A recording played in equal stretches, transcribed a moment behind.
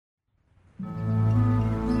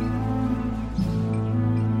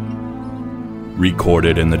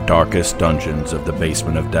Recorded in the darkest dungeons of the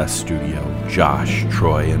Basement of Death studio, Josh,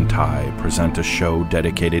 Troy, and Ty present a show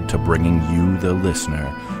dedicated to bringing you, the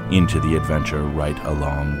listener, into the adventure right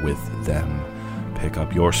along with them. Pick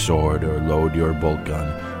up your sword or load your bolt gun,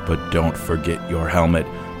 but don't forget your helmet,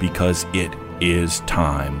 because it is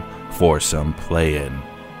time for some playing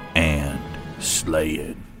and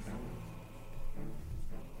slaying.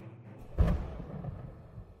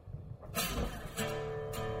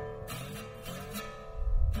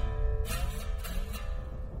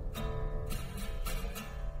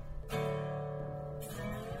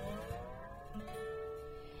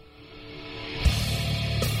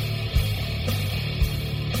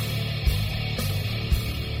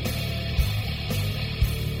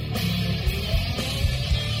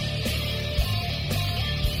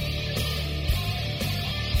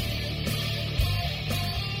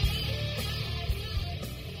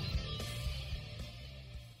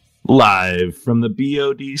 Live from the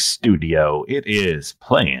BOD studio, it is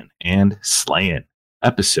Playing and Slaying,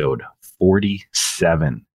 episode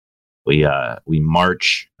 47. We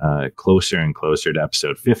march closer and closer to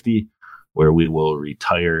episode 50, where we will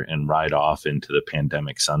retire and ride off into the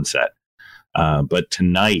pandemic sunset. But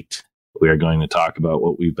tonight, we are going to talk about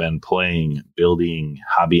what we've been playing, building,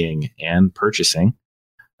 hobbying, and purchasing.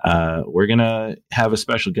 We're going to have a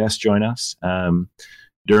special guest join us.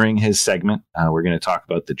 During his segment, we're going to talk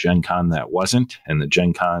about the Gen Con that wasn't and the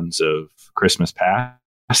Gen Cons of Christmas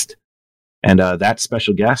past. And that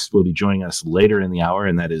special guest will be joining us later in the hour,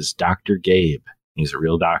 and that is Dr. Gabe. He's a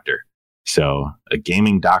real doctor. So a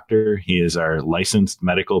gaming doctor. He is our licensed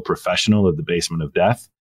medical professional of the Basement of Death.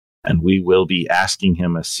 And we will be asking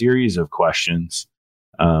him a series of questions,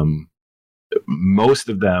 most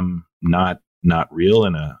of them not real,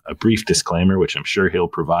 and a brief disclaimer, which I'm sure he'll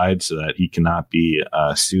provide so that he cannot be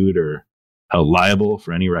sued or held liable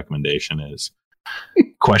for any recommendation, is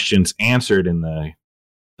questions answered in the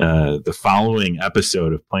following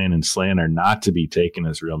episode of Playing and Slaying are not to be taken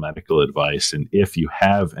as real medical advice. And if you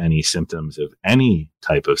have any symptoms of any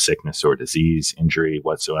type of sickness or disease, injury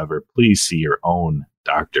whatsoever, please see your own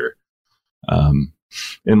doctor.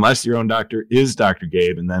 Unless your own doctor is Dr.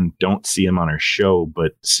 Gabe, and then don't see him on our show,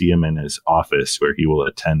 but see him in his office where he will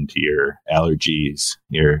attend to your allergies,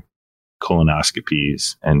 your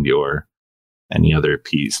colonoscopies, and your any other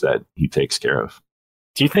P's that he takes care of.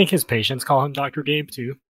 Do you think his patients call him Dr. Gabe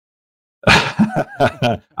too?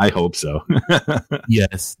 I hope so.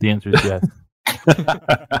 Yes, the answer is yes.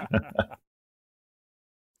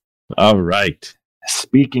 All right.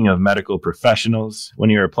 Speaking of medical professionals,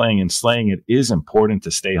 when you are playing and slaying, it is important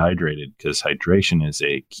to stay hydrated, because hydration is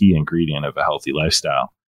a key ingredient of a healthy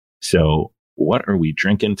lifestyle. So what are we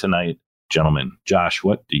drinking tonight, gentlemen? Josh,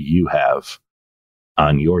 what do you have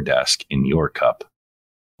on your desk in your cup?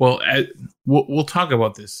 Well, we'll talk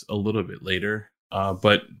about this a little bit later,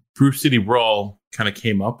 but Brew City Brawl kind of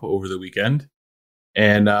came up over the weekend.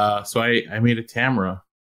 And so I made a Tamara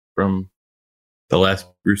from the last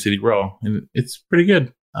Brew City Brawl, and it's pretty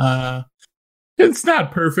good. It's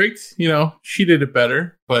not perfect, she did it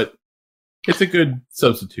better, but it's a good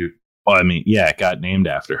substitute. Well, I mean, yeah, it got named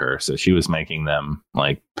after her, so she was making them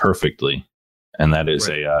like perfectly. And that is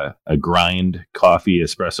right. a grind coffee,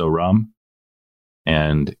 espresso rum,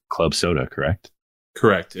 and club soda, correct?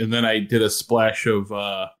 Correct. And then I did a splash of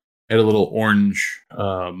had a little orange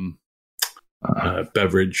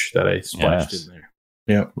beverage that I splashed in there.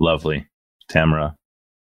 Yeah, lovely. Tamara,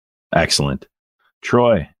 excellent.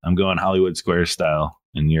 Troy, I'm going Hollywood Square style,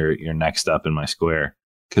 and you're next up in my square,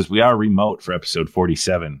 because we are remote for episode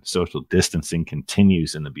 47. Social distancing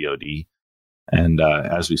continues in the BOD, and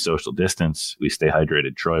as we social distance, we stay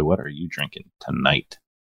hydrated. Troy, what are you drinking tonight?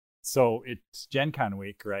 So it's Gen Con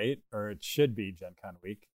week, right? Or it should be Gen Con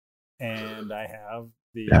week, and I have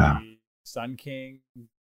the Sun King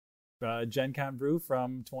Gen Con brew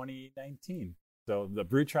from 2019. So the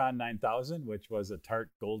Brutron 9000, which was a tart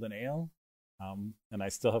golden ale, and I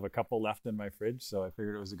still have a couple left in my fridge. So I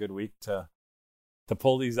figured it was a good week to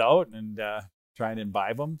pull these out and try and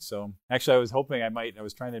imbibe them. So actually, I was hoping I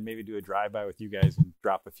was trying to maybe do a drive-by with you guys and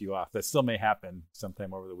drop a few off. That still may happen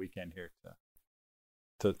sometime over the weekend here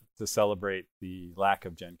to celebrate the lack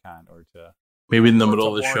of Gen Con, or to maybe in the middle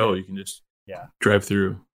of the show you can just drive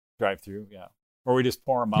through. Yeah. Or we just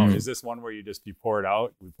pour them out. Is this one where you pour it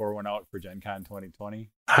out? We pour one out for Gen Con 2020.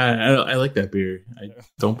 I like that beer. I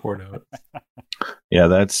don't pour it out. Yeah,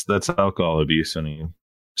 that's alcohol abuse when you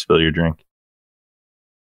spill your drink.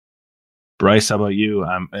 Bryce, how about you?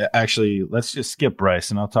 Actually, let's just skip Bryce,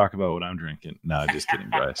 and I'll talk about what I'm drinking. No, just kidding,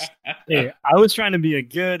 Bryce. Hey, I was trying to be a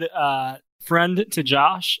good friend to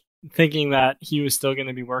Josh, thinking that he was still going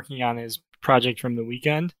to be working on his project from the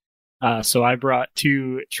weekend. So I brought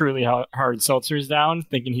 2 truly hard seltzers down,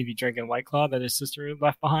 thinking he'd be drinking White Claw that his sister had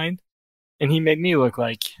left behind, and he made me look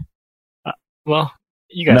like, well,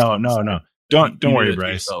 you guys. No. Don't worry,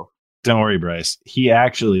 Bryce. Don't worry, Bryce. He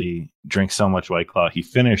actually drinks so much White Claw, he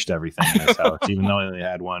finished everything in his house, even though he only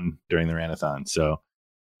had one during the Ranathon. So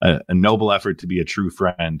a noble effort to be a true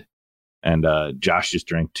friend. And Josh just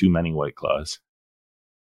drank too many White Claws.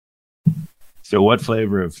 So what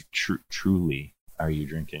flavor of Truly are you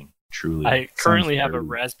drinking? Truly. I currently have a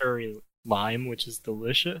raspberry lime, which is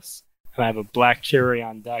delicious. And I have a black cherry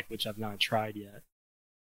on deck, which I've not tried yet.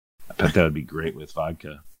 I bet that would be great with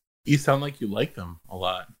vodka. You sound like you like them a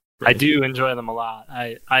lot. I do enjoy them a lot.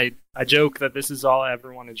 I joke that this is all I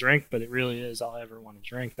ever want to drink, but it really is all I ever want to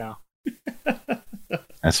drink now.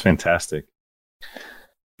 That's fantastic.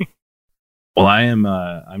 Well,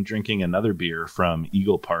 I'm drinking another beer from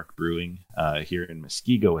Eagle Park Brewing here in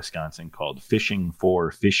Muskego, Wisconsin, called Fishing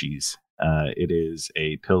for Fishies. It is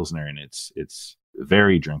a Pilsner, and it's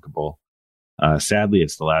very drinkable. Sadly,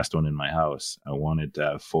 it's the last one in my house. I wanted to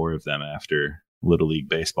have 4 of them after Little League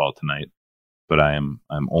Baseball tonight, but I'm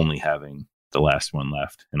only having the last one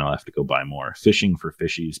left, and I'll have to go buy more. Fishing for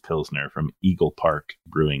Fishies Pilsner from Eagle Park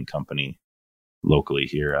Brewing Company, locally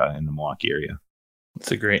here in the Milwaukee area.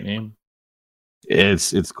 It's a great name.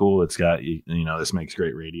 It's cool. It's got, this makes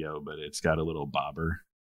great radio, but it's got a little bobber.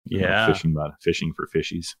 Yeah, fishing for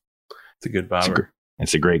fishies. It's a good bobber.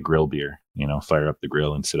 It's a great grill beer. Fire up the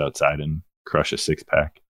grill and sit outside and crush a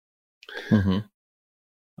 6-pack. Mm-hmm.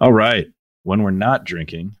 All right. When we're not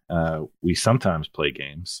drinking, we sometimes play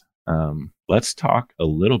games. Let's talk a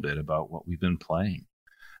little bit about what we've been playing.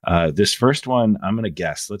 This first one, I'm going to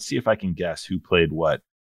guess. Let's see if I can guess who played what.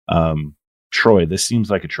 Troy, this seems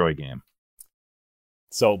like a Troy game.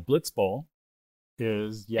 So Blitz Bowl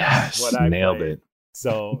is what I nailed played. It.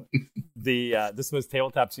 So this was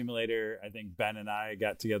Tabletop Simulator. I think Ben and I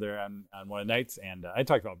got together on one of the nights, and I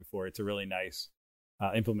talked about it before. It's a really nice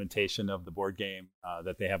implementation of the board game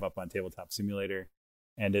that they have up on Tabletop Simulator,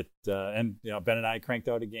 and Ben and I cranked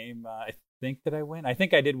out a game. I think that I win. I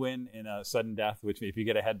think I did win in a sudden death, which if you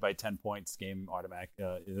get ahead by 10 points, game automatic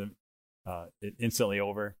instantly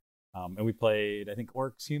over. And we played, I think,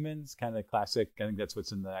 Orcs Humans, kind of classic. I think that's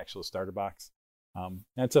what's in the actual starter box.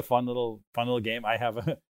 It's a fun little game. I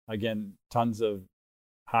have again tons of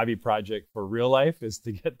hobby project for real life is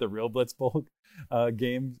to get the real Blitz Bowl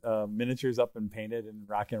game miniatures up and painted and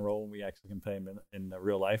rock and roll when we actually can play them in the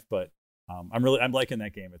real life. But I'm liking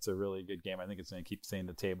that game. It's a really good game. I think it's going to keep staying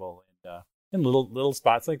the table and in little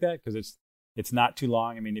spots like that because it's not too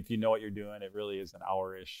long. I mean, if you know what you're doing, it really is an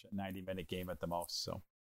hour-ish, 90-minute game at the most. So.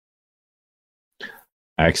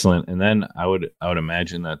 Excellent. And then I would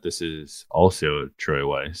imagine that this is also Troy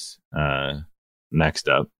Weiss. Next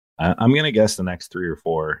up, I'm going to guess the next 3 or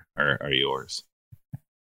 4 are yours.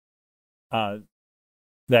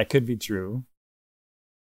 That could be true.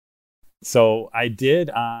 So I did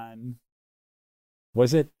on,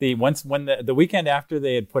 was it the weekend after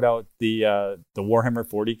they had put out the Warhammer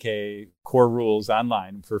 40K core rules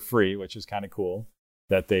online for free, which is kind of cool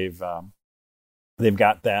that they've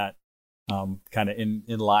got that kind of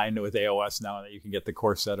in line with AOS now that you can get the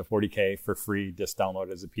core set of 40K for free, just download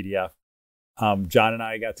it as a PDF. John and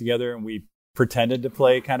I got together and we pretended to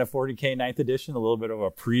play kind of 40K 9th edition, a little bit of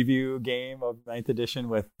a preview game of 9th edition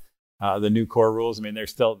with the new core rules. I mean, they're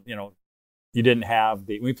still, you didn't have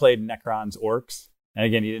we played Necron's Orcs. And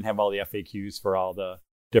again, you didn't have all the FAQs for all the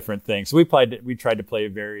different things. So we tried to play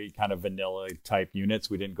very kind of vanilla type units.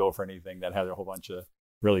 We didn't go for anything that had a whole bunch of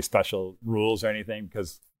really special rules or anything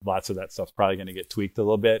because lots of that stuff's probably going to get tweaked a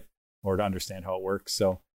little bit or to understand how it works.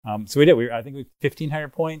 So we did. I think we 1,500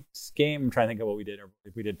 points game. I'm trying to think of what we did, or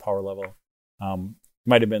if we did power level.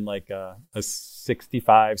 Might have been like a 60,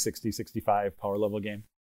 65 power level game.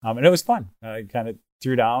 And it was fun. I kind of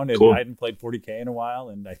threw down. And cool. I hadn't played 40K in a while,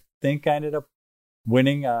 and I think I ended up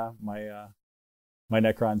winning. My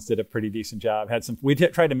Necrons did a pretty decent job. We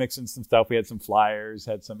tried to mix in some stuff. We had some flyers,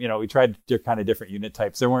 we tried kind of different unit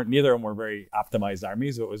types. Neither of them were very optimized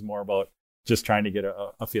armies. So it was more about just trying to get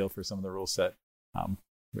a feel for some of the rule set,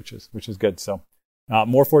 which is good. So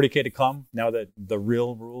more 40K to come now that the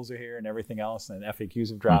real rules are here and everything else and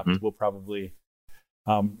FAQs have dropped. Mm-hmm. We'll probably,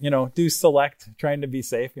 do select, trying to be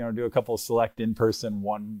safe, do a couple of select in-person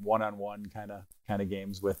one-on-one kind of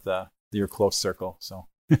games with your close circle. So.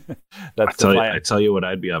 That's I tell you what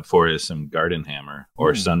I'd be up for is some Garden Hammer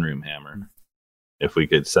or Sunroom Hammer. If we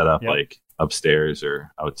could set up like upstairs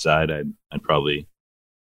or outside, I'd probably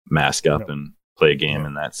mask up and play a game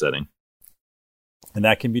in that setting. And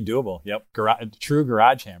that can be doable. Yep, true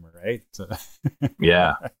garage hammer, right? So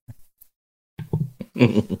yeah.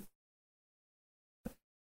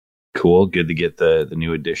 Cool. Good to get the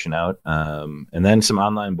new edition out. And then some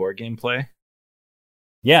online board game play.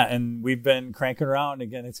 Yeah, and we've been cranking around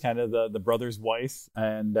again. It's kind of the brothers Weiss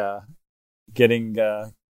and getting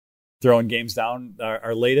throwing games down.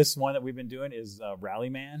 Our latest one that we've been doing is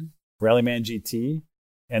Rallyman GT,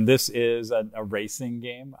 and this is a racing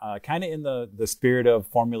game, kind of in the spirit of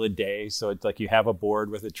Formula Day. So it's like you have a board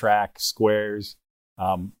with a track, squares.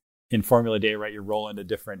 In Formula Day, right, you're rolling to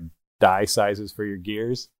different die sizes for your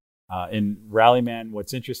gears. In Rallyman,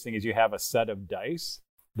 what's interesting is you have a set of dice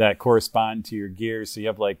that correspond to your gears. So you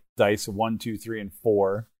have like dice 1, 2, 3, and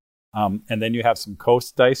 4. And then you have some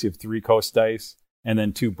coast dice. You have 3 coast dice and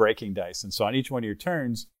then 2 braking dice. And so on each one of your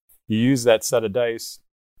turns, you use that set of dice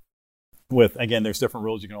with, again, there's different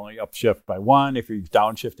rules. You can only upshift by 1. If you're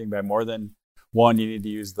downshifting by more than 1, you need to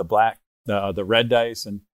use the red dice.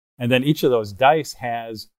 And then each of those dice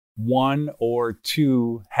has 1 or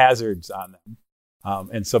 2 hazards on them.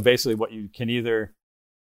 And so basically what you can either,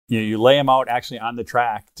 you lay them out actually on the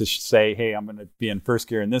track to say, hey, I'm going to be in first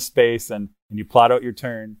gear in this space, and you plot out your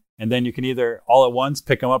turn. And then you can either all at once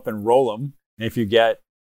pick them up and roll them. And if you get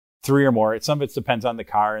 3 or more, some of it depends on the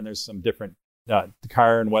car, and there's some different the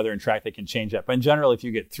car and weather and track that can change that. But in general, if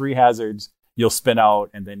you get 3 hazards, you'll spin out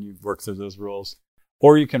and then you work through those rules.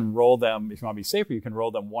 Or you can roll them, if you want to be safer, you can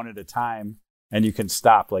roll them one at a time. And you can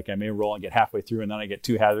stop. Like I may roll and get halfway through, and then I get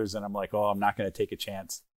 2 hazards, and I'm like, oh, I'm not going to take a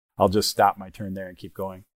chance. I'll just stop my turn there and keep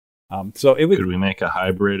going. So it would. Could we make a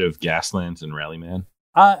hybrid of Gaslands and Rallyman?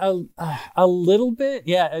 A little bit,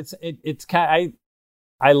 yeah. It's kind of,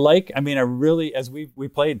 I like. I mean, I really, as we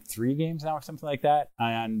played 3 games now or something like that,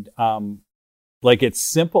 and like it's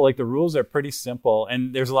simple. Like the rules are pretty simple,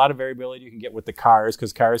 and there's a lot of variability you can get with the cars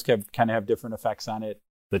because cars kind of have different effects on it.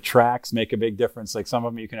 The tracks make a big difference. Like some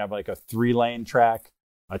of them, you can have like a 3-lane track,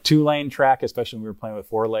 a 2-lane track, especially when we were playing with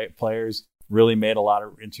 4 players, really made a lot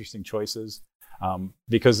of interesting choices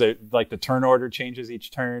because like the turn order changes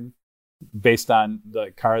each turn based on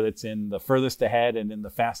the car that's in the furthest ahead and in the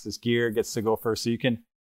fastest gear gets to go first. So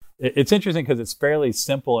it's interesting because it's fairly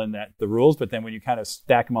simple in that the rules, but then when you kind of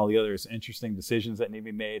stack them all together, there's interesting decisions that need to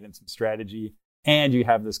be made and some strategy. And you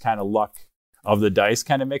have this kind of luck of the dice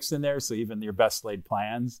kind of mixed in there, so even your best laid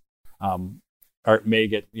plans may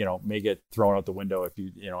get thrown out the window if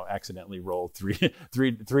you accidentally roll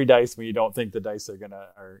three dice when you don't think the dice are gonna,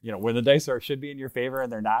 or when the dice should be in your favor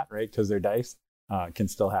and they're not, right? Because they're dice, can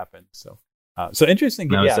still happen. So interesting.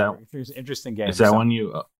 Now, interesting game. Is that one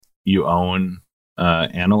you own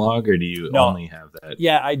analog, or do you only have that?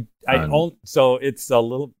 Yeah, I own. So it's a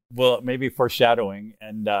little, well, maybe foreshadowing,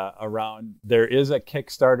 and around there is a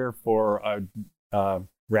Kickstarter for a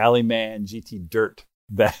Rallyman GT Dirt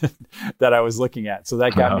that I was looking at. So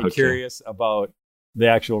that got me curious about the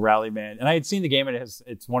actual Rallyman, and I had seen the game, and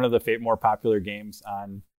it's one of the more popular games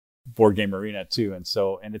on Board Game Arena too,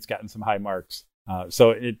 and it's gotten some high marks. So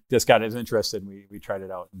it just got us interested, and we tried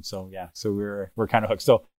it out, and so we're kind of hooked.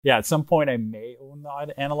 So yeah, at some point I may own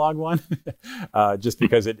the analog one, just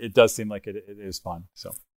because it does seem like it is fun.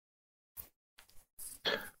 So.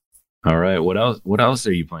 All right, what else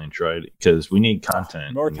are you playing, Troy? Because we need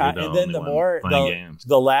content. More content, and then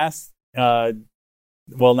the last,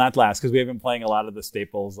 well, not last, because we have been playing a lot of the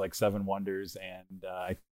staples like Seven Wonders, and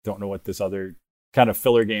I don't know what this other kind of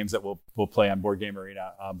filler games that we'll play on Board Game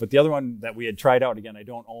Arena. But the other one that we had tried out, again, I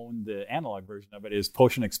don't own the analog version of it, is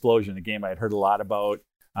Potion Explosion, a game I had heard a lot about.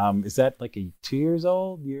 Is that like 2 years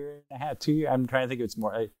old, year and a half, 2 years? I'm trying to think if it's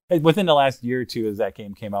more within the last year or two as that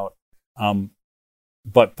game came out.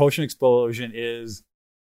 But Potion Explosion is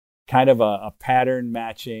kind of a pattern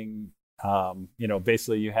matching.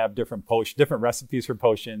 Basically you have different recipes for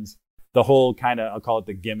potions. The whole kind of, I'll call it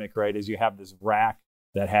the gimmick, right, is you have this rack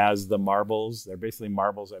that has the marbles. They're basically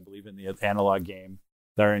marbles, I believe, in the analog game.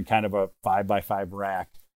 They're in kind of a 5x5 rack,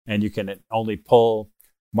 and you can only pull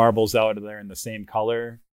marbles out of there in the same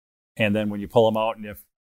color. And then when you pull them out, and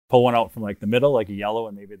pull one out from like the middle, like a yellow,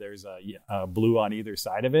 and maybe there's a blue on either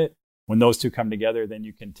side of it. When those two come together, then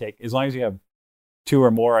you can take, as long as you have 2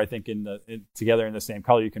 or more, I think, together in the same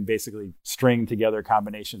color, you can basically string together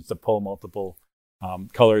combinations to pull multiple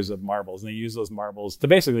colors of marbles. And they use those marbles to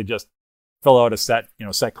basically just fill out a set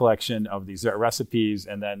collection of these recipes,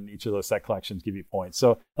 and then each of those set collections give you points.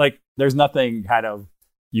 So like there's nothing kind of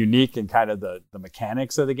unique in kind of the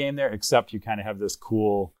mechanics of the game there, except you kind of have this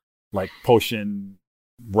cool like potion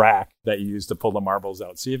rack that you use to pull the marbles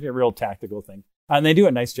out. So you have a real tactical thing. And they do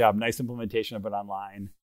a nice job, nice implementation of it online.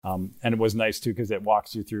 And it was nice too, because it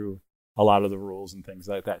walks you through a lot of the rules and things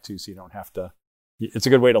like that too. So you don't have to, it's a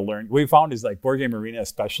good way to learn. What we found is like Board Game Arena,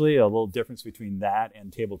 especially, a little difference between that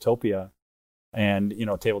and Tabletopia and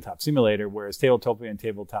Tabletop Simulator, whereas Tabletopia and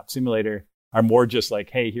Tabletop Simulator are more just like,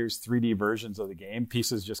 hey, here's 3D versions of the game,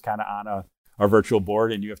 pieces just kind of on a virtual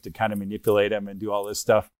board, and you have to kind of manipulate them and do all this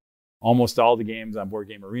stuff. Almost all the games on Board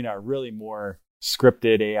Game Arena are really more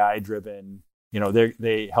scripted, AI driven.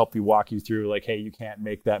 They help you, walk you through like, hey, you can't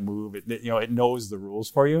make that move. It knows the rules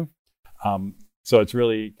for you. So it's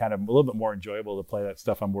really kind of a little bit more enjoyable to play that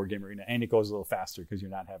stuff on Board Game Arena, and it goes a little faster because you're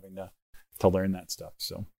not having to learn that stuff.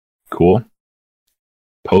 So cool.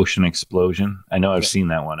 Potion Explosion. I know I've seen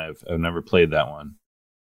that one. I've never played that one.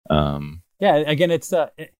 Yeah, again, it's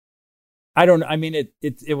I don't know. I mean,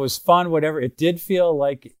 it was fun. Whatever. It did feel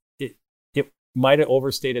like it might have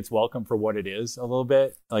overstayed its welcome for what it is a little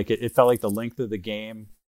bit. Like it felt like the length of the game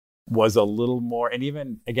was a little more, and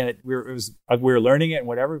even again, we were learning it and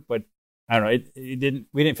whatever, but I don't know. We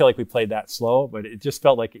didn't feel like we played that slow, but it just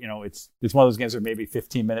felt like, it's one of those games that are maybe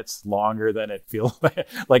 15 minutes longer than it feels like,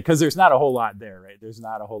 because there's not a whole lot there, right? There's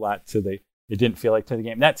not a whole lot it didn't feel like to the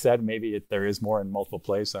game. That said, maybe there is more in multiple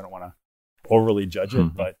plays, so I don't want to overly judge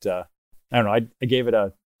it, but I don't know. I gave it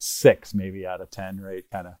a 6 maybe out of 10, right?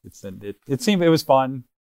 Kind of. It seemed it was fun.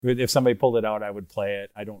 If somebody pulled it out, I would play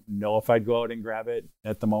it. I don't know if I'd go out and grab it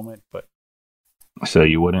at the moment, but. So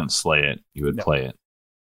you wouldn't slay it. You would play it.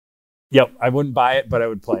 Yep, I wouldn't buy it, but I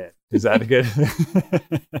would play it. Is that good?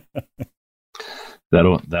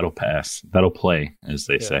 That'll pass. That'll play, as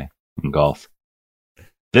they say in golf.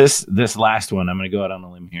 This last one, I'm going to go out on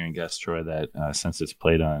a limb here and guess, Troy, that since it's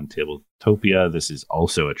played on Tabletopia, this is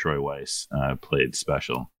also a Troy Weiss played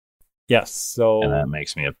special. Yes, so and that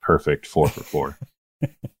makes me a perfect 4 for 4.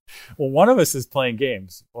 Well, one of us is playing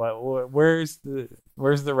games. Where's the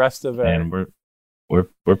rest of it? And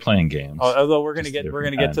we're playing games. Although we're gonna get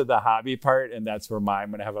to the hobby part, and that's where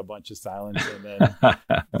I'm gonna have a bunch of silence, and then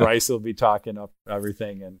Bryce will be talking up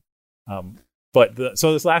everything. And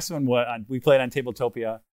so this last one we played on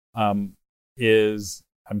Tabletopia. Is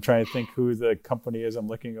I'm trying to think who the company is. I'm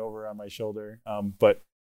looking over on my shoulder. But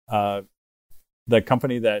the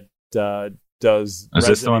company that does is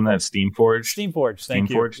this the one that's Steamforged? Steamforged, thank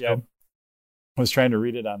you. Yeah, I was trying to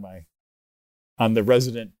read it on the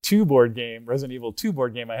Resident Evil 2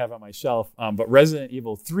 board game I have on my shelf. But Resident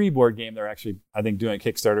Evil 3 board game, they're actually, I think, doing a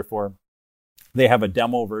Kickstarter for. They have a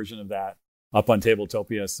demo version of that up on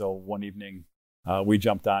Tabletopia. So one evening we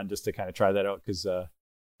jumped on just to kind of try that out because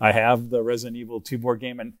I have the Resident Evil 2 board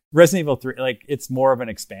game, and Resident Evil 3, like, it's more of an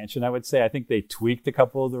expansion, I would say. I think they tweaked a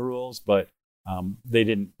couple of the rules, but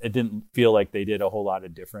it didn't feel like they did a whole lot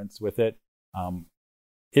of difference with it.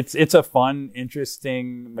 It's a fun,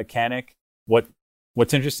 interesting mechanic.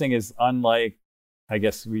 What's interesting is, unlike, I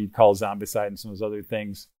guess we call Zombicide and some of those other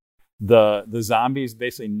things, the zombies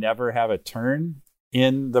basically never have a turn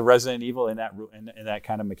in the Resident Evil in that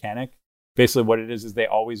kind of mechanic. Basically, what it is they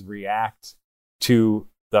always react to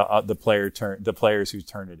the players whose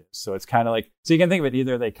turn it is. So it's kind of like, so you can think of it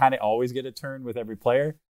either they kind of always get a turn with every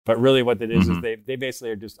player, but really what it is they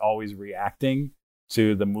basically are just always reacting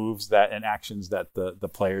to the moves and actions that the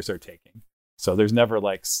players are taking. So there's never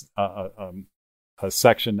like a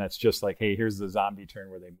section that's just like, hey, here's the zombie turn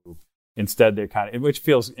where they move. Instead, they're kind of, which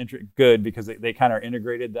feels good because they kind of are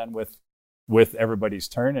integrated then with everybody's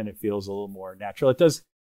turn, and it feels a little more natural. It does.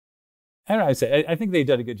 I don't know. I think they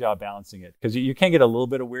did a good job balancing it, because you can get a little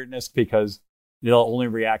bit of weirdness because they'll only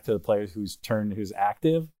react to the players whose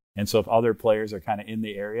active. And so if other players are kind of in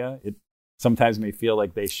the area, it sometimes may feel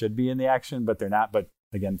like they should be in the action, but they're not. But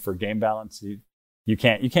again, for game balance, you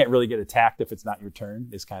can't really get attacked if it's not your turn.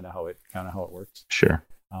 Is kind of how it works. Sure.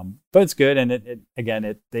 But it's good, and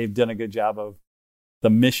they've done a good job of,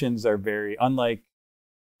 the missions are very unlike.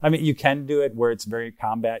 I mean, you can do it where it's very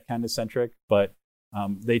combat kind of centric, but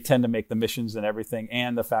they tend to make the missions and everything,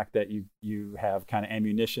 and the fact that you have kind of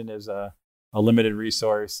ammunition as a limited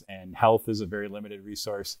resource, and health is a very limited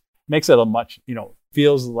resource, makes it a much,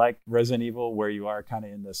 feels like Resident Evil, where you are kind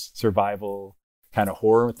of in this survival kind of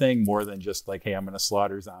horror thing, more than just like, hey, I'm going to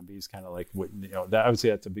slaughter zombies, kind of like, that, I would say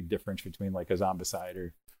that's a big difference between like a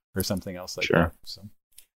Zombicide or something else like that. So,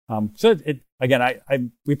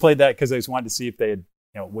 we played that because I just wanted to see if they had,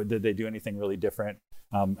 did they do anything really different?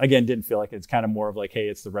 Again, didn't feel like it's kind of more of like, hey,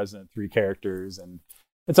 it's the Resident 3 characters, and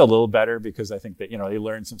it's a little better because I think that, they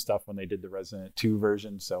learned some stuff when they did the Resident 2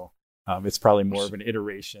 version. So it's probably more of an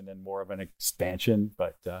iteration and more of an expansion,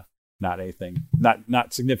 but not anything,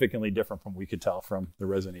 not significantly different from what we could tell from the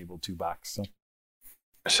Resident Evil 2 box.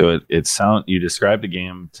 So you described a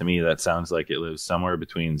game to me that sounds like it lives somewhere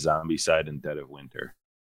between Zombicide and Dead of Winter,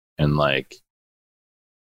 and like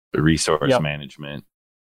the resource management.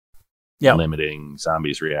 Limiting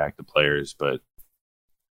zombies react to players, but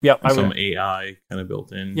Yeah, and some AI kind of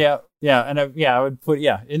built in. Yeah, and I would put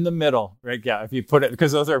in the middle, right? Yeah, if you put it,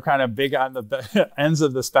 because those are kind of big on the ends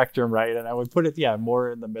of the spectrum, right? And I would put it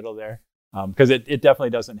more in the middle there, because it definitely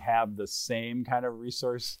doesn't have the same kind of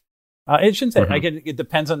resource. It shouldn't say. It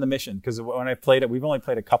depends on the mission, because when I played it, we've only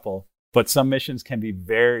played a couple, but some missions can be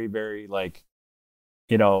very, very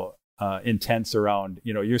intense around,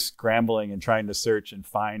 you're scrambling and trying to search and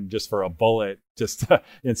find just for a bullet.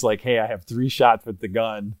 It's like, hey, I have 3 shots with the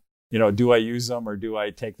gun. Do I use them, or do I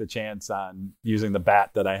take the chance on using the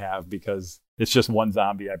bat that I have, because it's just one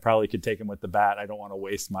zombie? I probably could take him with the bat. I don't want to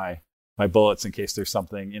waste my bullets in case there's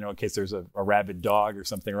something, in case there's a rabid dog or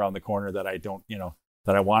something around the corner that I don't,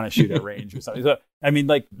 that I want to shoot at range or something. So, I mean,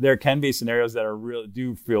 like, there can be scenarios that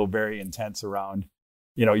do feel very intense around,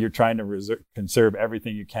 you're trying to conserve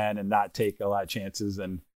everything you can and not take a lot of chances,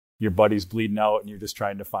 and your buddy's bleeding out and you're just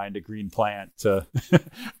trying to find a green plant to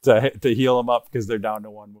to heal them up because they're down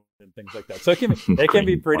to 1 wound and things like that. So it can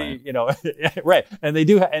be pretty, right. And they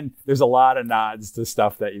do, and there's a lot of nods to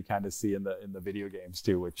stuff that you kind of see in the video games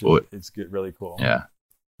too, which is really cool. Yeah.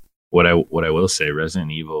 What I will say,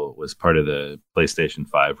 Resident Evil was part of the PlayStation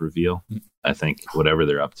 5 reveal. I think whatever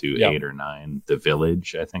they're up to, 8 or 9, The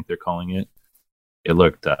Village, I think they're calling it. It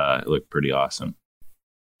looked pretty awesome.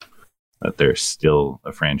 That there's still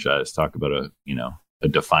a franchise. Talk about a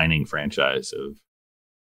defining franchise of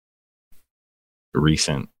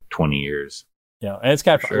recent 20 years. Yeah, and it's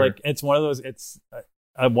kind of like, it's one of those. It's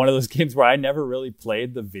one of those games where I never really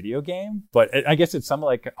played the video game, but I guess it's something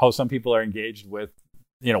like how some people are engaged with,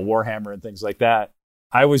 Warhammer and things like that.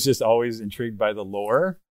 I was just always intrigued by the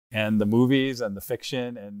lore and the movies and the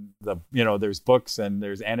fiction and there's books and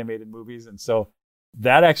there's animated movies, and so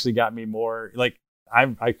that actually got me more like.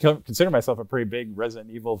 I consider myself a pretty big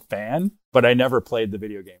Resident Evil fan, but I never played the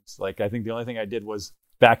video games. Like, I think the only thing I did was,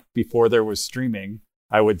 back before there was streaming,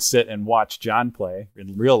 I would sit and watch John play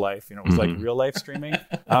in real life. It was like real life streaming,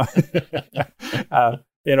 and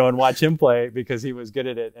watch him play because he was good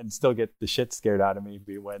at it, and still get the shit scared out of me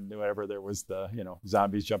whenever there was the,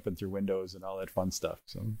 zombies jumping through windows and all that fun stuff.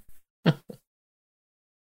 So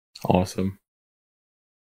awesome.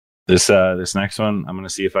 This next one, I'm going to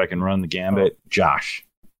see if I can run the gambit. Josh,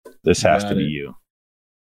 this has to be you.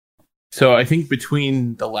 So I think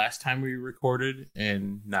between the last time we recorded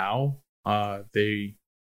and now, they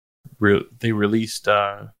released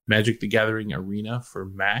Magic the Gathering Arena for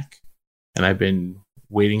Mac, and I've been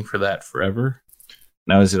waiting for that forever.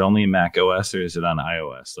 Now, is it only Mac OS or is it on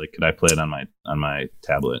iOS? Like, could I play it on my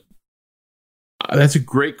tablet? That's a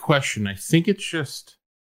great question. I think it's just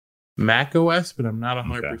Mac OS, but I'm not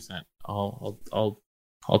 100%. Okay.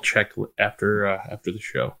 I'll check after the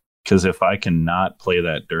show. Because if I cannot play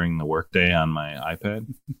that during the workday on my iPad,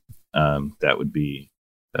 that'd be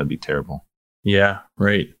terrible. Yeah,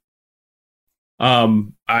 right.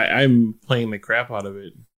 I'm playing the crap out of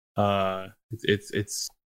it. It's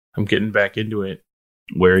I'm getting back into it.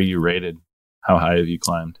 Where are you rated? How high have you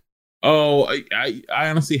climbed? Oh, I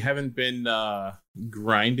honestly haven't been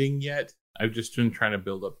grinding yet. I've just been trying to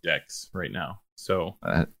build up decks right now. So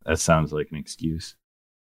that sounds like an excuse.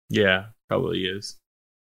 Yeah, probably is.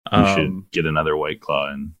 You should get another White Claw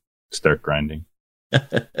and start grinding.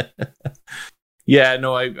 Yeah,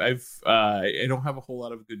 no, I don't have a whole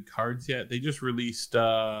lot of good cards yet. They just released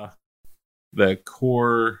the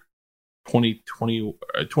core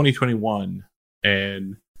 2021,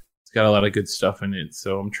 and it's got a lot of good stuff in it.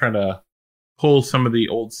 So I'm trying to pull some of the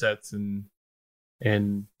old sets and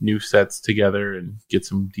new sets together and get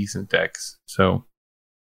some decent decks. So,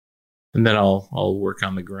 and then I'll work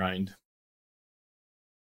on the grind.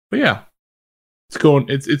 But yeah,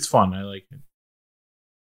 it's fun. I like it.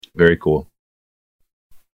 Very cool.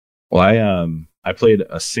 Well, I played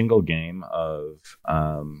a single game of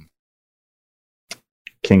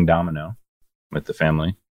King Domino with the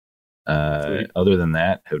family. Other than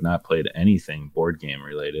that, have not played anything board game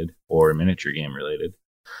related or miniature game related.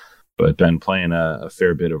 But been playing a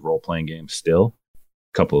fair bit of role playing games still.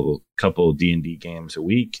 Couple D&D games a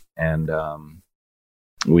week, and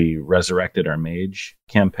we resurrected our mage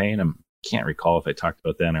campaign. I can't recall if I talked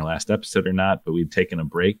about that in our last episode or not, but we'd taken a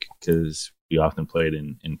break because we often played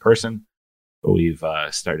in person. But we've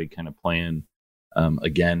started kind of playing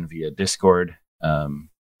again via Discord.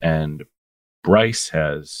 And Bryce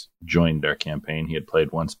has joined our campaign. He had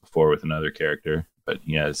played once before with another character, but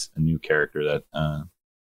he has a new character that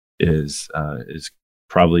is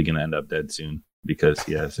probably going to end up dead soon because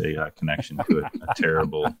he has a connection to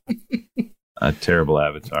a terrible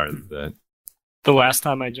avatar that. The last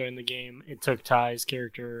time I joined the game, it took Ty's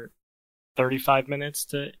character 35 minutes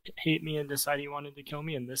to hate me and decide he wanted to kill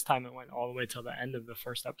me, and this time it went all the way till the end of the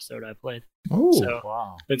first episode I played. Oh, So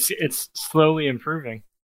Wow. it's slowly improving.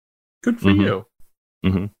 good for you.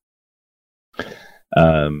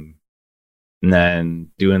 And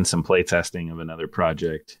then doing some play testing of another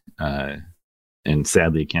project. And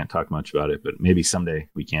sadly, can't talk much about it, but maybe someday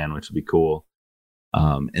we can, which would be cool.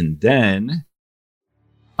 And then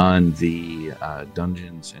on the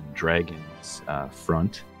Dungeons and Dragons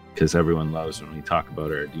front, because everyone loves when we talk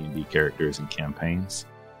about our D&D characters and campaigns,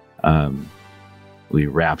 we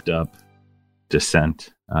wrapped up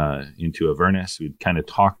Descent into Avernus. We'd kind of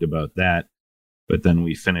talked about that, but then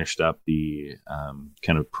we finished up the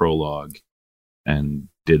kind of prologue and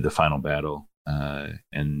did the final battle,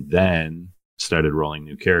 and then started rolling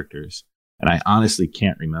new characters. And I honestly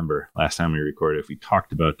can't remember last time we recorded if we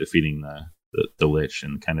talked about defeating the Lich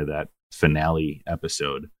and kind of that finale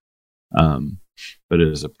episode. But it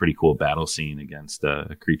was a pretty cool battle scene against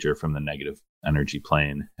a creature from the negative energy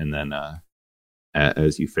plane. And then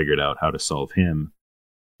as you figured out how to solve him,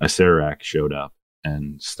 Acererak showed up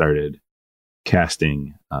and started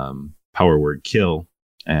casting Power Word Kill,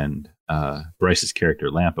 and Bryce's character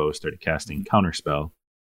Lampo started casting Counterspell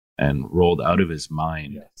and rolled out of his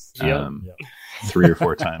mind Yes. Yep. 3 or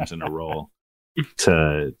 4 times in a row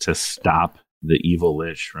to stop the evil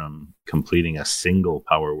Lich from completing a single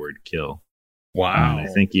Power Word Kill. Wow. And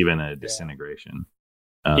I think even a disintegration.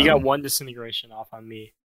 He got one disintegration off on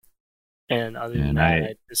me, and other than And that,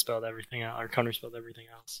 I dispelled everything out, or counterspelled everything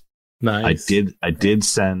else. Nice. I did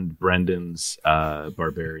send Brendan's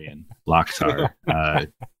barbarian Loktar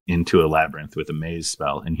into a labyrinth with a maze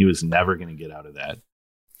spell, and he was never going to get out of that.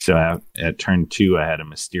 So at turn 2, I had a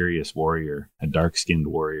mysterious warrior, a dark-skinned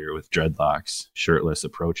warrior with dreadlocks, shirtless,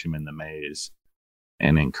 approach him in the maze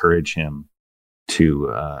and encourage him to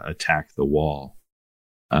attack the wall.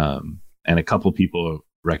 And a couple people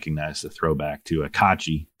recognized the throwback to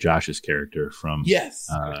Akachi, Josh's character from Yes.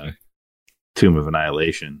 Tomb of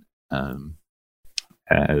Annihilation,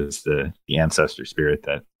 as the ancestor spirit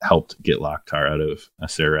that helped get Loktar out of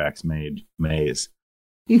Acererak's maze.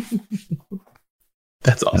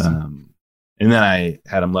 That's awesome. And then I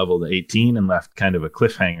had him leveled to 18 and left kind of a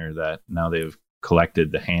cliffhanger that now they've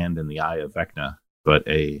collected the hand and the eye of Vecna, but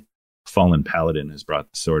a fallen paladin has brought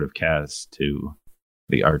the Sword of Kaz to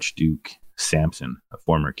the Archduke Samson, a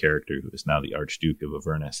former character who is now the Archduke of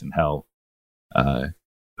Avernus and Hell,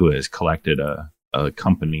 who has collected a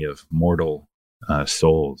company of mortal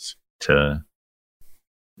souls to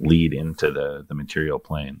lead into the material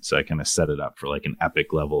plane. So I kind of set it up for like an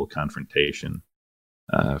epic level confrontation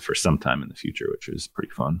for some time in the future, which is pretty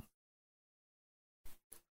fun.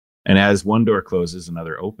 And as one door closes,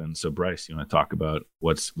 another opens. So Bryce, you want to talk about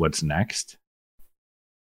what's next?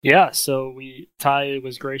 Yeah, so Ty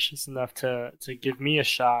was gracious enough to give me a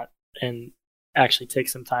shot and actually take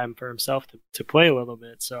some time for himself to play a little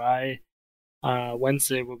bit. So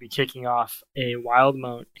Wednesday will be kicking off a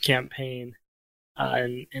Wildemount campaign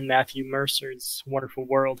in Matthew Mercer's Wonderful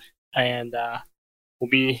World, and we'll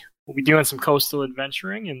be doing some coastal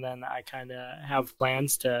adventuring, and then I kind of have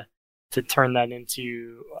plans to turn that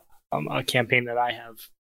into a campaign that I have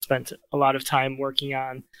spent a lot of time working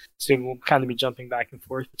on. So we'll kind of be jumping back and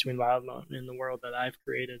forth between Wildemount and the world that I've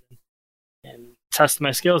created, and test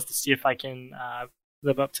my skills to see if I can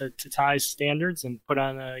live up to Ty's standards and put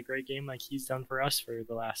on a great game like he's done for us for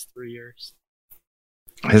the last 3 years.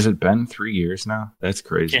 Has it been 3 years now? That's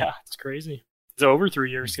crazy. Yeah, it's crazy. It's over 3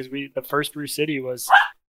 years because the first Brew City was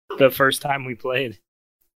the first time we played.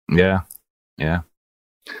 Yeah.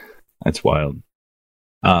 That's wild.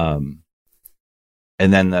 And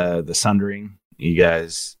then the Sundering, you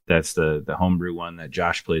guys, that's the homebrew one that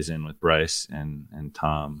Josh plays in with Bryce and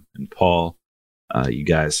Tom and Paul. You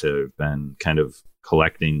guys have been kind of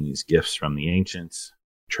collecting these gifts from the ancients,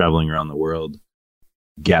 traveling around the world,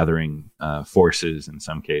 gathering forces in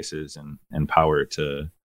some cases and power to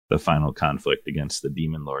the final conflict against the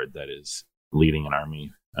demon lord that is leading an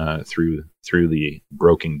army through the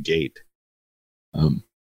broken gate.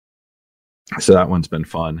 So that one's been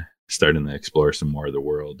fun, starting to explore some more of the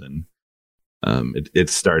world, and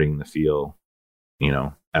it's starting to feel,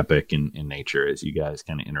 epic in nature as you guys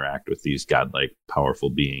kind of interact with these godlike, powerful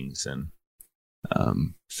beings and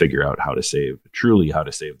figure out how to save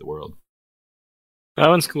the world. That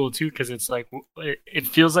one's cool too because it's like it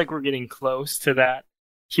feels like we're getting close to that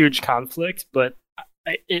huge conflict, but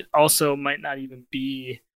it also might not even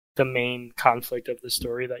be the main conflict of the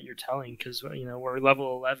story that you're telling because we're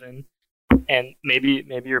level 11. And maybe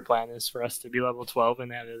your plan is for us to be level 12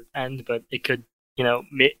 and at the end, but it could,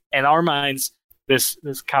 in our minds, this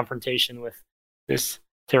confrontation with this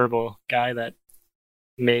terrible guy that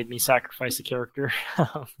made me sacrifice a character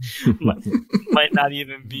might not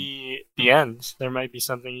even be the end. There might be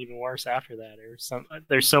something even worse after that, or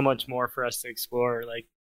there's so much more for us to explore. Like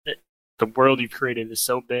the world you've created is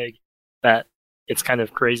so big that it's kind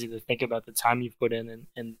of crazy to think about the time you've put in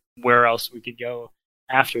and where else we could go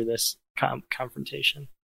after this confrontation.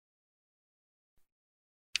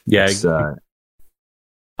 Yeah.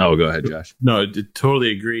 Oh, go ahead, Josh. No, I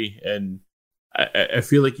totally agree. And I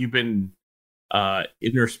feel like you've been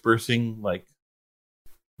interspersing like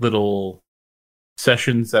little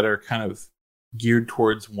sessions that are kind of geared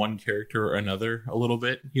towards one character or another a little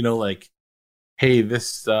bit. You know, like, hey,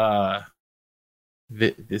 this god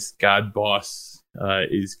boss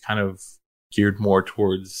is kind of geared more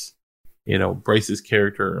towards, you know, Bryce's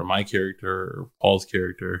character or my character or Paul's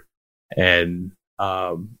character. And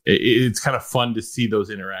it's kind of fun to see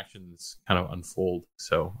those interactions kind of unfold.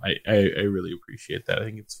 So I really appreciate that. I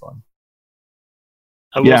think it's fun.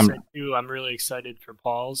 I will say too, I'm really excited for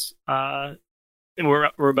Paul's. And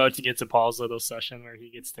we're about to get to Paul's little session where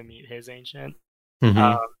he gets to meet his ancient.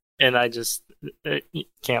 Mm-hmm. And I just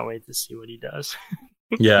can't wait to see what he does.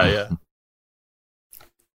 Yeah.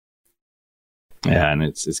 Yeah, and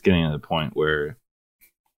it's getting to the point where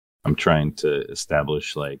I'm trying to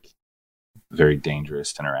establish like very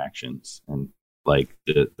dangerous interactions, and like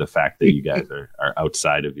the fact that you guys are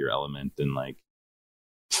outside of your element and like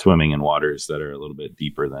swimming in waters that are a little bit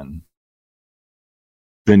deeper than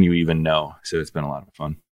you even know. So it's been a lot of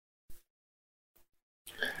fun.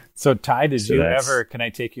 So Ty, can I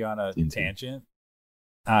take you on a tangent?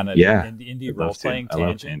 On an indie role-playing tangent? I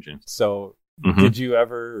love tangents. So did you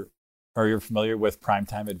ever, are you familiar with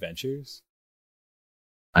Primetime Adventures?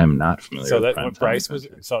 I'm not familiar with what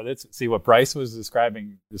Bryce was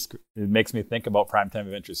describing, it makes me think about Primetime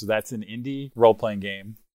Adventures. So that's an indie role-playing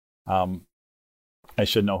game. I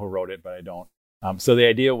should know who wrote it, but I don't. So the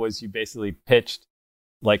idea was you basically pitched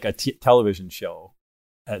like a television show,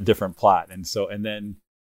 a different plot.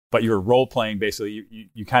 But you were role playing. Basically,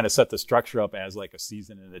 you kind of set the structure up as like a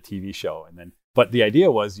season in a TV show, but the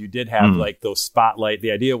idea was you did have like those spotlight.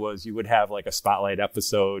 The idea was you would have like a spotlight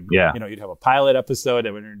episode. Yeah, you'd have a pilot episode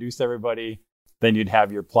that would introduce everybody. Then you'd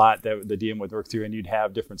have your plot that the DM would work through, and you'd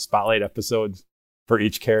have different spotlight episodes for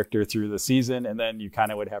each character through the season. And then you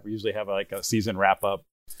kind of would usually have like a season wrap up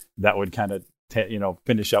that would kind of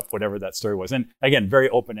finish up whatever that story was. And again, very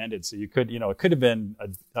open-ended. So you could, it could have been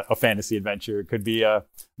a fantasy adventure. It could be a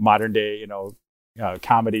modern day,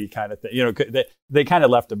 comedy kind of thing. They kind of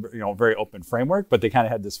left a, very open framework, but they kind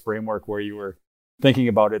of had this framework where you were thinking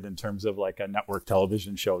about it in terms of like a network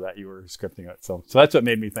television show that you were scripting it. So that's what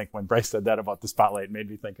made me think when Bryce said that about the spotlight, it made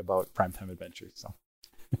me think about Primetime Adventures. So.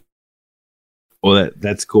 Well,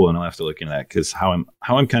 that's cool, and I'll have to look into that, because how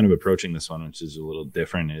I'm kind of approaching this one, which is a little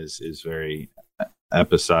different, is very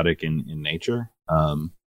episodic in nature.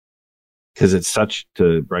 Because it's such,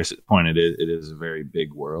 to Bryce's point, it is a very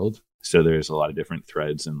big world. So there's a lot of different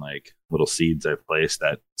threads and like little seeds I've placed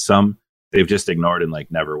that some they've just ignored and like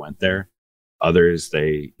never went there. Others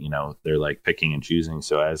they're like picking and choosing.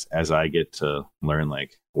 So as I get to learn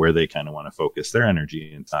like where they kind of want to focus their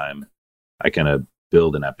energy and time, I kind of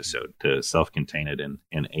build an episode to self-contain it in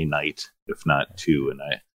a night, if not two. And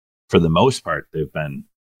for the most part, they've been,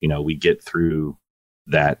 we get through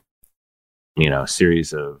that,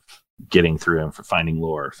 series of getting through and for finding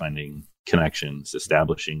lore, finding connections,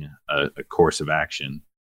 establishing a course of action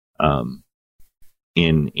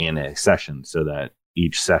in a session, so that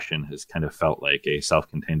each session has kind of felt like a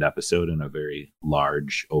self-contained episode in a very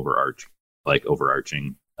large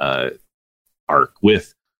overarching arc,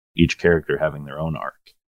 with each character having their own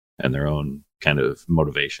arc and their own kind of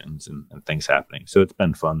motivations and things happening. So it's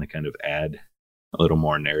been fun to kind of add a little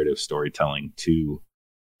more narrative storytelling to,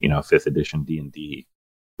 5th edition D&D,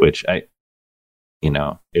 which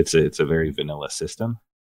it's a very vanilla system,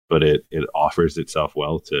 but it offers itself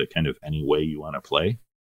well to kind of any way you want to play.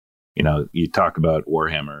 You talk about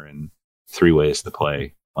Warhammer and 3 ways to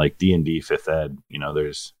play, like D&D 5th ed,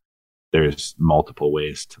 there's multiple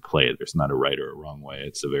ways to play it. There's not a right or a wrong way.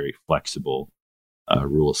 It's a very flexible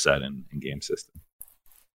rule set and game system.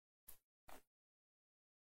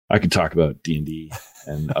 I could talk about D&D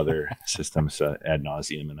and other systems ad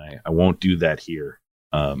nauseum, and I won't do that here.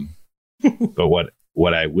 But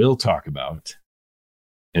what I will talk about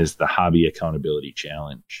is the Hobby Accountability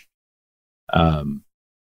Challenge. I'm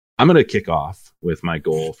going to kick off with my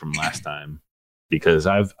goal from last time, because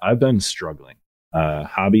I've been struggling.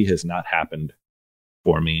 Hobby has not happened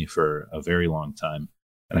for me for a very long time,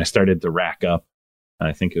 and I started to rack up.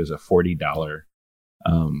 I think it was a $40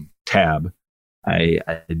 tab I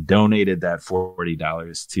donated that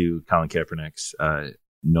 $40 to Colin Kaepernick's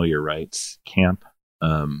Know Your Rights camp,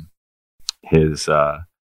 his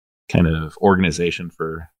kind of organization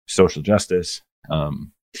for social justice,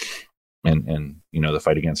 and the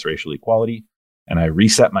fight against racial equality. And I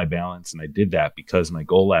reset my balance, and I did that because my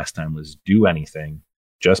goal last time was do anything,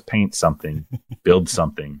 just paint something, build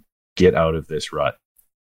something, get out of this rut.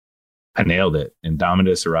 I nailed it.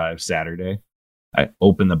 Indomitus arrived Saturday. I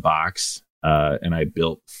opened the box, and I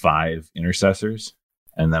built 5 intercessors,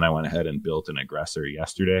 and then I went ahead and built an aggressor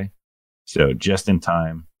yesterday. So just in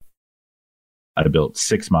time, I built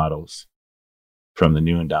 6 models from the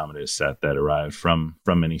new Indomitus set that arrived from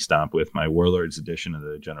Mini Stomp with my Warlords edition of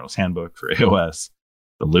the General's Handbook for AOS,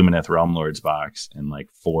 the Lumineth Realm Lords box, and like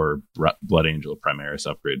 4 Blood Angel Primaris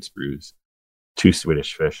upgrade sprues, 2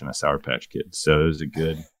 Swedish Fish, and a Sour Patch Kid. So it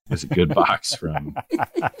was a good box from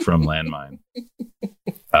Landmine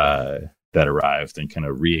that arrived and kind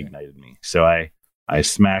of reignited me. So I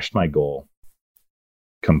smashed my goal,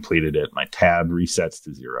 completed it. My tab resets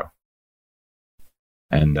to 0.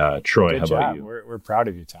 And Troy, how about you? We're proud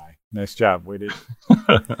of you, Ty. Nice job.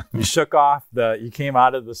 You shook off you came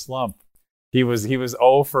out of the slump. He was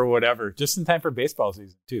 0 for whatever, just in time for baseball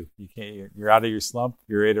season too. You're out of your slump.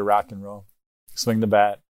 You're ready to rock and roll. Swing the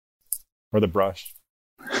bat or the brush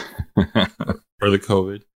or the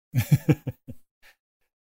COVID.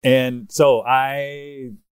 And so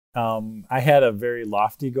I had a very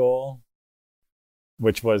lofty goal,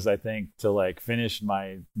 which was, I think, to like finish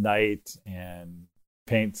my knight and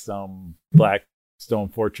paint some Blackstone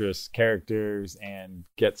Fortress characters and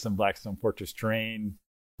get some Blackstone Fortress terrain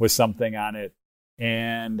with something on it.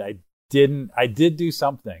 And I did do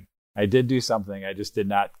something. I just did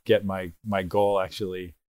not get my goal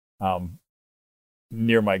actually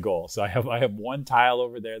near my goal. So I have 1 tile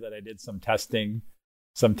over there that I did some test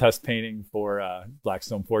painting for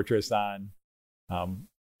Blackstone Fortress on.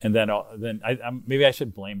 And then maybe I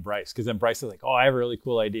should blame Bryce, because then Bryce is like, "Oh, I have a really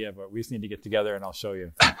cool idea, but we just need to get together and I'll show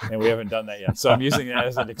you." And we haven't done that yet, so I'm using that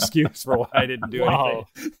as an excuse for why I didn't do anything.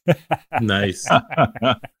 Nice.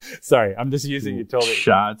 Sorry, I'm just using it totally.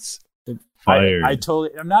 Shots fired.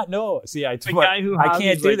 I'm not. No, see, the guy who I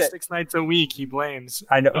can't do like that 6 nights a week. He blames.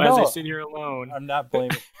 I know. As I sit here alone, I'm not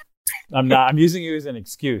blaming. I'm not. I'm using you as an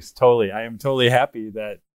excuse. Totally. I am totally happy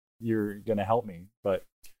that you're going to help me, but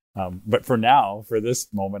for now, for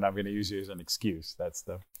this moment, I'm going to use you as an excuse. That's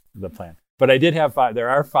the plan. But I did have 5. There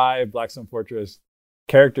are 5 Blackstone Fortress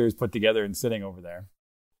characters put together and sitting over there.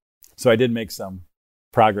 So I did make some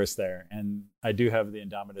progress there. And I do have the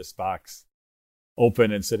Indomitus box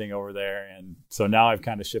open and sitting over there. And so now I've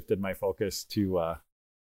kind of shifted my focus to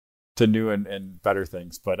new and better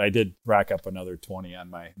things. But I did rack up another 20 on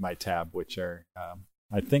my tab, which are...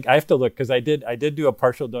 I think I have to look, because I did do a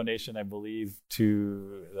partial donation, I believe,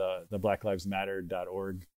 to the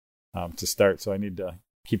blacklivesmatter.org to start. So I need to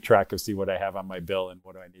keep track of see what I have on my bill and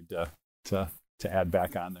what do I need to add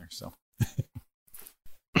back on there. So,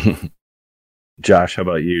 Josh, how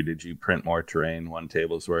about you? Did you print more terrain, 1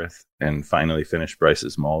 table's worth, and finally finish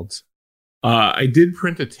Bryce's molds? I did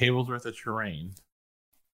print a table's worth of terrain.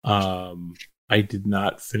 I did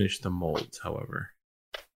not finish the molds, however.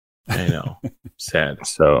 I know. Sad.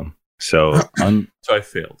 So I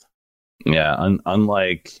failed. Yeah.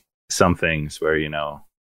 Unlike some things where,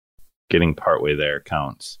 getting partway there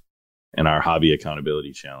counts in our hobby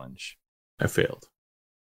accountability challenge, I failed.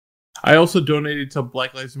 I also donated to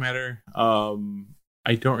Black Lives Matter. I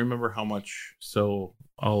don't remember how much, so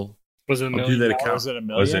I'll was it $1 do million? that account. Was it $1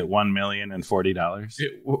 million? Was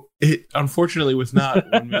it $1,040,000? It unfortunately was not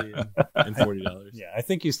 $1,040,000. Yeah, I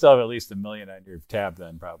think you still have at least $1 million on your tab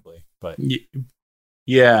then, probably. But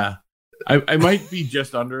yeah, I might be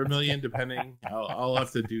just under $1 million, depending. I'll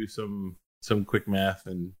have to do some quick math,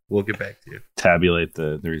 and we'll get back to you. Tabulate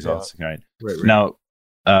the results. Yeah. All right. Right.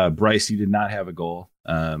 Now, Bryce, you did not have a goal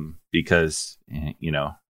because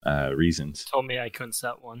reasons. Told me I couldn't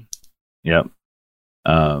set one. Yep.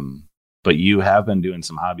 But you have been doing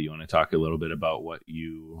some hobby. You want to talk a little bit about what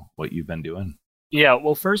you've been doing? Yeah,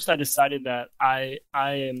 well, first I decided that I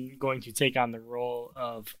am going to take on the role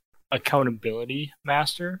of accountability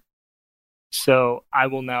master. So I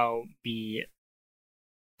will now be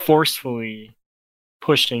forcefully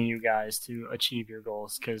pushing you guys to achieve your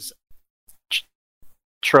goals. Because,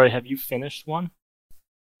 Troy, have you finished one?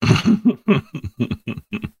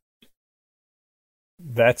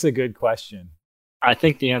 That's a good question. I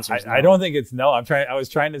think the answer is no. I don't think it's no. I was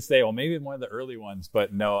trying to say, well, maybe one of the early ones,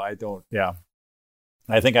 but no, I don't. Yeah.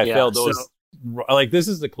 I think I failed those. Like, this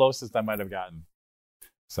is the closest I might have gotten.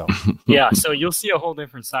 So Yeah, so you'll see a whole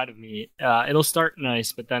different side of me. It'll start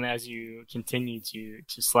nice, but then as you continue to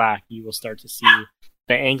slack, you will start to see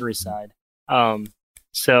the angry side.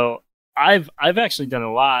 So I've actually done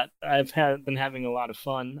a lot. Been having a lot of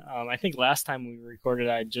fun. I think last time we recorded,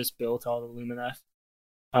 I had just built all the Lumineth.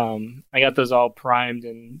 I got those all primed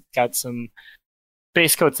and got some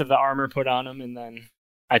base coats of the armor put on them, and then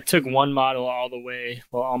I took one model all the way,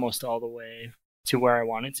 well, almost all the way to where I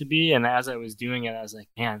want it to be. And as I was doing it, I was like,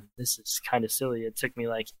 man, this is kind of silly. It took me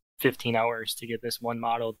like 15 hours to get this one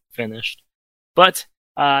model finished. But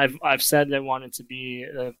I've said I want it to be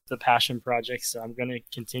the passion project, so I'm going to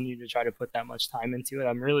continue to try to put that much time into it.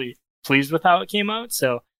 I'm really pleased with how it came out,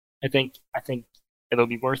 so I think it'll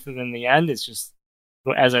be worth it in the end. It's just,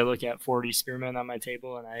 as I look at 40 spearmen on my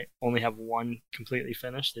table and I only have one completely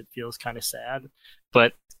finished, it feels kind of sad,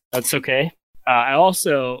 but that's okay. I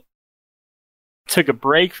also took a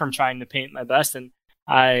break from trying to paint my best, and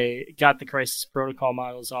I got the Crisis Protocol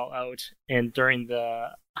models all out. And during the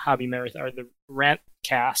Hobby Marathon, or the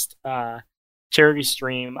Rantcast charity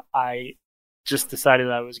stream, I just decided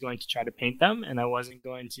I was going to try to paint them, and I wasn't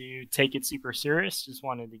going to take it super serious. Just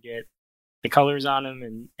wanted to get the colors on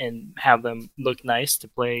them and have them look nice to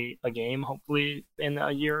play a game, hopefully in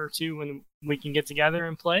a year or two when we can get together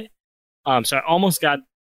and play. So I almost got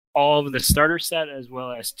all of the starter set as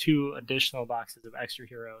well as 2 additional boxes of extra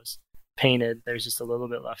heroes painted. There's just a little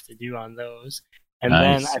bit left to do on those. And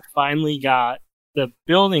Nice. then I finally got the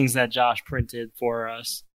buildings that Josh printed for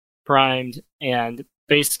us primed and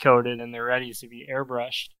base coated, and they're ready to be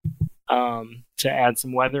airbrushed to add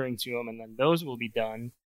some weathering to them, and then those will be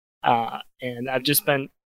done. And I've just been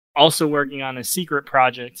also working on a secret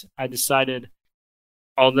project. I decided,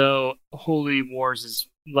 although Holy Wars is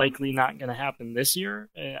likely not going to happen this year,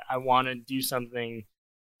 I want to do something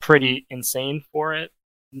pretty insane for it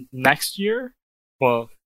next year.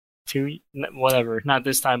 Well, not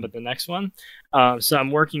this time, but the next one. So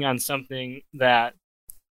I'm working on something that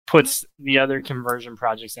puts the other conversion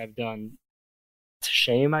projects I've done to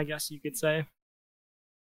shame, I guess you could say.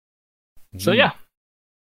 So yeah.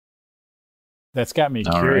 That's got me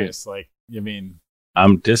All curious. Like, you mean,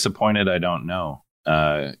 I'm disappointed I don't know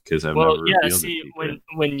because I've never revealed see, the secret.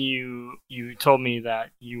 when you told me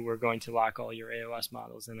that you were going to lock all your AOS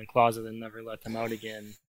models in a closet and never let them out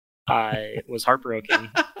again, I was heartbroken.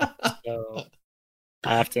 So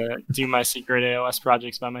I have to do my secret AOS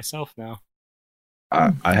projects by myself now.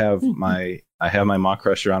 I have my Maw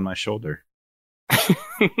Crusher on my shoulder.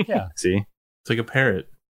 yeah. See, It's like a parrot.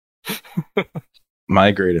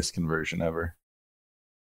 my greatest conversion ever.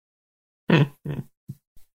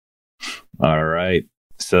 All right,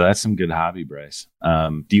 so that's some good hobby, Bryce.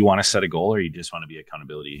 Do you want to set a goal, or you just want to be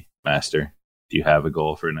accountability master? Do you have a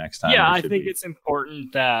goal for next time? Yeah, or I should think we- it's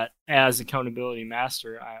important that as accountability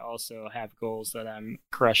master, I also have goals that I'm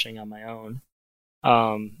crushing on my own.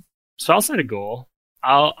 So I'll set a goal.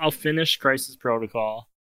 I'll finish Crisis Protocol.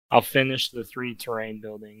 I'll finish the 3 terrain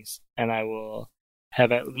buildings, and I will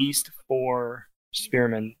have at least 4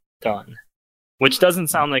 spearmen done. Which doesn't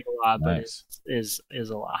sound like a lot, Nice. but it is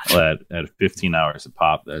a lot. Well, at 15 hours a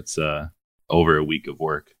pop, that's over a week of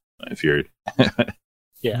work if you're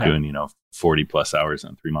Yeah. doing 40 plus hours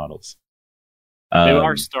on 3 models. They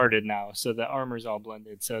are started now, so the armor's all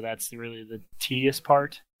blended. So that's really the tedious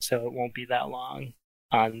part. So it won't be that long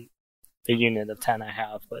on the unit of 10 I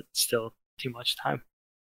have, but still too much time.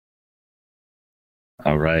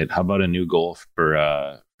 All right. How about a new goal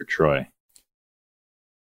for Troy?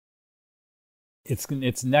 It's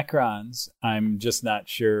Necrons. I'm just not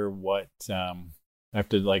sure what. I have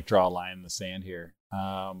to draw a line in the sand here.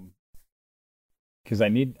 Because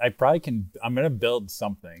I'm gonna build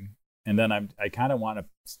something, and then I kind of want to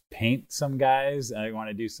paint some guys, and I want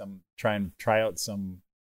to do try out some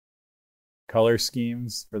color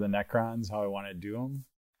schemes for the Necrons, how I want to do them.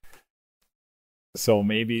 So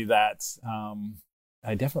maybe that's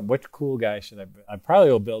which cool guy should I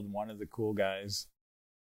probably will build one of the cool guys.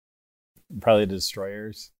 Probably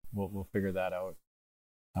destroyers. We'll figure that out.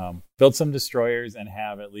 Build some destroyers and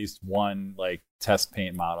have at least one test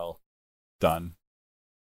paint model done.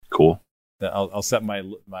 Cool. I'll set my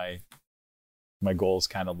goals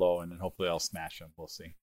kind of low, and then hopefully I'll smash them. We'll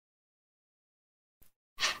see.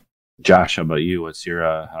 Josh, how about you? What's your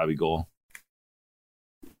hobby goal?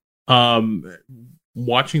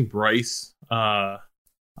 Watching Bryce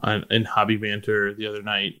in Hobby Banter the other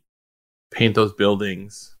night paint those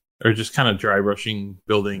buildings, or just kind of dry brushing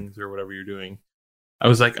buildings or whatever you're doing, I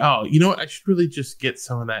was like, oh, you know what? I should really just get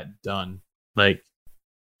some of that done.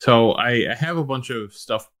 So I have a bunch of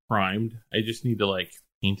stuff primed. I just need to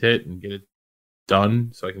paint it and get it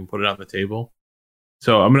done so I can put it on the table.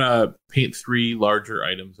 So I'm gonna paint 3 larger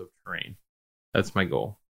items of terrain. That's my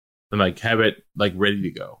goal, and like have it like ready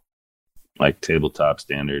to go. Like tabletop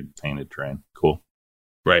standard painted terrain. Cool.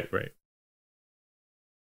 Right.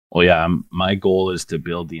 Well, yeah, my goal is to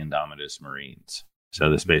build the Indomitus Marines. So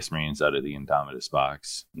the Space Marines out of the Indomitus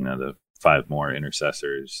box, the 5 more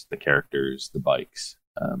intercessors, the characters, the bikes,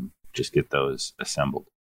 just get those assembled.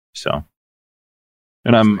 So,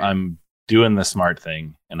 and I'm doing the smart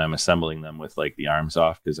thing, and I'm assembling them with like the arms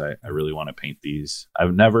off because I really want to paint these.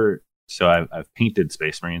 I've painted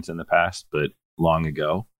Space Marines in the past, but long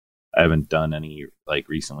ago. I haven't done any like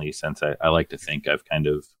recently since I like to think I've kind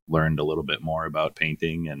of learned a little bit more about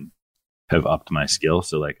painting and have upped my skill.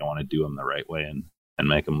 So like I want to do them the right way and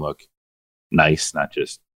make them look nice, not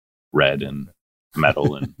just red and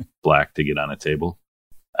metal and black to get on a table.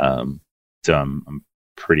 So I'm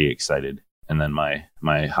pretty excited. And then my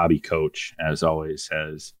hobby coach, as always,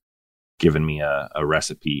 has given me a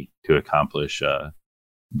recipe to accomplish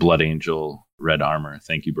Blood Angel red armor.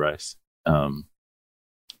 Thank you, Bryce.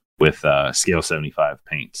 With scale 75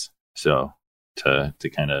 paints, so to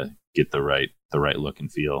kind of get the right look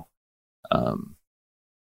and feel,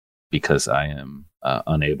 because I am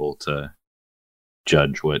unable to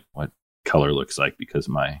judge what color looks like because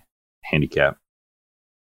of my handicap.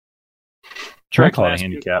 Should I call it a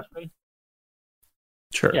handicap?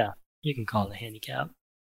 Sure. Yeah, you can call it a handicap.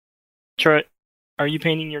 Troy, are you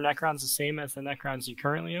painting your Necrons the same as the Necrons you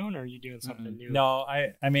currently own, or are you doing something new? No,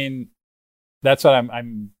 I mean, that's what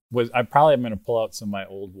I probably am going to pull out some of my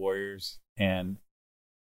old warriors, and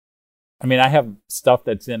I mean, I have stuff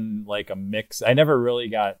that's in like a mix. I never really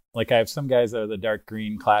got like I have some guys that are the dark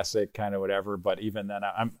green classic kind of whatever, but even then,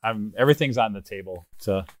 I'm everything's on the table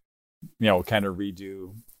to kind of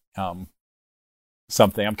redo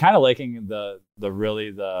something. I'm kind of liking the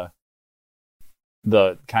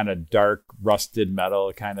kind of dark rusted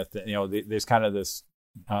metal kind of thing. There's kind of this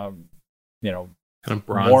kind of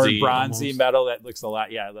bronzy almost. metal that looks a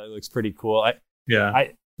lot. Yeah, that looks pretty cool.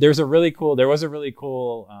 There was a really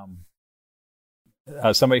cool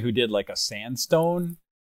somebody who did like a sandstone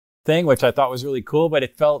thing, which I thought was really cool, but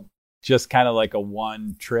it felt just kind of like a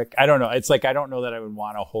one trick. I don't know. It's like I don't know that I would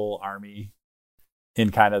want a whole army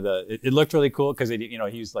in kind of it looked really cool because he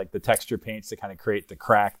used like the texture paints to kind of create the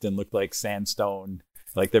cracked and looked like sandstone.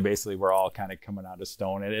 Like they basically were all kind of coming out of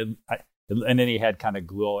stone, and then he had kind of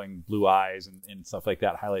glowing blue eyes and stuff like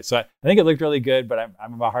that highlights. So I think it looked really good, but I'm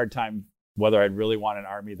having a hard time whether I'd really want an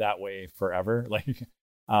army that way forever.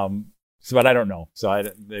 But I don't know. So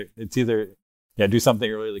it's either do something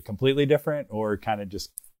really completely different or kind of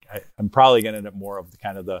just I'm probably going to end up more of the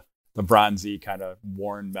kind of the bronzy kind of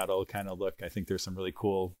worn metal kind of look. I think there's some really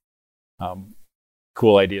cool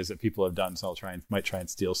ideas that people have done. So might try and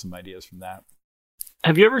steal some ideas from that.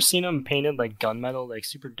 Have you ever seen them painted like gunmetal, like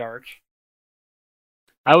super dark?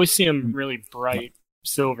 I always see them really bright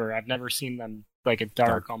silver. I've never seen them like a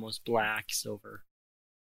dark, almost black silver.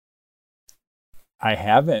 I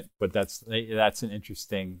haven't, but that's an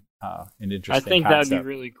interesting I think concept. that'd be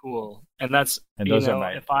really cool. And that's those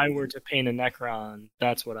are if I were to paint a Necron,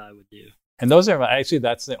 that's what I would do. And those are actually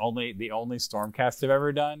that's the only Stormcast I've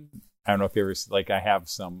ever done. I don't know if you ever I have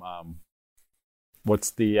some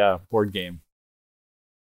what's the board game?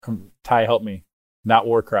 Ty, help me. Not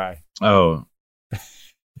Warcry. Oh.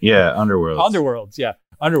 Yeah, Underworlds. Underworlds, yeah.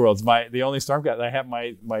 Underworlds. The only Stormcast I have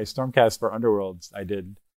my Stormcast for Underworlds I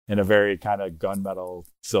did in a very kind of gunmetal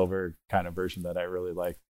silver kind of version that I really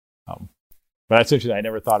like. But that's interesting. I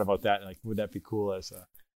never thought about that. Like, would that be cool as a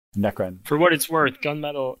Necron? For what it's worth,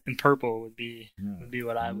 gunmetal and purple would be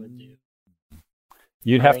what I would do.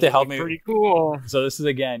 You'd have to help me. Pretty cool. So this is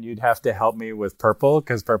again, you'd have to help me with purple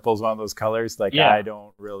because purple is one of those colors. Like I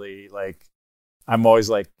don't really like. I'm always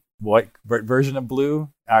like, what version of blue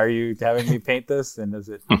are you having me paint this? And is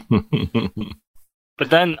it? But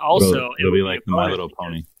then also it'll be like My Little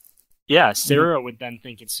Pony. Yeah, Sarah would then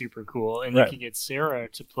think it's super cool, and you could get Sarah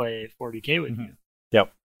to play 40K with you.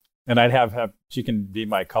 Yep, and I'd have she can be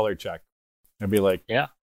my color check. I'd be like,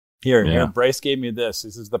 Here, Bryce gave me this.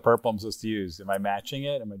 This is the purple I'm supposed to use. Am I matching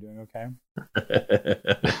it? Am I doing okay?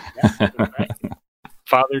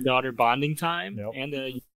 Father-daughter bonding time and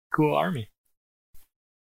a cool army.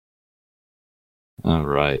 All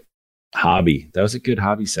right. Hobby. That was a good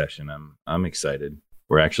hobby session. I'm excited.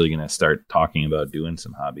 We're actually going to start talking about doing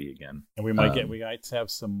some hobby again. And we might we might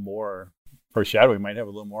have some more for Shadow. We might have a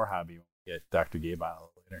little more hobby when we get Dr. Gabe on a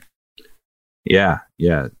little later.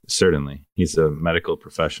 Yeah, certainly. He's a medical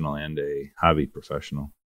professional and a hobby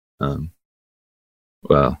professional.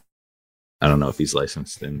 Well, I don't know if he's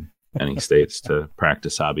licensed in any states to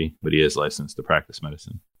practice hobby, but he is licensed to practice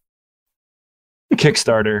medicine.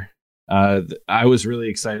 Kickstarter. I was really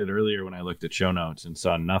excited earlier when I looked at show notes and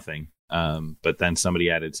saw nothing. But then somebody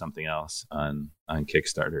added something else on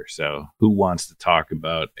Kickstarter. So who wants to talk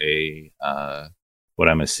about what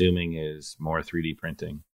I'm assuming is more 3D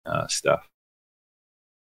printing stuff?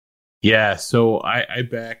 Yeah, so I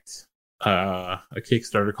backed a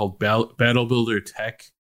Kickstarter called Battle Builder Tech: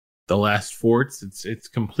 The Last Forts. It's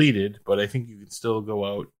completed, but I think you can still go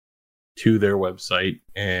out to their website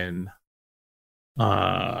and do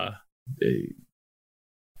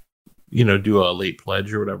a late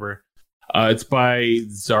pledge or whatever. It's by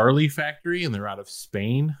Zarly Factory, and they're out of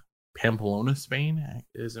Spain, Pamplona, Spain,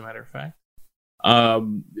 as a matter of fact.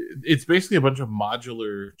 It's basically a bunch of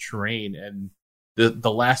modular terrain, and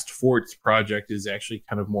the Last Forts project is actually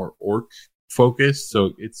kind of more orc focused,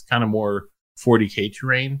 so it's kind of more 40K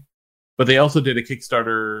terrain. But they also did a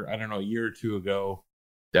Kickstarter, I don't know, a year or two ago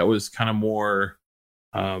that was kind of more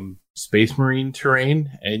Space Marine terrain,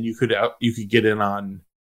 and you could get in on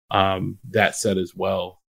that set as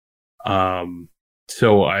well.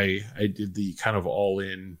 So I did the kind of all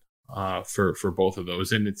in for both of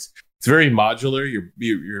those, and it's very modular.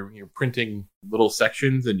 You're printing little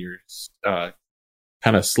sections, and you're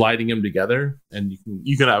kind of sliding them together, and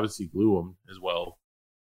you can obviously glue them as well.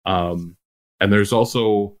 And there's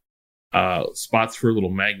also spots for little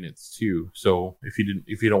magnets too. So if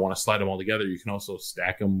you don't want to slide them all together, you can also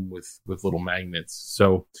stack them with little magnets.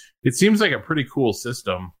 So it seems like a pretty cool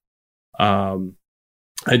system. I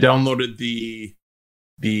downloaded the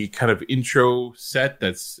kind of intro set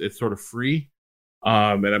it's sort of free.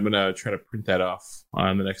 And I'm going to try to print that off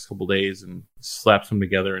in the next couple days and slap some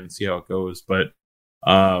together and see how it goes. But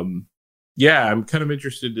yeah, I'm kind of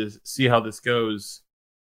interested to see how this goes.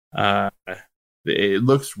 It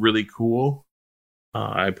looks really cool.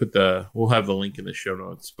 We'll have the link in the show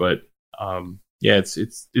notes, but yeah,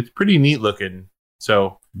 it's pretty neat looking.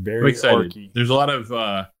 So Very I'm excited. orky. There's a lot of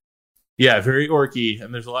very orky,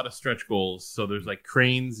 and there's a lot of stretch goals. So there's like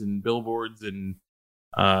cranes and billboards, and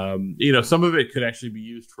some of it could actually be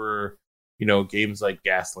used for games like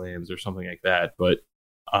Gaslands or something like that. But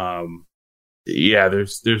yeah,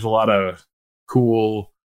 there's a lot of cool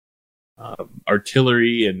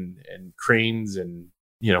artillery and cranes and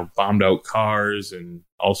bombed out cars and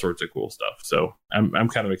all sorts of cool stuff. So I'm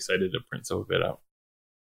kind of excited to print some of it out.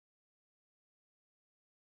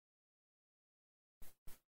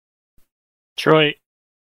 Troy,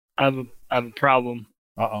 I have a problem.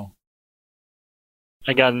 Uh-oh.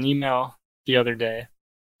 I got an email the other day,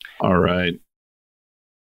 All right.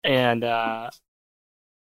 and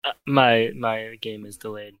my game is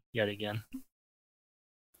delayed yet again.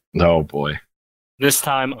 Oh boy. This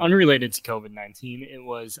time, unrelated to COVID-19, it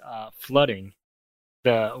was flooding,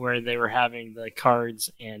 where they were having the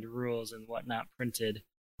cards and rules and whatnot printed.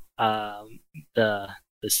 The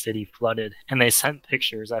city flooded, and they sent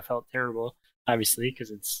pictures. I felt terrible, obviously,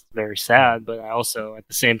 because it's very sad, but I also, at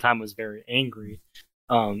the same time, was very angry.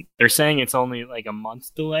 They're saying it's only like a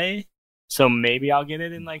month delay, so maybe I'll get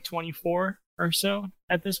it in like 24 or so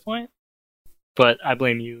at this point. But I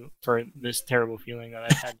blame you for this terrible feeling that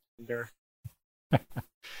I've had to endure.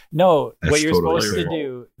 No, That's what you're totally supposed to fair.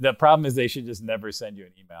 do, the problem is they should just never send you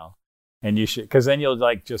an email. And you should, because then you'll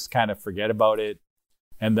like just kind of forget about it.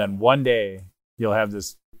 And then one day you'll have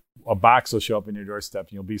a box will show up in your doorstep,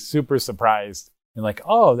 and you'll be super surprised. And like,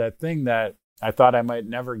 oh, that thing that I thought I might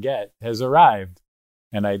never get has arrived.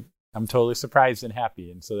 And I'm totally surprised and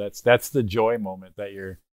happy. And so that's the joy moment that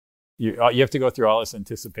you have to go through all this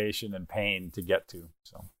anticipation and pain to get to.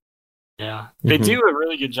 So Yeah, they do a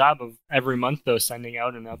really good job of every month though sending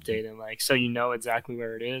out an update, and like so exactly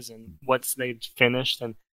where it is and what's they've finished,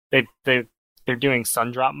 and they're doing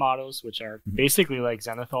Sundrop models, which are basically like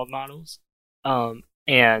Zenithal models,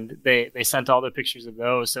 and they sent all the pictures of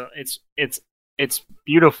those, so it's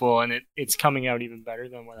beautiful, and it's coming out even better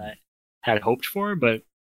than what I had hoped for, but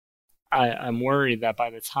I'm worried that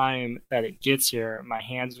by the time that it gets here, my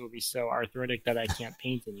hands will be so arthritic that I can't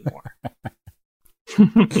paint anymore.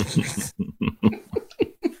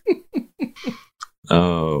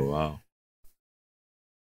 Oh wow.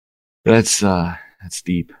 That's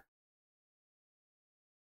deep.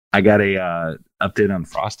 I got a update on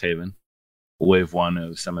Frosthaven. Wave 1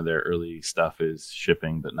 of some of their early stuff is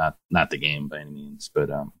shipping, but not the game by any means. But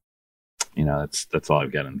that's all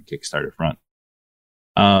I've got on the Kickstarter front.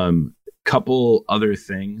 Couple other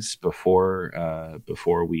things before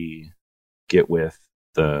we get with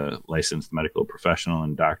the licensed medical professional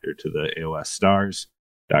and doctor to the AOS stars,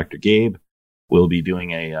 Dr. Gabe, will be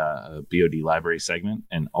doing a BOD library segment,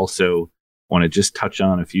 and also want to just touch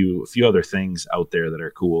on a few other things out there that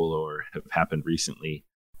are cool or have happened recently.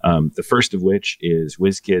 The first of which is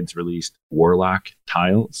WizKids released Warlock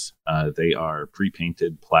tiles. They are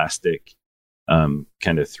pre-painted plastic, kind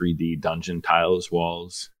of 3D dungeon tiles,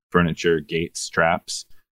 walls, furniture, gates, traps.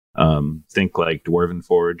 Think like Dwarven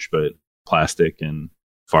Forge, but plastic and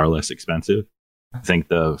far less expensive. I think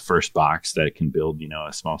the first box that can build,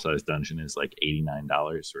 a small size dungeon is like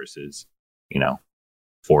 $89 versus,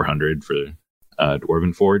 $400 for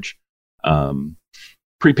Dwarven Forge.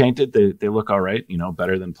 Pre-painted, they look all right,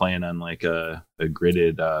 better than playing on like a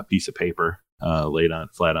gridded piece of paper laid on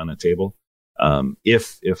flat on a table.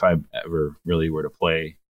 If I ever really were to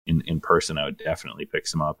play in person, I would definitely pick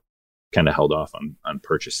some up. Kind of held off on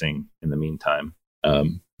purchasing in the meantime.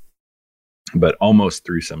 But almost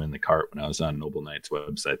threw some in the cart when I was on Noble Knight's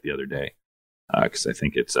website the other day, because I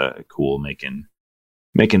think it's cool making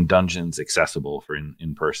dungeons accessible for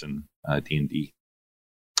in-person D&D.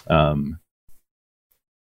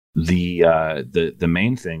 The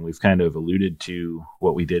main thing, we've kind of alluded to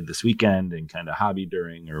what we did this weekend and kind of hobby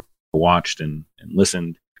during or watched and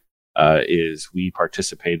listened, is we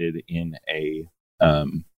participated in a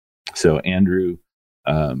so Andrew,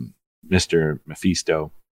 Mr.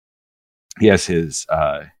 Mephisto, he has his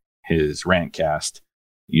rantcast,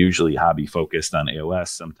 usually hobby focused on AOS,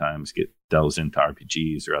 sometimes delves into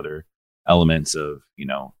RPGs or other elements of,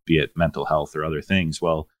 be it mental health or other things.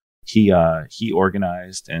 Well, he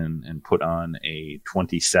organized and put on a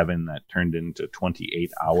 27 that turned into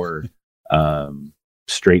 28-hour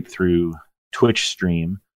straight through Twitch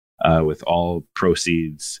stream, with all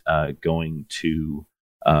proceeds going to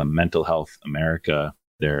Mental Health America,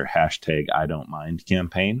 their hashtag I Don't Mind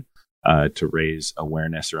campaign, to raise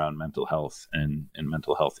awareness around mental health and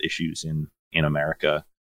mental health issues in America.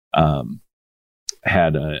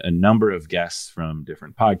 Had a number of guests from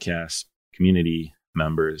different podcasts, community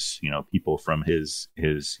members, people from his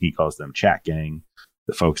he calls them chat gang,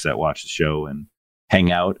 the folks that watch the show and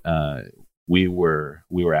hang out. We were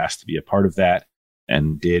asked to be a part of that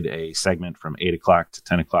and did a segment from 8 o'clock to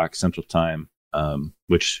 10 o'clock Central Time,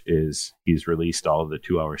 which is, he's released all of the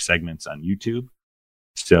 2-hour segments on YouTube.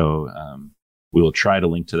 So we will try to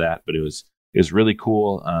link to that, but it was really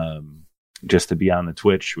cool just to be on the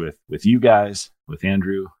Twitch with you guys, with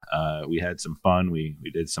Andrew. We had some fun. We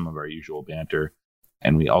did some of our usual banter,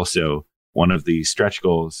 and we also, one of the stretch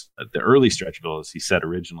goals, the early stretch goals he set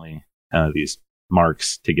originally, these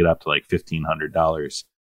marks to get up to like $1,500,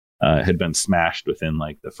 had been smashed within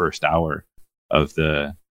like the first hour of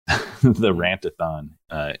the the rantathon,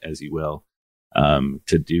 as you will,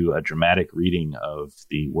 to do a dramatic reading of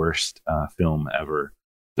the worst film ever,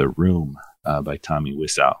 The Room, by Tommy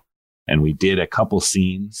Wiseau. And we did a couple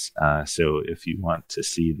scenes. So if you want to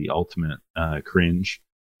see the ultimate cringe,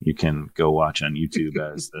 you can go watch on YouTube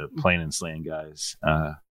as the Plain and Slaying guys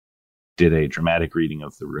did a dramatic reading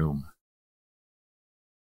of The Room.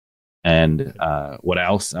 And what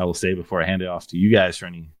else I will say before I hand it off to you guys for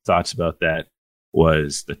any thoughts about that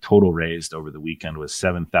was the total raised over the weekend was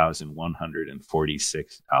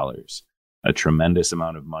 $7,146. A tremendous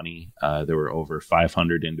amount of money. There were over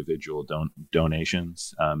 500 individual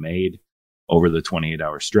donations made over the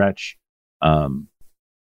 28-hour stretch.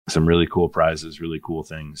 Some really cool prizes, really cool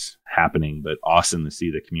things happening, but awesome to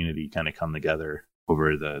see the community kind of come together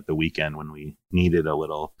over the weekend when we needed a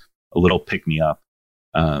little pick me up.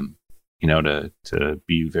 To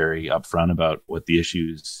be very upfront about what the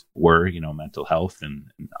issues were, mental health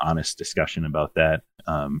and honest discussion about that.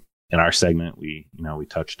 In our segment, we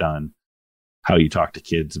touched on how you talk to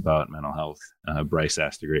kids about mental health. Bryce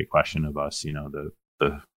asked a great question of us, the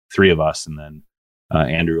three of us, and then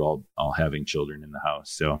Andrew all having children in the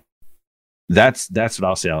house. So that's what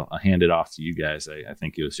I'll say. I'll hand it off to you guys. I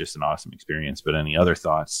think it was just an awesome experience. But any other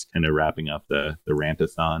thoughts, kind of wrapping up the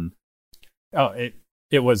rantathon? Oh,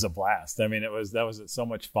 it was a blast. I mean, that was so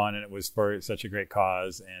much fun, and it was for such a great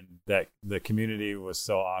cause, and that the community was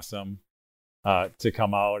so awesome to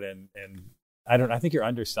come out and I think you're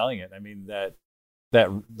underselling it. I mean,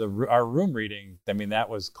 our room reading, I mean, that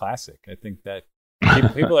was classic. I think that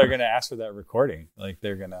people are going to ask for that recording. Like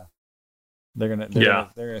they're going to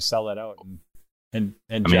sell it out and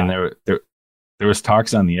I mean, there was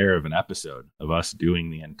talks on the air of an episode of us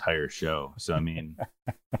doing the entire show. So I mean,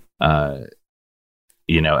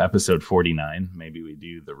 episode 49, maybe we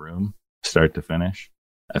do The Room start to finish.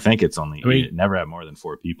 I think it's never have more than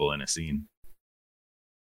 4 people in a scene.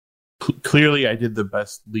 Clearly, I did the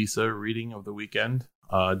best Lisa reading of the weekend.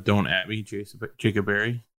 Don't at me, Jacob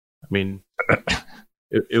Berry. I mean,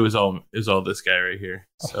 it was all this guy right here.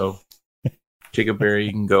 So, Jacob Berry,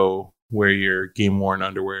 you can go wear your game worn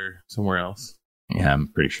underwear somewhere else. Yeah, I'm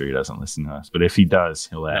pretty sure he doesn't listen to us, but if he does,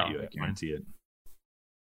 he'll at you. I guarantee it.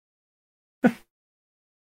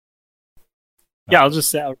 Yeah, I'll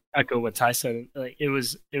just echo what Ty said. Like it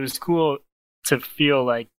was cool to feel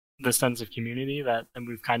like the sense of community that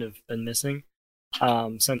we've kind of been missing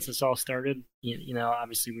since this all started. You know,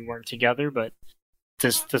 obviously we weren't together, but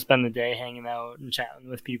to spend the day hanging out and chatting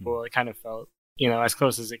with people, it kind of felt, you know, as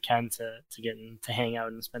close as it can to getting to hang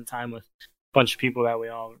out and spend time with a bunch of people that we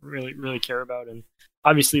all really care about. And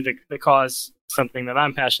obviously the cause, something that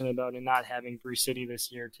I'm passionate about, and not having Brew City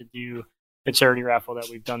this year to do the charity raffle that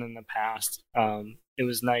we've done in the past. It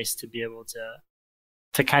was nice to be able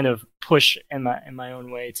to kind of push in my own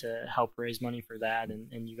way to help raise money for that,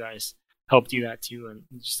 and you guys helped do that too, and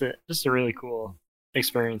just a really cool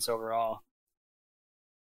experience overall.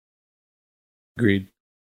 Agreed.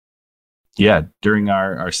 Yeah, during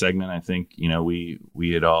our segment, I think, you know, we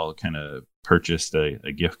had all kind of purchased a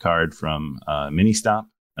gift card from Mini Stop.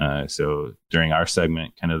 So during our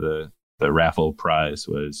segment, kind of the raffle prize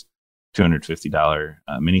was $250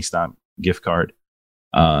 Mini Stop gift card.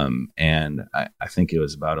 And I think it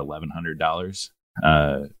was about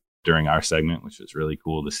 $1,100 during our segment, which was really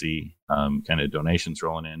cool to see, kind of donations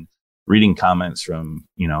rolling in, reading comments from,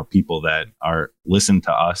 you know, people that listened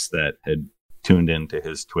to us that had tuned into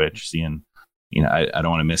his Twitch, seeing, you know, I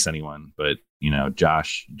don't want to miss anyone, but, you know,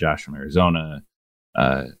 Josh from Arizona,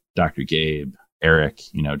 Dr. Gabe,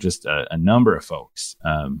 Eric, you know, just a number of folks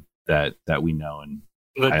that we know. And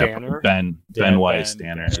The Danner. Ben Weiss,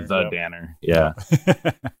 Danner, the Danner. Yeah.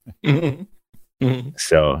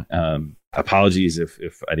 So apologies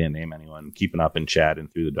if I didn't name anyone. Keeping up in chat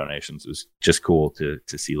and through the donations, it was just cool to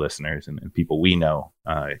see listeners and people we know,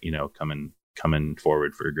 you know, coming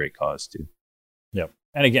forward for a great cause too. Yep.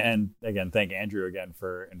 And again, thank Andrew again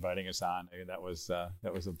for inviting us on. I mean, that was a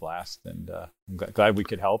blast, and I'm glad we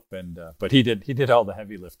could help. And but he did all the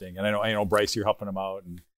heavy lifting, and I know Bryce, you're helping him out,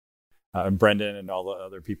 and Brendan and all the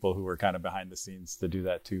other people who were kind of behind the scenes to do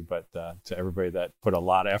that too. But to everybody that put a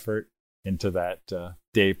lot of effort into that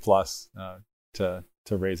day plus to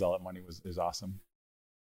raise all that money is awesome.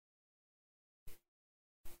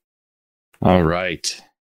 All right.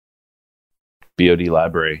 BOD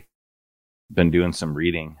Library. Been doing some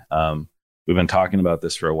reading. We've been talking about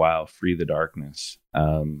this for a while. Free the Darkness.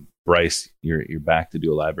 Bryce, you're back to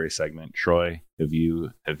do a library segment. Troy, have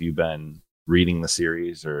you been reading the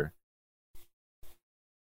series or?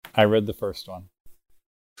 I read the first one.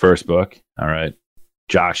 First book. All right.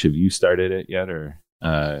 Josh, have you started it yet, or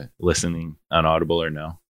listening on Audible, or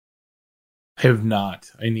no? I have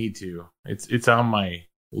not. I need to. It's on my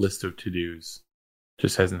list of to-dos.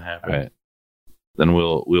 Just hasn't happened. All right. Then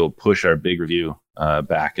we'll push our big review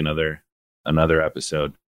back another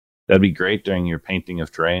episode. That'd be great during your painting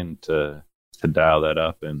of terrain to dial that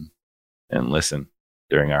up and listen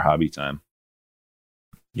during our hobby time.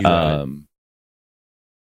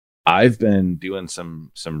 I've been doing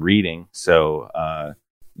some reading. So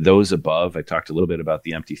those above, I talked a little bit about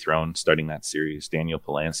The Empty Throne, starting that series, Daniel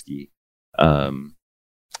Polanski.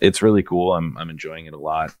 It's really cool. I'm enjoying it a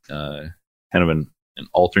lot. Kind of an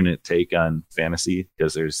alternate take on fantasy,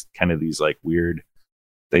 because there's kind of these like weird,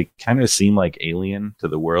 they kind of seem like alien to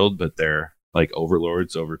the world, but they're like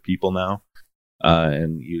overlords over people now.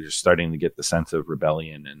 And you're starting to get the sense of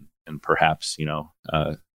rebellion and perhaps,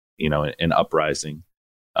 an uprising.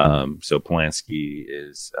 So Polanski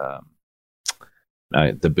is,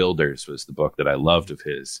 The Builders was the book that I loved of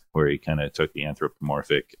his, where he kind of took the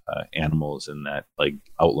anthropomorphic animals in that like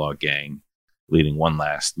outlaw gang, leading one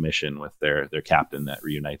last mission with their captain that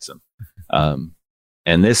reunites them.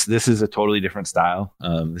 And this is a totally different style.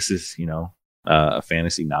 This is, a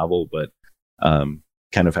fantasy novel, but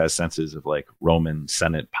kind of has senses of like Roman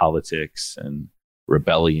Senate politics and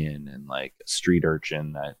rebellion and like a street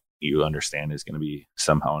urchin that you understand is going to be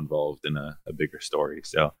somehow involved in a bigger story.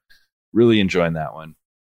 So really enjoying that one.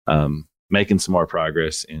 Making some more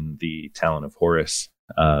progress in the Talon of Horus.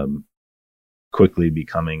 Quickly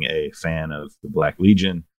becoming a fan of the Black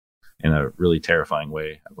Legion in a really terrifying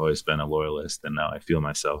way. I've always been a loyalist, and now I feel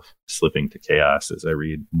myself slipping to chaos as I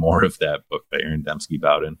read more of that book by Aaron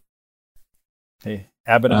Dembski-Bowden. Hey,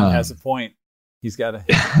 Abaddon has a point. He's got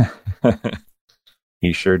a...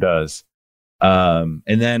 He sure does. And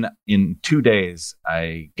then in 2 days,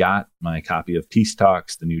 I got my copy of Peace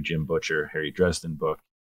Talks, the new Jim Butcher, Harry Dresden book,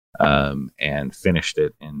 and finished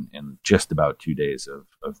it in just about 2 days of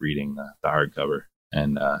reading the hardcover,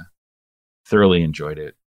 and thoroughly enjoyed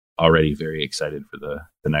it. Already very excited for the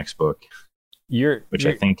next book, which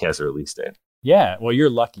I think has a release date. Yeah, well, you're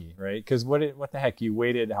lucky, right? Because what the heck? You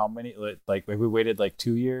waited how many? Like we waited like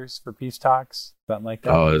 2 years for Peace Talks, something like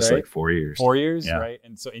that. Oh, it's right? like 4 years. 4 years, yeah. Right?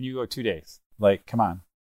 And you go 2 days. Like, come on,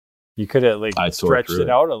 You could have like I'd tore stretched through it it.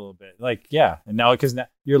 out a little bit. Like, yeah. And now, because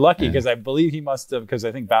you're lucky, Yeah. because I believe he must have, because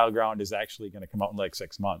I think Battleground is actually going to come out in like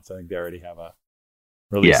 6 months. I think they already have a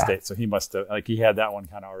release Yeah. date. So he must have, like, he had that one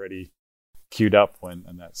kind of already queued up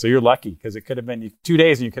and that. So you're lucky, because it could have been 2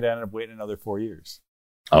 days and you could have ended up waiting another 4 years.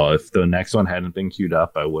 Oh, if the next one hadn't been queued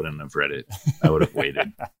up, I wouldn't have read it. I would have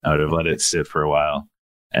waited. I would have let it sit for a while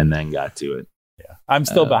and then got to it. Yeah, I'm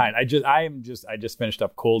still behind. I just finished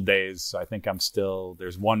up Cold Days, so I think I'm still.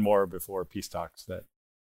 There's one more before Peace Talks that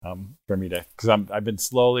for me to, because I've been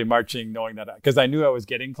slowly marching, knowing that, because I knew I was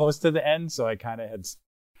getting close to the end, so I kind of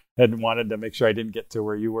had wanted to make sure I didn't get to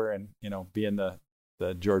where you were, and be in the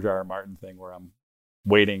George R. R. Martin thing where I'm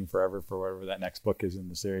waiting forever for whatever that next book is in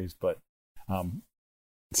the series. But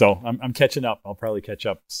so I'm catching up. I'll probably catch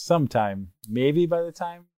up sometime, maybe by the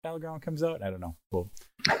time Battleground comes out. I don't know. Well,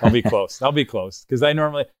 I'll be close. I'll be close, because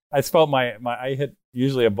I spelled I hit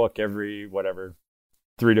usually a book every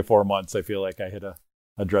 3 to 4 months. I feel like I hit a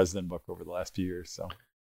Dresden book over the last few years. So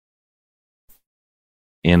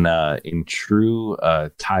In true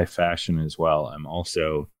Thai fashion as well, I'm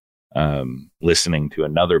also listening to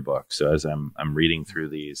another book. So as I'm reading through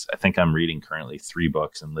these, I think I'm reading currently 3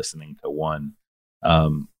 books and listening to one.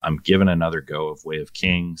 I'm giving another go of Way of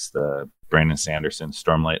Kings, the Brandon Sanderson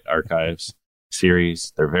Stormlight Archives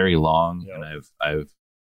series. They're very long, Yep. and I've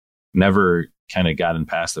never kind of gotten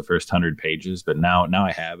past the first 100 pages, but now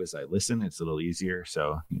I have. As I listen, it's a little easier.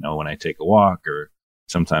 So when I take a walk, or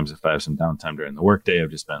sometimes if I have some downtime during the workday,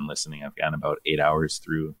 I've just been listening. I've gotten about 8 hours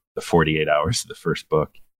through the 48 hours of the first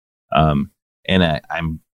book, and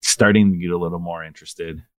I'm starting to get a little more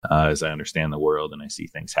interested as I understand the world and I see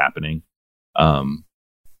things happening.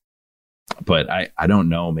 But I don't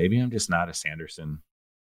know. Maybe I'm just not a Sanderson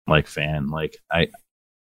fan. Like I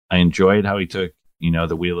enjoyed how he took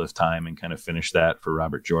the Wheel of Time and kind of finished that for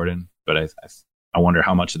Robert Jordan. But I wonder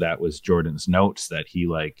how much of that was Jordan's notes that he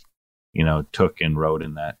took and wrote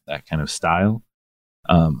in that kind of style.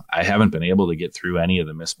 I haven't been able to get through any of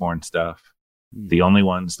the Mistborn stuff. The only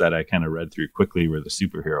ones that I kind of read through quickly were the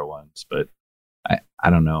superhero ones. But I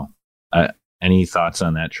don't know. Any thoughts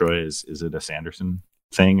on that, Troy? Is it a Sanderson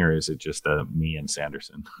thing, or is it just me and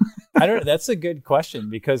Sanderson? I don't know. That's a good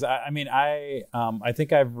question, because I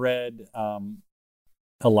think I've read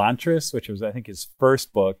Elantris, which was, I think, his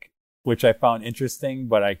first book, which I found interesting,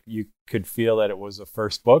 but you could feel that it was a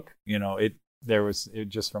first book. It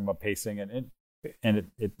just from a pacing and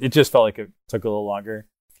it just felt like it took a little longer.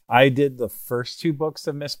 I did the first 2 books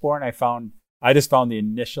of Mistborn. I just found the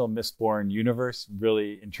initial Mistborn universe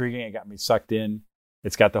really intriguing. It got me sucked in.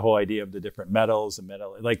 It's got the whole idea of the different metals and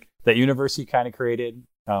like that universe he kind of created,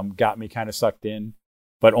 got me kind of sucked in,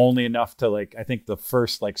 but only enough to I think the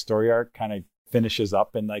first story arc kind of finishes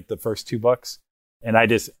up in the first 2 books.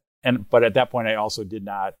 But at that point I also did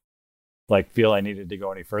not feel I needed to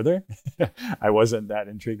go any further. I wasn't that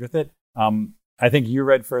intrigued with it. I think you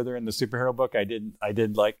read further in the superhero book. I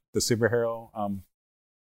did like the superhero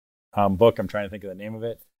book. I'm trying to think of the name of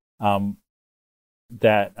it.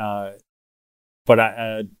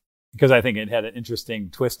 Because I think it had an interesting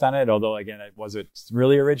twist on it. Although again, was it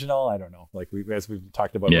really original? I don't know. As we've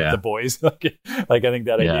talked about with the boys, I think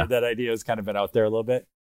that idea has kind of been out there a little bit.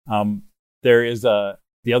 There is the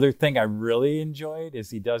other thing I really enjoyed is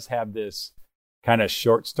he does have this kind of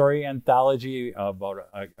short story anthology about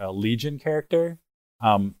a Legion character.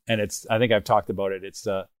 And I think I've talked about it. It's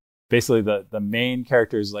basically the main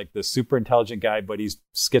character is the super intelligent guy, but he's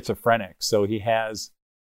schizophrenic. So he has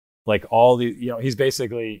all the, he's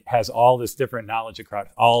basically has all this different knowledge across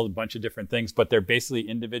a bunch of different things, but they're basically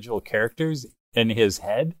individual characters in his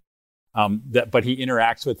head. But he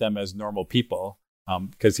interacts with them as normal people.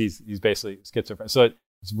 Because he's basically schizophrenic. So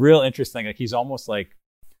it's real interesting. He's almost like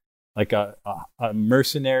a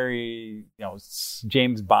mercenary,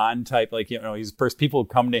 James Bond type. People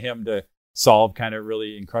come to him to solve kind of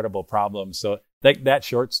really incredible problems. So that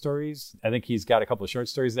short stories, I think he's got a couple of short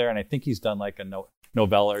stories there, and I think he's done a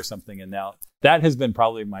novella or something. And now that has been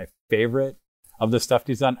probably my favorite of the stuff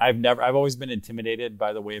he's done. I've always been intimidated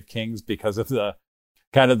by the Way of Kings because of the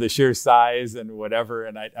kind of the sheer size and whatever.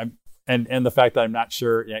 And and the fact that I'm not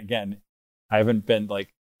sure, again, I haven't been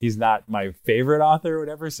he's not my favorite author or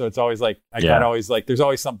whatever. So it's always kind of always there's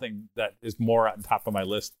always something that is more on top of my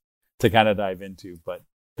list to kind of dive into. But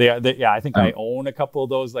I think I own a couple of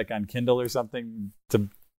those on Kindle or something to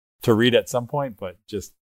read at some point, but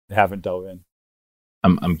just haven't dove in.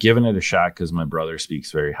 I'm giving it a shot because my brother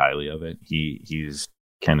speaks very highly of it. He's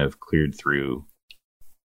kind of cleared through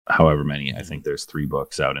however many. I think there's 3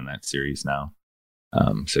 books out in that series now.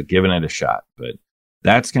 So giving it a shot, but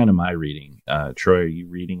that's kind of my reading. Troy, are you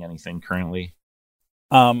reading anything currently?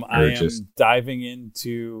 I am diving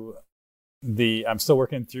into I'm still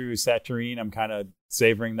working through Saturnine. I'm kind of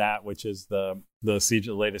savoring that, which is the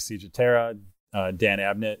latest Siege of Terra, Dan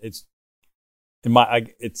Abnett.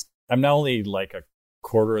 I'm not only like a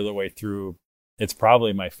quarter of the way through. It's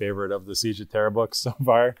probably my favorite of the Siege of Terra books so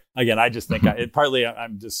far. Again, I just think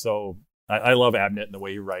I'm just so I love Abnett and the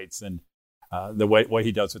way he writes and the way what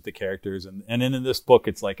he does with the characters and in this book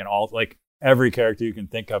it's like every character you can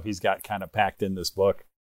think of he's got kind of packed in this book,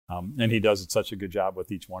 and he does such a good job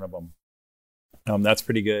with each one of them. That's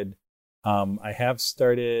pretty good. I have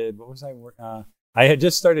started. I had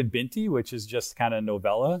just started Binti, which is just kind of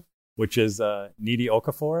novella, which is Needy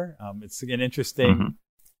Okafor. It's an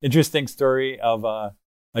interesting story of a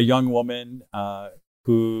young woman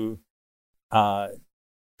who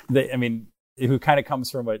who kind of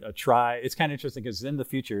comes from a tribe. It's kind of interesting because it's in the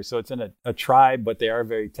future, so it's in a tribe, but they are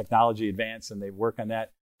very technology advanced and they work on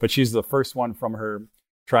that. But she's the first one from her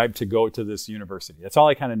tribe to go to this university. That's all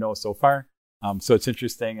I kind of know so far. So it's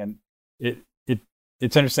interesting, and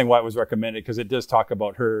it's interesting why it was recommended because it does talk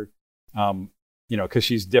about her, because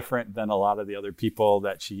she's different than a lot of the other people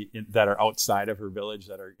that are outside of her village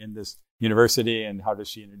that are in this university, and how does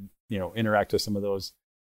she, interact with some of those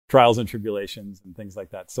trials and tribulations and things like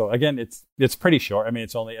that. So again, it's pretty short. I mean,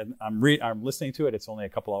 it's only I'm listening to it. It's only a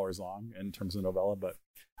couple hours long in terms of novella, but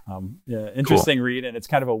interesting read, and it's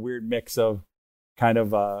kind of a weird mix of kind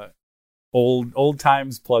of old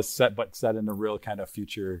times plus set in a real kind of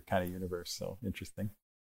future kind of universe. So interesting.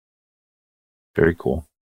 Very cool.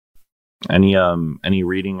 Any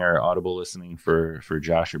reading or audible listening for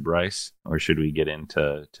Josh or Bryce, or should we get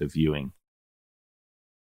into viewing?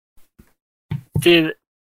 Did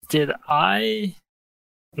I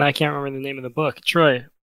can't remember the name of the book. Troy,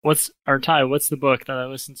 what's the book that I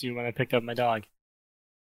listened to when I picked up my dog?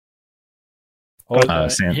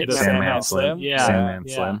 Sandman Slim. Yeah. Sandman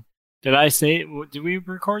Slim. Did I say, did we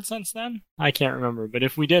record since then? I can't remember, but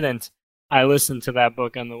if we didn't, I listened to that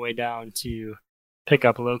book on the way down to pick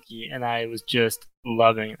up Loki, and I was just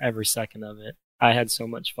loving every second of it. I had so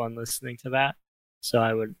much fun listening to that,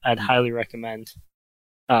 so I'd highly recommend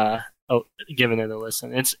giving it a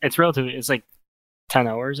listen. It's relatively, it's like 10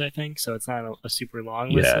 hours, I think, so it's not a super long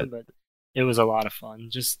listen, but it was a lot of fun.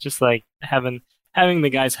 Just like having the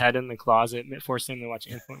guy's head in the closet, forcing him to watch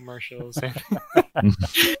infomercials.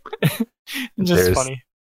 Just funny.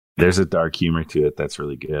 There's a dark humor to it that's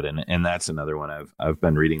really good, and that's another one. I've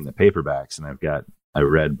been reading the paperbacks, and I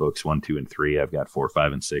read books 1, 2, and 3. I've got 4,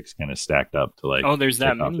 5, and 6 kind of stacked up to there's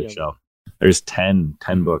that many. There's 10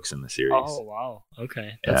 books in the series. Oh wow,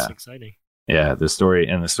 okay, that's exciting. Yeah, the story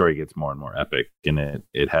gets more and more epic, and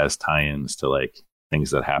it has tie-ins to like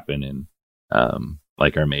things that happen in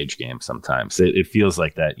like our Mage game. Sometimes it feels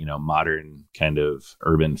like that, modern kind of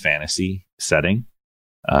urban fantasy setting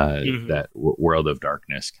that World of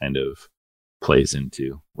Darkness kind of plays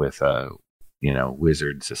into with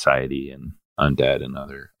wizard society and undead and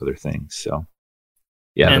other things. So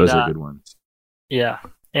those are good ones. Yeah.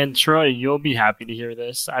 And Troy, you'll be happy to hear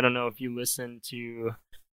this. I don't know if you listened to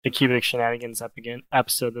the Cubic Shenanigans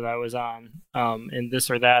episode that I was on. In This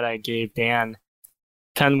or That, I gave Dan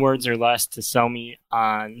 10 words or less to sell me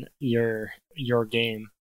on your game.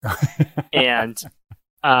 And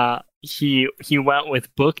he went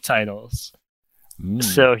with book titles.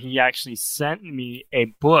 So he actually sent me a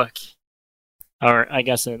book, or I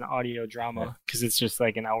guess an audio drama, because it's just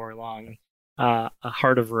like an hour long. A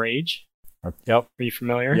Heart of Rage. Yep. Are you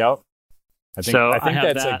familiar? Yep. I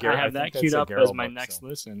have that queued up as my next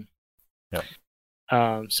listen. Yep.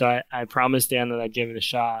 So I promised Dan that I'd give it a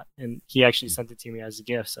shot, and he actually sent it to me as a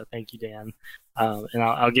gift. So thank you, Dan. And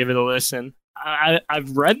I'll give it a listen.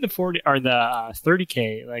 I've read the 40 or the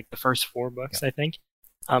 30K, like the first 4 books, I think.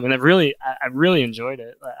 And I really enjoyed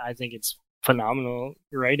it. I think it's phenomenal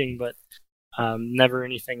writing, but never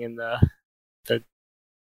anything in the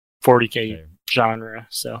 40K genre.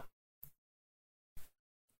 So.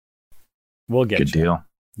 We'll get Good deal.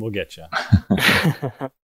 We'll get you.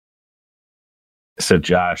 So,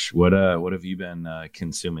 Josh, what have you been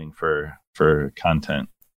consuming for content?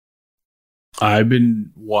 I've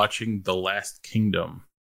been watching The Last Kingdom,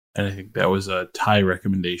 and I think that was a Ty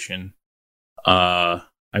recommendation. I'm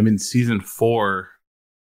in season 4,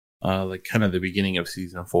 like kind of the beginning of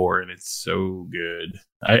season 4, and it's so good.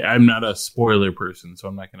 I'm not a spoiler person, so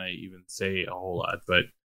I'm not going to even say a whole lot. But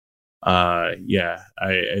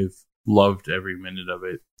I've loved every minute of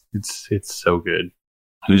it. It's so good.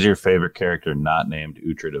 Who's your favorite character not named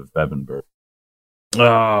Uhtred of Bebbanburg?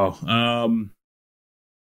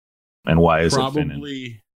 And why is it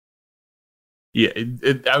Finan? Yeah,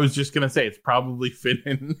 I was just gonna say it's probably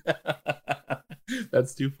Finan.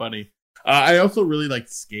 That's too funny. I also really liked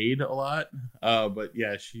Skade a lot. But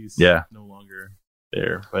yeah, she's no longer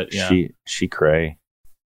there. But yeah, she cray.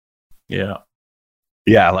 Yeah.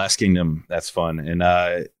 Yeah, Last Kingdom, that's fun.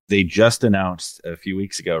 And they just announced a few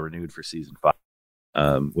weeks ago renewed for season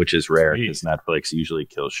 5, which is rare because Netflix usually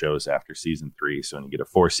kills shows after season 3. So when you get a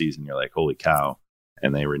 4th season, you're like, holy cow.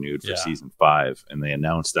 And they renewed for season 5. And they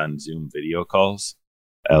announced on Zoom video calls,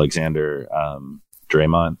 Alexander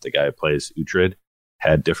Draymond, the guy who plays Uhtred,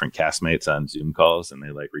 had different castmates on Zoom calls, and they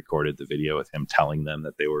like recorded the video with him telling them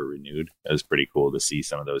that they were renewed. It was pretty cool to see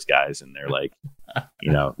some of those guys in their like,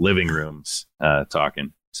 living rooms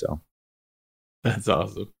talking. So that's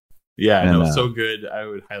awesome. Yeah, so good. I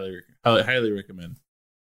would highly recommend.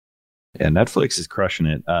 Yeah, Netflix is crushing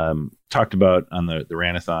it. Talked about on the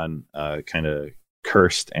Ranathon kind of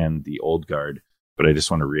Cursed and The Old Guard, but I just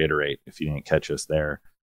want to reiterate, if you didn't catch us there,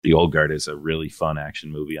 The Old Guard is a really fun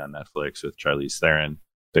action movie on Netflix with Charlize Theron,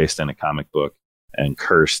 based on a comic book. And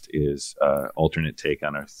Cursed is an alternate take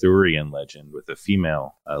on Arthurian legend with a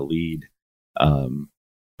female lead,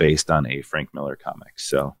 based on a Frank Miller comic.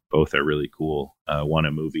 So both are really cool. One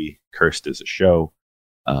a movie, Cursed is a show,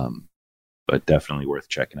 but definitely worth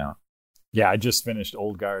checking out. Yeah, I just finished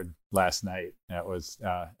Old Guard last night. That was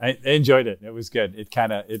I enjoyed it. It was good.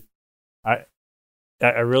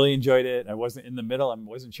 I really enjoyed it. I wasn't in the middle. I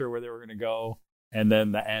wasn't sure where they were going to go, and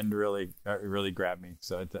then the end really grabbed me.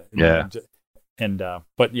 So but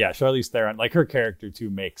yeah, Charlize Theron, like her character too,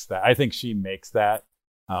 makes that. I think she makes that.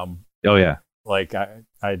 Oh yeah, like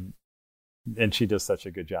and she does such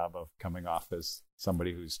a good job of coming off as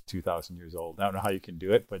somebody who's 2,000 years old. I don't know how you can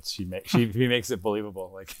do it, but she makes it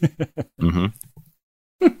believable. Like, mm-hmm.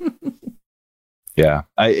 Yeah,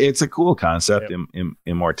 it's a cool concept,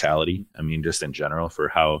 immortality. I mean, just in general, for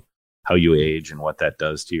how you age and what that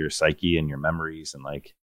does to your psyche and your memories, and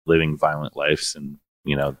like living violent lives, and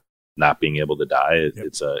not being able to die.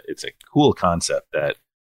 It's a cool concept that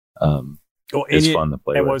is fun to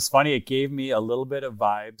play with. And what was funny, it gave me a little bit of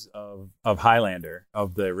vibes of Highlander,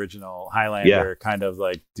 of the original Highlander, kind of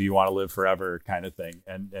like, do you want to live forever kind of thing,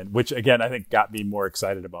 and which again I think got me more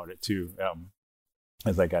excited about it too.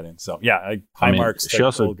 As I got in. So yeah, marks. She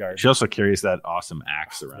also carries that awesome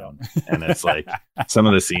axe around. And it's like some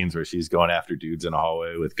of the scenes where she's going after dudes in a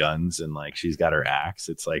hallway with guns and like she's got her axe.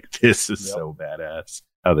 It's like, this is so badass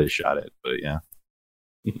how they shot it. But yeah.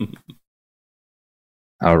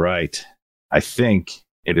 All right. I think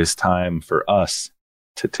it is time for us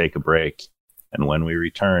to take a break. And when we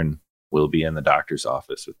return, we'll be in the doctor's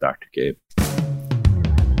office with Dr. Gabe.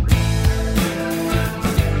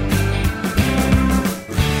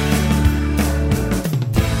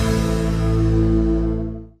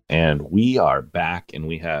 And we are back, and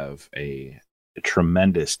we have a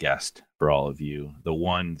tremendous guest for all of you. The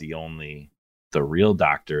one, the only, the real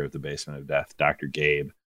doctor of the Basement of Death, Dr. Gabe,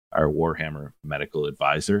 our Warhammer medical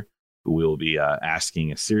advisor, who will be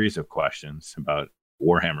asking a series of questions about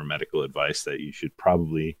Warhammer medical advice that you should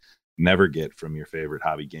probably never get from your favorite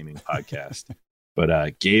hobby gaming podcast.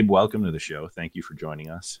 But Gabe, welcome to the show. Thank you for joining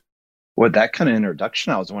us. With that kind of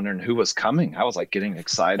introduction, I was wondering who was coming. I was like getting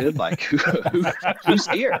excited, like who's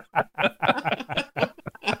here?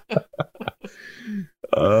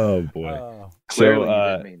 Oh boy! Clearly you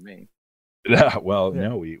didn't mean me.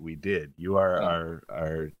 No, we did. You are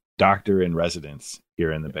our doctor in residence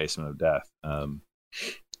here in the Basement of Death,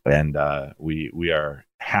 and we are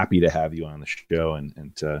happy to have you on the show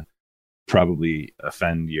and to probably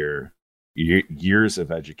offend your years of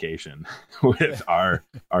education with our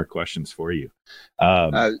questions for you.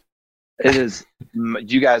 It is,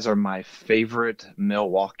 you guys are my favorite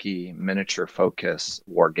Milwaukee miniature focus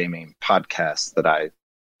wargaming podcast that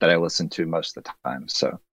I listen to most of the time.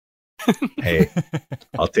 So hey,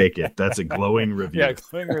 I'll take it. That's a glowing review. Yeah,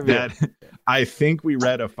 glowing review. I think we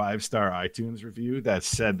read a 5-star iTunes review that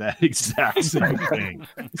said that exact same thing.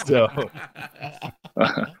 So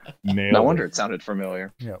no wonder it sounded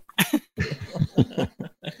familiar. Yep.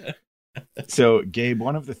 So, Gabe,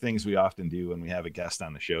 one of the things we often do when we have a guest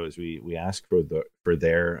on the show is we ask for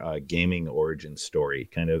their gaming origin story,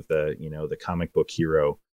 kind of the comic book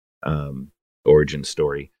hero origin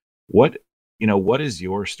story. What is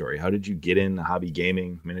your story? How did you get in hobby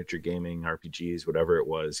gaming, miniature gaming, RPGs, whatever it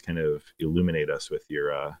was? Kind of illuminate us with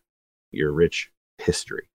your rich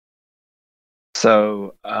history.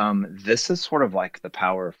 So this is sort of like the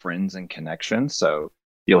power of friends and connections. So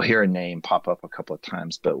you'll hear a name pop up a couple of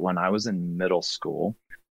times, but when I was in middle school,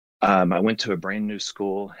 I went to a brand new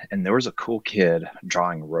school, and there was a cool kid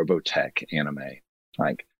drawing Robotech anime.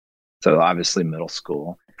 So obviously middle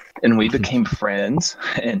school. And we became friends,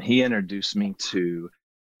 and he introduced me to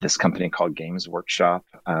this company called Games Workshop.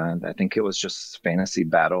 I think it was just Fantasy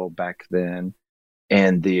Battle back then,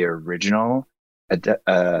 and the original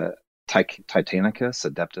Titanicus,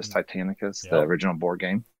 Adeptus Titanicus, the original board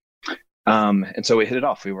game. And so we hit it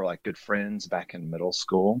off. We were like good friends back in middle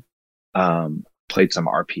school. Played some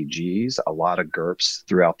RPGs, a lot of GURPS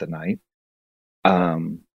throughout the night.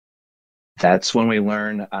 That's when we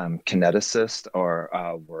learned kineticists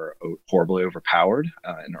were horribly overpowered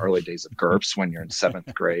in early days of GURPS when you're in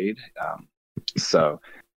 7th grade.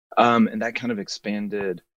 And that kind of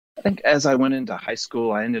expanded. I think as I went into high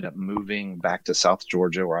school, I ended up moving back to South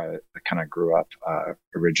Georgia, where I kind of grew up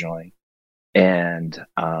originally. And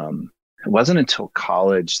it wasn't until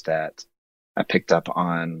college that I picked up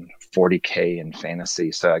on 40K and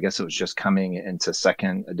fantasy. So I guess it was just coming into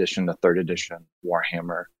 2nd edition to 3rd edition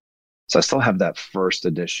Warhammer. So I still have that 1st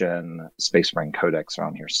edition Space Marine Codex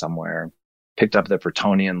around here somewhere. Picked up the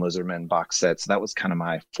Bretonnian Lizardmen box set. So that was kind of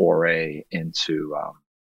my foray into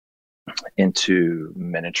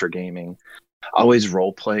miniature gaming. Always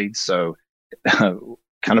role played. So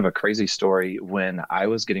kind of a crazy story. When I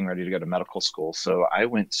was getting ready to go to medical school, so I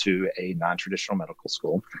went to a non-traditional medical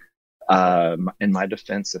school. In my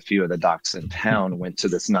defense, a few of the docs in town went to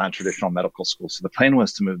this non-traditional medical school. So the plan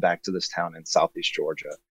was to move back to this town in Southeast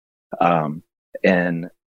Georgia. And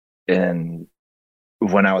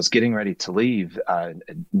when I was getting ready to leave,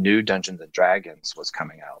 new Dungeons and Dragons was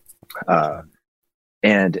coming out.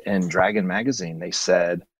 And in Dragon Magazine, they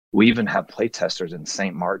said, we even have playtesters in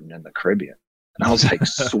St. Martin in the Caribbean. And I was like,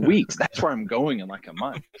 sweet, that's where I'm going in like a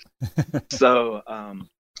month. So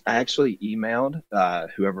I actually emailed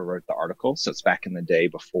whoever wrote the article. So it's back in the day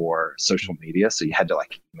before social media. So you had to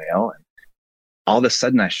like email. And all of a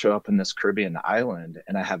sudden I show up in this Caribbean island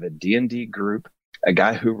and I have a D&D group, a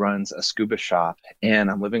guy who runs a scuba shop, and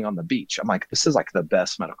I'm living on the beach. I'm like, this is like the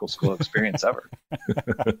best medical school experience ever.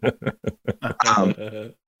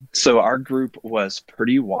 So our group was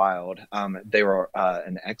pretty wild. They were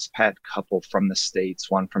an expat couple from the States,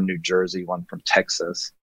 one from New Jersey, one from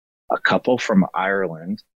Texas, a couple from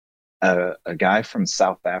Ireland, a guy from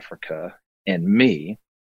South Africa, and me.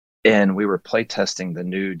 And we were playtesting the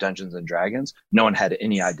new Dungeons and Dragons. No one had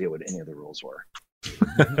any idea what any of the rules were.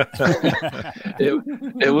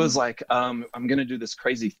 It was like, I'm going to do this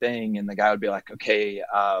crazy thing. And the guy would be like, okay,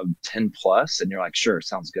 10 plus. And you're like, sure,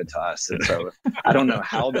 sounds good to us. And so I don't know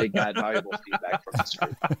how they got valuable feedback from this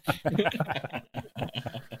group.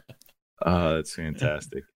 That's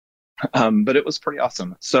fantastic. But it was pretty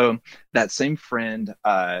awesome. So that same friend,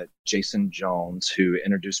 Jason Jones, who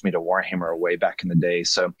introduced me to Warhammer way back in the day.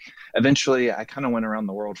 So eventually I kind of went around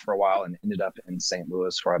the world for a while and ended up in St.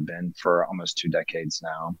 Louis, where I've been for almost 2 decades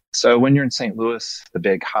now. So when you're in St. Louis, the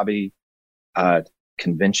big hobby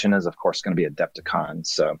convention is, of course, going to be Adepticon.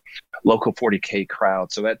 So local 40K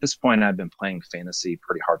crowd. So at this point, I've been playing fantasy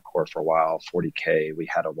pretty hardcore for a while. 40K, we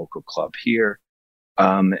had a local club here.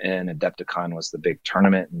 And Adepticon was the big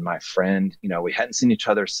tournament. And my friend, we hadn't seen each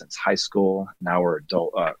other since high school. Now we're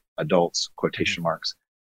adults, quotation marks.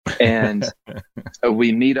 And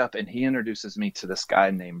we meet up and he introduces me to this guy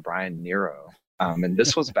named Brian Nero. And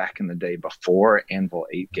this was back in the day before Anvil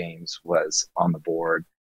 8 Games was on the board.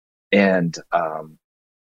 And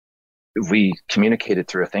we communicated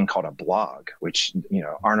through a thing called a blog, which,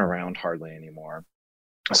 aren't around hardly anymore.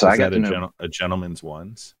 So I got to know a Gentleman's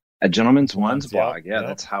Ones. A Gentleman's Ones blog. Yeah,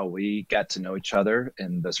 that's how we got to know each other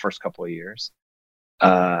in those first couple of years.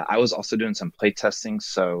 I was also doing some playtesting.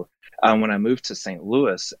 So when I moved to St.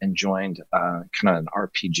 Louis and joined kind of an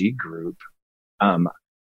RPG group,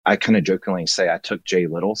 I kind of jokingly say I took Jay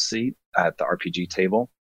Little's seat at the RPG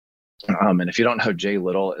table. And if you don't know, Jay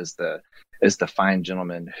Little is the fine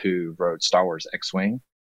gentleman who wrote Star Wars X-Wing.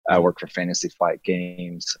 I worked for Fantasy Flight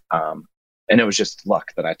Games. And it was just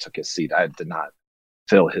luck that I took his seat. I did not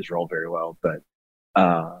fill his role very well, but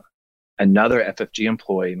another FFG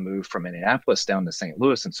employee moved from Minneapolis down to St.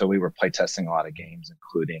 Louis, and so we were playtesting a lot of games,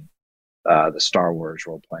 including the Star Wars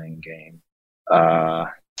role-playing game,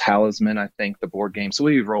 Talisman, I think, the board game. So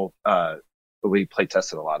we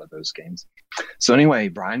playtested a lot of those games. So anyway,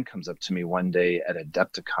 Brian comes up to me one day at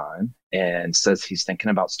Adepticon and says he's thinking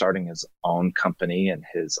about starting his own company and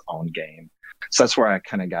his own game. So that's where I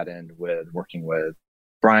kind of got in with working with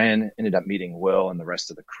Brian. Ended up meeting Will and the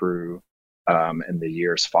rest of the crew in the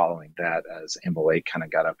years following that as Anvil 8 kind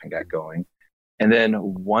of got up and got going. And then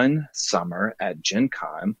one summer at Gen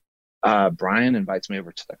Con, Brian invites me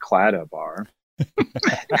over to the Clado bar.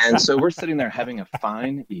 And so we're sitting there having a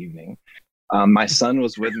fine evening. My son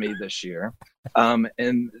was with me this year.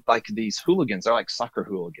 And like these hooligans, they're like soccer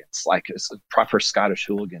hooligans, like proper Scottish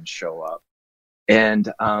hooligans show up.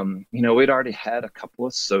 And, we'd already had a couple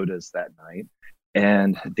of sodas that night.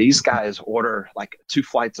 And these guys order like 2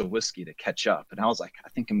 flights of whiskey to catch up. And I was like, I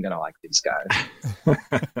think I'm going to like these guys.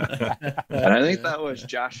 And I think that was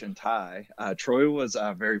Josh and Ty. Troy was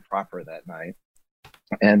very proper that night.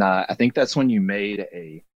 And I think that's when you made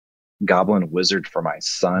a goblin wizard for my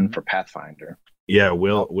son for Pathfinder. Yeah,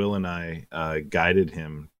 Will and I guided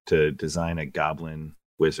him to design a goblin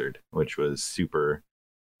wizard, which was super,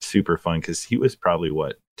 super fun because he was probably,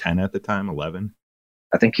 10 at the time, 11?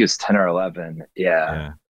 I think he was 10 or 11.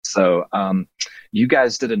 Yeah. So you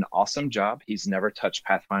guys did an awesome job. He's never touched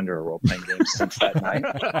Pathfinder or role-playing games since that night.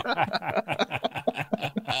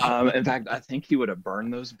 In fact, I think he would have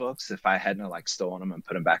burned those books if I hadn't stolen them and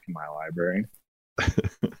put them back in my library.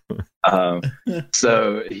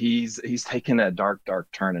 So he's taken a dark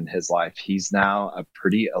turn in his life. He's now a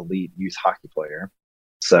pretty elite youth hockey player.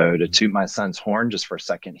 So to toot my son's horn just for a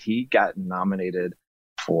second, he got nominated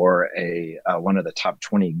for one of the top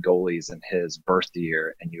 20 goalies in his birth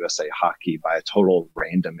year in USA Hockey by a total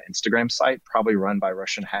random Instagram site, probably run by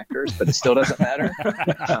Russian hackers, but it still doesn't matter.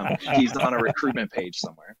 He's on a recruitment page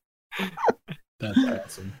somewhere. That's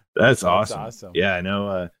awesome. That's awesome. Yeah, I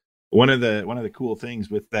know. One of the cool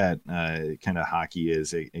things with that kind of hockey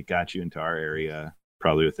is it got you into our area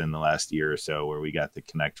probably within the last year or so, where we got to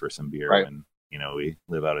connect for some beer when we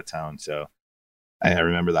live out of town. So I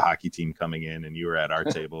remember the hockey team coming in, and you were at our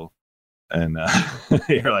table, and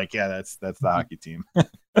you're like, "Yeah, that's the hockey team."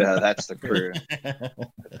 Yeah, that's the crew.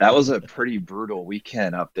 That was a pretty brutal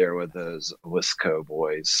weekend up there with those Wisco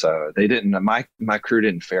boys. So they didn't. My crew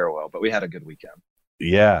didn't fare well, but we had a good weekend.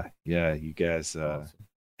 Yeah, you guys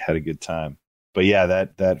had a good time. But yeah,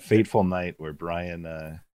 that fateful night where Brian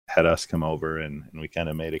had us come over and we kind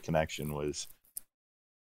of made a connection was.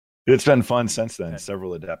 It's been fun since then.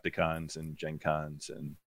 Several Adepticons and Gen Cons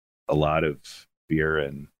and a lot of beer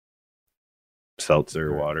and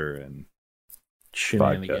seltzer water and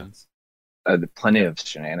shenanigans. Plenty of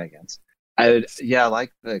shenanigans. I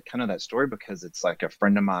like the kind of that story because it's like a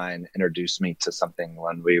friend of mine introduced me to something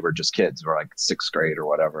when we were just kids. We're like 6th grade or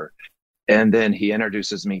whatever. And then he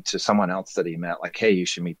introduces me to someone else that he met, like, hey, you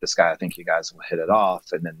should meet this guy. I think you guys will hit it off.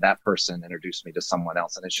 And then that person introduced me to someone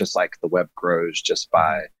else. And it's just like the web grows just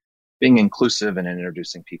by being inclusive and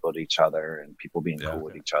introducing people to each other and people being cool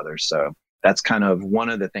with each other. So that's kind of one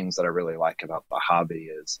of the things that I really like about the hobby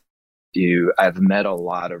is I've met a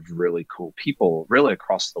lot of really cool people really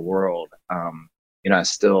across the world. I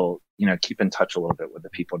still, keep in touch a little bit with the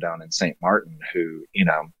people down in St. Martin who,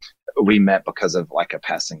 we met because of like a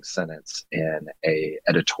passing sentence in a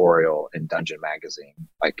editorial in Dungeon Magazine.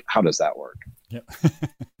 Like, how does that work? Yeah.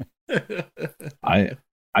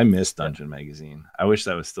 I miss Dungeon Magazine. I wish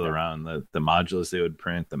that was still around. The modules they would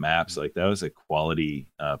print, the maps, like that was a quality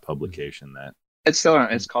publication. That it's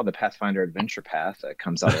called the Pathfinder Adventure Path. It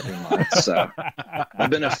comes out every month. So I've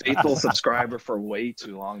been a faithful subscriber for way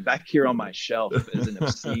too long. Back here on my shelf is an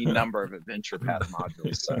obscene number of Adventure Path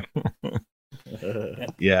modules. So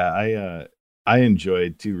yeah, I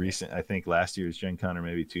enjoyed I think last year's Gen Con or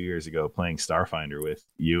maybe 2 years ago playing Starfinder with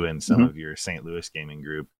you and some of your St. Louis gaming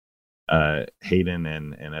group. Hayden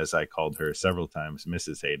and as I called her several times,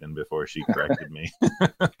 Mrs. Hayden, before she corrected me.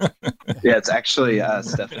 Yeah, it's actually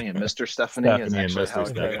Stephanie and Mr. Stephanie is actually how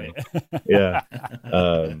it goes. Yeah.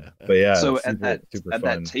 But yeah. So at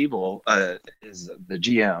that table is the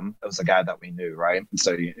GM. It was a guy that we knew, right?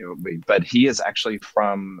 So but he is actually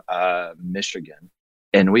from Michigan.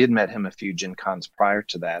 And we had met him a few Gen Cons prior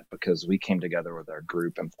to that because we came together with our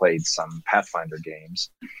group and played some Pathfinder games.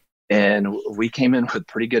 And we came in with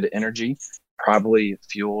pretty good energy, probably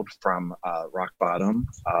fueled from Rock Bottom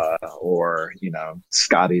or,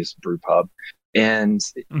 Scotty's Brew Pub. And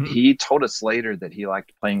he told us later that he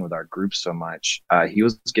liked playing with our group so much. He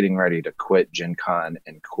was getting ready to quit Gen Con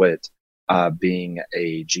and quit being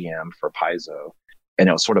a GM for Paizo. And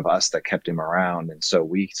it was sort of us that kept him around. And so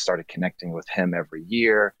we started connecting with him every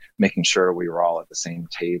year, making sure we were all at the same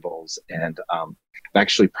tables. And I've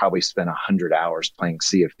actually probably spent 100 hours playing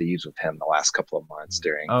Sea of Thieves with him the last couple of months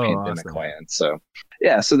during Pandemic awesome. Land. So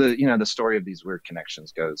yeah, so the story of these weird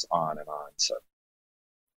connections goes on and on.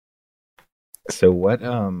 So what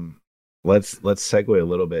let's segue a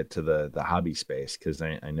little bit to the hobby space, because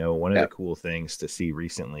I know one of the cool things to see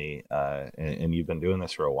recently, and you've been doing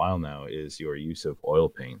this for a while now, is your use of oil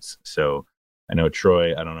paints. So I know,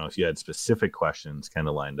 Troy, I don't know if you had specific questions kind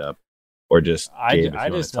of lined up, or just Gabe, I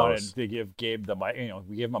just wanted to give Gabe the mic.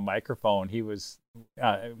 We gave him a microphone. He was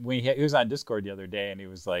he was on Discord the other day, and he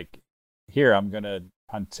was like, "Here, I'm gonna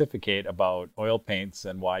pontificate about oil paints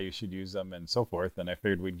and why you should use them and so forth." And I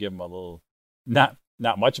figured we'd give him a little, not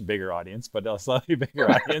not much bigger audience, but a slightly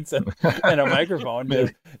bigger audience and a microphone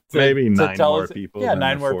maybe to 9 tell more us, people. Yeah, than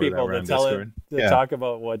 9 the more 4 that people were to on tell Discord. it, to talk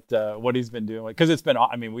about what he's been doing, because it's been.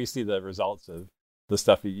 I mean, we see the results of the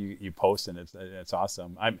stuff you post, and it's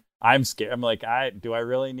awesome. I'm scared. I'm like, do I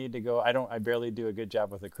really need to go? I barely do a good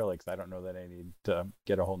job with acrylics. I don't know that I need to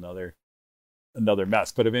get a whole another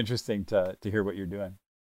mess. But it's interesting to hear what you're doing.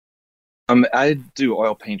 I do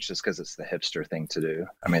oil paint just because it's the hipster thing to do.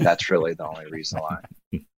 I mean, that's really the only reason why.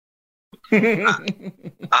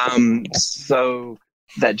 So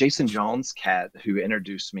that Jason Jones cat who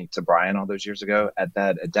introduced me to Brian all those years ago at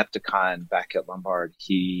that Adepticon back at Lombard,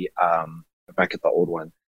 he back at the old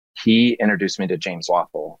one, he introduced me to James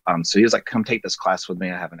Wapple. So he was like, come take this class with me.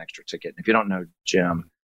 I have an extra ticket. And if you don't know Jim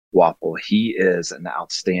Wapple, he is an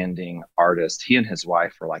outstanding artist. He and his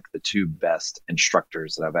wife are like the 2 best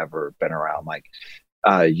instructors that I've ever been around. Like,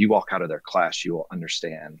 you walk out of their class, you will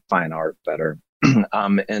understand fine art better.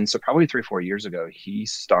 And so probably 3-4 years ago, he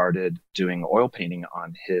started doing oil painting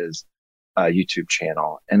on his YouTube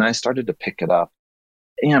channel, and I started to pick it up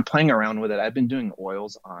and playing around with it. I've been doing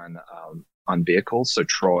oils on vehicles. So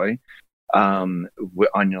Troy, on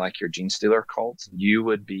your Gene Stealer cult, you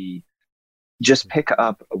would be just pick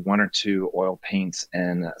up 1 or 2 oil paints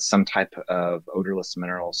and some type of odorless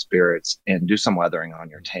mineral spirits and do some weathering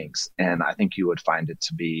on your tanks. And I think you would find it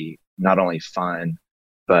to be not only fun,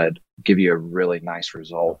 but give you a really nice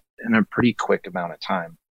result in a pretty quick amount of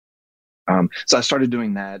time. So I started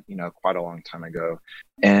doing that, quite a long time ago.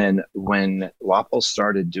 And when Wapple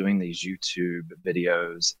started doing these YouTube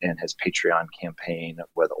videos and his Patreon campaign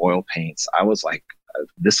with oil paints, I was like,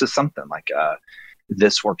 this is something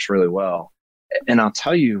this works really well. And I'll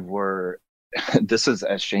tell you this is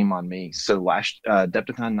a shame on me. So last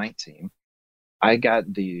Adepticon 19, I got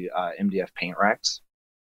the MDF paint racks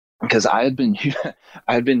because I had been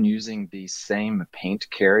using the same paint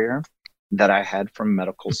carrier that I had from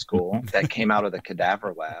medical school that came out of the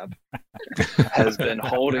cadaver lab, has been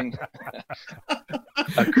holding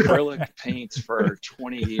acrylic paints for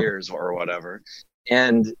 20 years or whatever.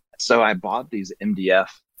 And so I bought these MDF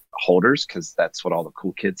holders because that's what all the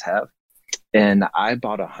cool kids have. And I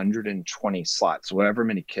bought 120 slots, whatever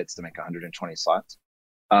many kits to make 120 slots.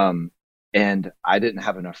 And I didn't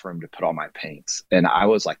have enough room to put all my paints. And I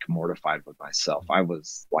was like mortified with myself. I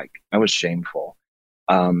was shameful.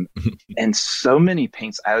 And so many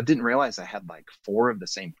paints, I didn't realize I had like 4 of the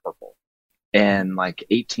same purple and like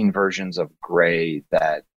 18 versions of gray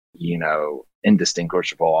that,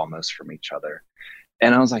 indistinguishable almost from each other.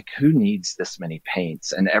 And I was like, who needs this many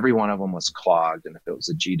paints? And every one of them was clogged. And if it was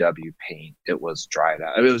a GW paint, it was dried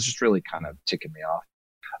out. It was just really kind of ticking me off.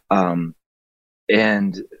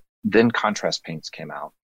 And then contrast paints came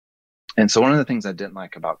out. And so one of the things I didn't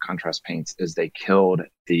like about contrast paints is they killed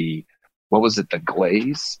the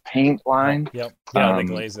glaze paint line? Yep. Yeah, the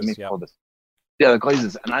glazes. Yeah, the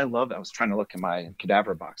glazes. And I was trying to look in my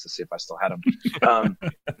cadaver box to see if I still had them.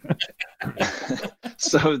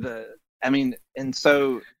 So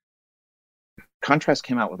contrast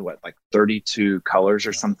came out with 32 colors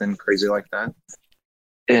or something crazy like that.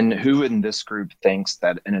 And who in this group thinks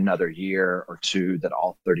that in another year or 2 that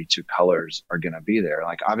all 32 colors are going to be there?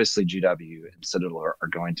 Like, obviously GW and Citadel are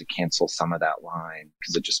going to cancel some of that line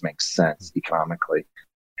because it just makes sense economically.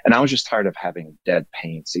 And I was just tired of having dead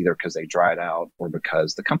paints, either because they dried out or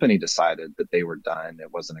because the company decided that they were done.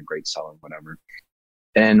 It wasn't a great seller, whatever.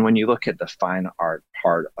 And when you look at the fine art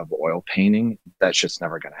part of oil painting, that's just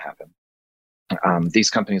never going to happen. These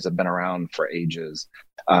companies have been around for ages.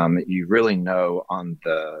 You really know on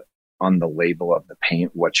the label of the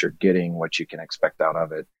paint what you're getting, what you can expect out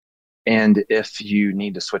of it. And if you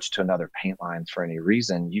need to switch to another paint line for any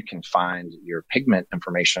reason, you can find your pigment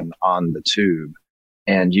information on the tube,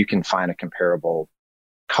 and you can find a comparable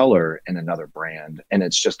color in another brand, and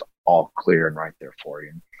it's just all clear and right there for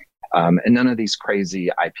you. And none of these crazy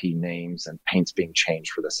IP names and paints being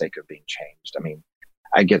changed for the sake of being changed. I mean,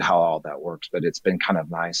 I get how all that works, but it's been kind of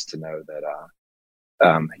nice to know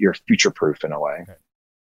that you're future-proof in a way. Okay.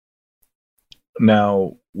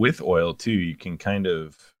 Now, with oil, too, you can kind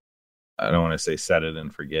of, I don't want to say set it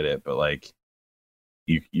and forget it, but like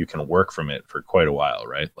you can work from it for quite a while,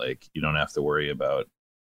 right? Like, you don't have to worry about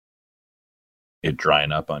it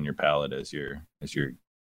drying up on your palette as you're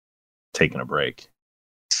taking a break.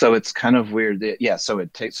 So it's kind of weird. So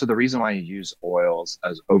the reason why you use oils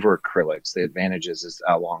as over acrylics, the advantages is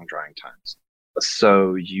long drying times.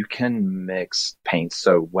 So you can mix paints.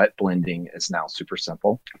 So wet blending is now super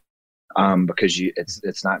simple because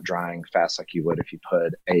it's not drying fast like you would if you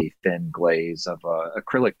put a thin glaze of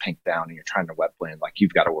acrylic paint down and you're trying to wet blend. Like,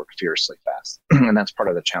 you've got to work fiercely fast, and that's part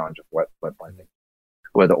of the challenge of wet blending.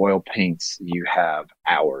 With oil paints, you have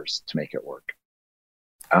hours to make it work.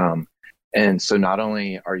 And so not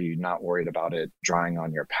only are you not worried about it drying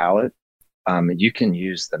on your palette, you can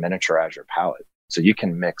use the miniature as your palette. So you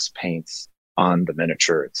can mix paints on the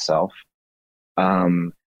miniature itself.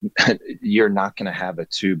 You're not going to have a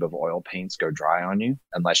tube of oil paints go dry on you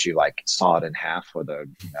unless you like saw it in half with a,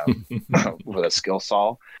 with a skill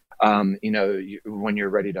saw. When you're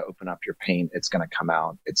ready to open up your paint, it's going to come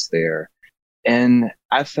out. It's there. And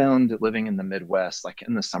I found living in the Midwest, like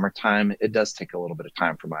in the summertime, it does take a little bit of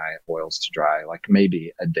time for my oils to dry, like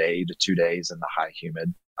maybe a day to 2 days in the high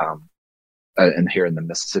humid, and here in the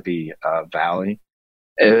Mississippi Valley.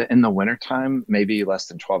 In the wintertime, maybe less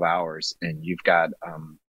than 12 hours and you've got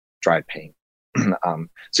dried paint.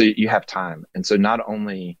 So you have time. And so not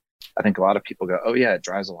only, I think a lot of people go, oh yeah, it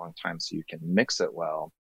dries a long time so you can mix it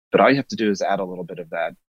well. But all you have to do is add a little bit of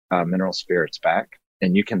that mineral spirits back,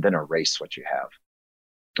 and you can then erase what you have.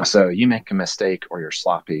 So you make a mistake, or you're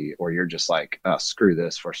sloppy, or you're just like, screw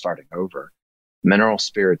this, we're starting over. Mineral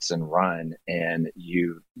spirits and run, and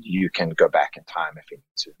you can go back in time if you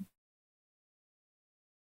need to.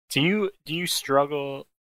 Do you struggle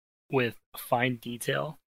with fine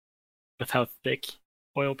detail with how thick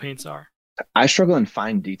oil paints are? I struggle in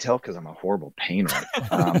fine detail because I'm a horrible painter.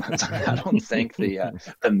 So I don't think the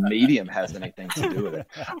medium has anything to do with it.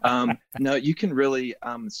 No, you can really.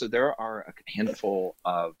 So there are a handful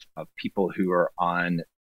of people who are on,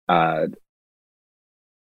 who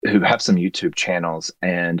have some YouTube channels,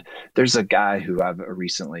 and there's a guy who I've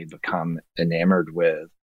recently become enamored with,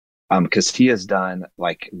 because he has done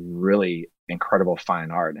like really incredible fine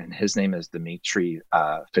art, and his name is Dmitry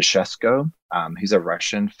Fishesco. He's a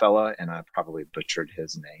Russian fella, and I probably butchered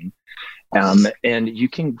his name. And you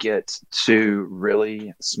can get to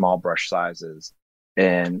really small brush sizes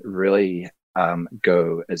and really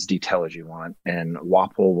go as detailed as you want. And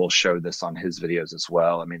Wapple will show this on his videos as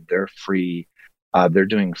well. I mean, they're free. They're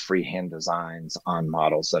doing freehand designs on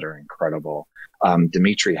models that are incredible.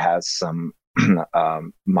 Dmitry has some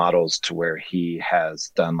models to where he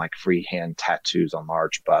has done like freehand tattoos on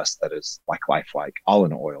large busts that is like lifelike, all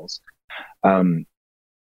in oils.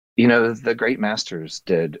 The great masters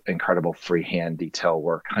did incredible freehand detail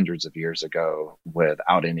work hundreds of years ago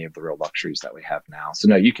without any of the real luxuries that we have now. So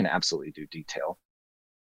no, you can absolutely do detail.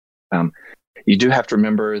 You do have to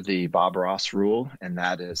remember the Bob Ross rule, and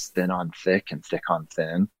that is thin on thick and thick on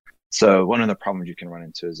thin. So one of the problems you can run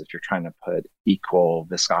into is if you're trying to put equal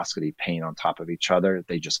viscosity paint on top of each other,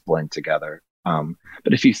 they just blend together.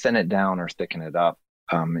 But if you thin it down or thicken it up,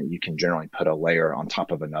 you can generally put a layer on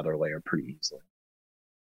top of another layer pretty easily.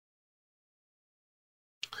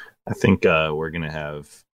 I think we're going to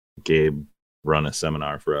have Gabe run a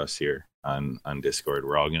seminar for us here on Discord.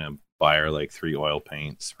 We're all going to buy our like 3 oil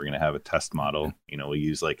paints. We're going to have a test model. We'll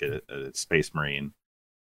use like a Space Marine,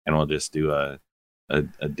 and we'll just do a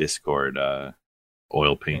Discord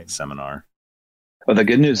oil paint seminar. Well, the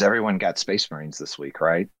good news, everyone got Space Marines this week,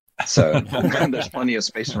 right? So there's plenty of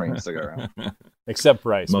Space Marines to go around. Except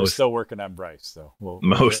Bryce. We're still working on Bryce. So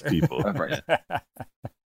most people.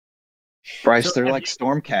 Bryce, they're like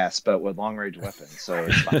Stormcast, but with long-range weapons. So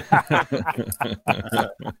it's fine.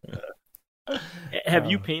 Have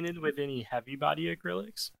you painted with any heavy body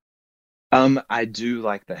acrylics? I do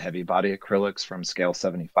like the heavy body acrylics from Scale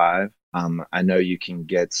 75. I know you can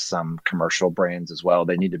get some commercial brands as well.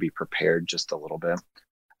 They need to be prepared just a little bit.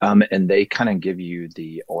 And they kind of give you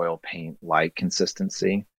the oil paint light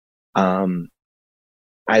consistency.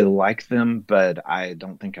 I like them, but I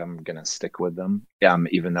don't think I'm going to stick with them,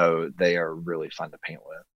 even though they are really fun to paint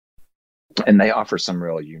with. And they offer some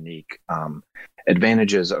real unique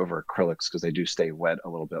advantages over acrylics because they do stay wet a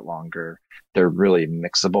little bit longer. They're really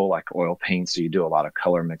mixable like oil paint, so you do a lot of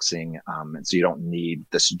color mixing, and so you don't need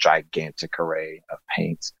this gigantic array of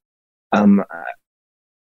paints. The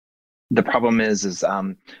problem is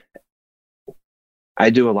I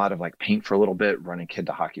do a lot of like paint for a little bit, run a kid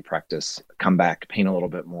to hockey practice, come back, paint a little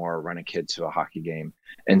bit more, run a kid to a hockey game.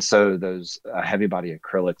 And so those heavy body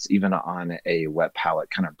acrylics, even on a wet palette,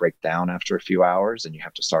 kind of break down after a few hours and you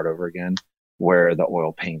have to start over again, where the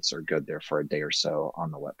oil paints are good there for a day or so on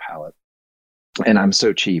the wet palette. And I'm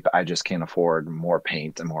so cheap, I just can't afford more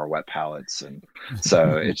paint and more wet palettes. And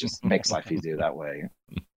so it just makes life easier that way.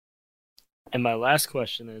 And my last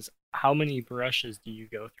question is, how many brushes do you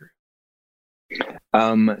go through?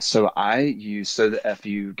 So I use, if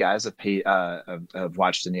you guys have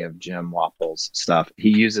watched any of Jim Wapple's stuff,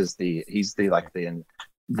 he's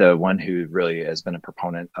the one who really has been a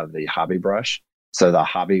proponent of the hobby brush. So the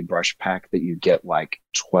hobby brush pack that you get like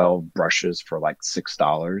 12 brushes for like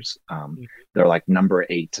 $6. They're like number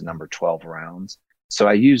 8 to number 12 rounds. So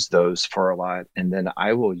I use those for a lot. And then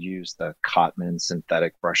I will use the Cotman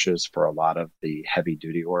synthetic brushes for a lot of the heavy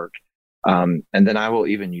duty work. And then I will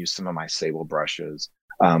even use some of my sable brushes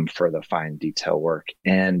for the fine detail work.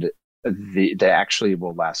 And they actually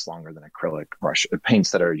will last longer than acrylic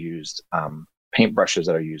paints that are used, paint brushes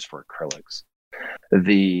that are used for acrylics.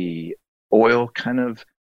 The oil kind of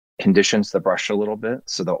conditions the brush a little bit.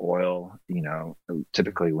 So the oil,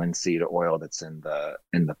 typically linseed oil that's in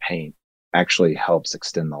the paint actually helps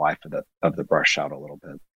extend the life of the brush out a little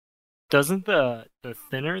bit. Doesn't the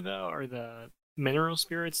thinner though, or the mineral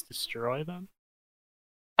spirits destroy them?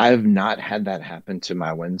 I've not had that happen to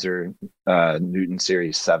my Winsor Newton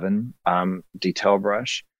Series 7 detail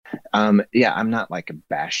brush. Yeah, I'm not like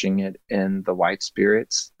bashing it in the white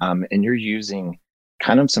spirits. And you're using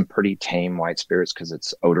kind of some pretty tame white spirits because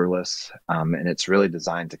it's odorless. And it's really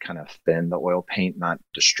designed to kind of thin the oil paint, not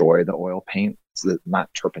destroy the oil paint. It's not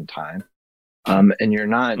turpentine. And you're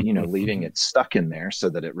not, leaving it stuck in there so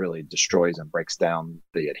that it really destroys and breaks down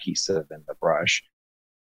the adhesive in the brush.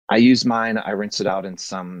 I use mine. I rinse it out in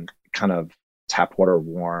some kind of tap water,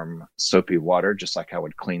 warm, soapy water, just like I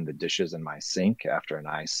would clean the dishes in my sink after a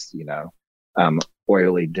nice,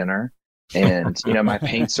 oily dinner. And, my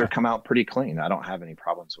paints come out pretty clean. I don't have any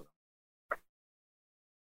problems with them.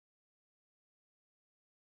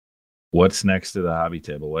 What's next to the hobby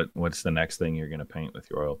table? What's the next thing you're going to paint with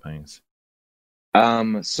your oil paints?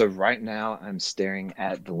 So right now I'm staring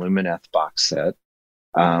at the Lumineth box set.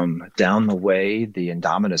 Down the way, the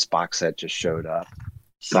Indominus box set just showed up.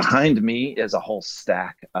 Behind me is a whole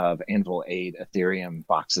stack of Anvil 8 Ethereum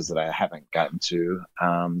boxes that I haven't gotten to.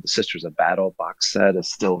 The Sisters of Battle box set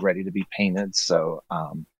is still ready to be painted. So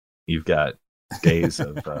you've got days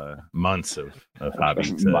of months of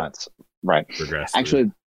hobby months, right? Progress.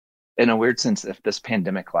 Actually, in a weird sense, if this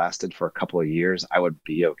pandemic lasted for a couple of years, I would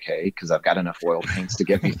be okay because I've got enough oil paints to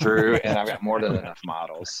get me through, and I've got more than enough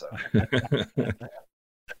models. So.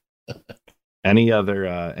 Any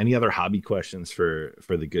other hobby questions for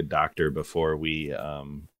the good doctor before we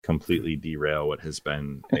completely derail what has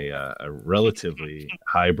been a relatively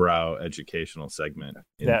highbrow educational segment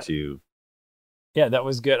into? Yeah, that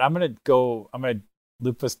was good. I'm gonna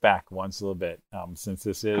loop us back once a little bit since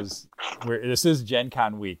this is Gen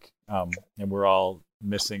Con week, and we're all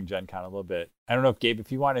missing Gen Con a little bit. I don't know if Gabe,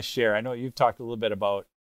 if you want to share. I know you've talked a little bit about.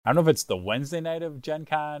 I don't know if it's the Wednesday night of Gen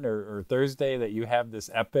Con or Thursday that you have this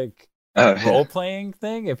epic role-playing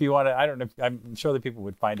thing. If you want to, I don't know. I'm sure that people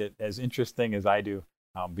would find it as interesting as I do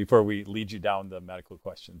before we lead you down the medical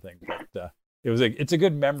question thing. But it's a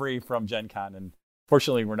good memory from Gen Con, and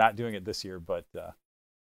fortunately we're not doing it this year. But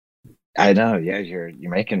I know, yeah, you're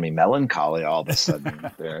making me melancholy all of a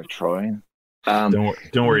sudden there, Troy. Don't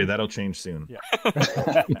worry, that'll change soon. Yeah.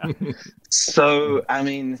 So,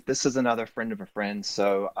 this is another friend of a friend.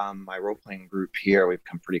 So, my role-playing group here, we've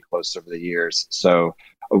come pretty close over the years. So,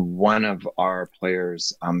 one of our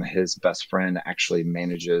players, his best friend actually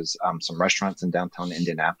manages some restaurants in downtown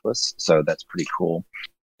Indianapolis. So that's pretty cool.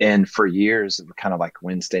 And for years, kind of like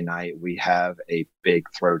Wednesday night, we have a big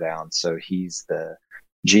throwdown. So he's the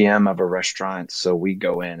GM of a restaurant. So we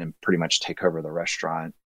go in and pretty much take over the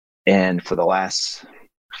restaurant. And for the last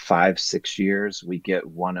 5-6 years, we get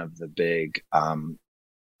one of the big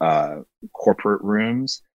corporate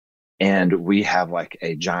rooms, and we have like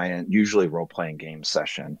a giant, usually role-playing game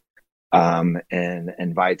session, and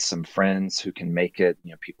invite some friends who can make it,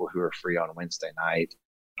 people who are free on Wednesday night,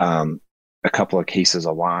 a couple of cases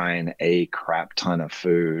of wine, a crap ton of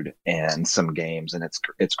food, and some games, and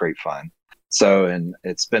it's great fun. So, and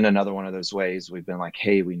it's been another one of those ways we've been like,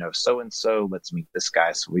 hey, we know so-and-so, let's meet this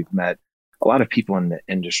guy. So we've met a lot of people in the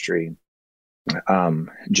industry,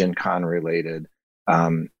 Gen Con related,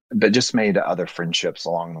 but just made other friendships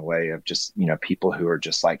along the way of just, people who are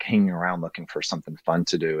just like hanging around looking for something fun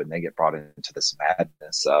to do. And they get brought into this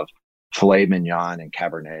madness of filet mignon and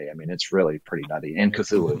Cabernet. It's really pretty nutty, and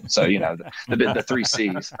Cthulhu. So, the 3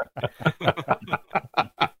 C's.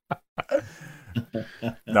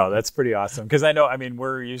 No, that's pretty awesome. Because I know,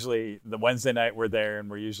 we're usually the Wednesday night we're there, and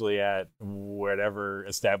we're usually at whatever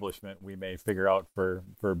establishment we may figure out for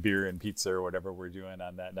beer and pizza or whatever we're doing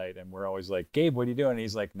on that night. And we're always like, Gabe, what are you doing? And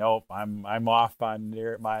he's like, nope, I'm off on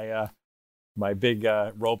my big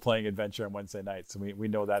role playing adventure on Wednesday night. So we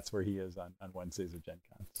know that's where he is on Wednesdays of Gen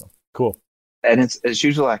Con. So cool. And it's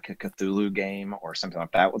usually like a Cthulhu game or something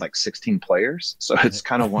like that with like 16 players. So it's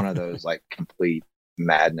kind of one of those like complete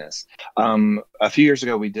madness. A few years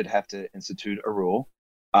ago, we did have to institute a rule: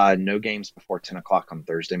 no games before 10 o'clock on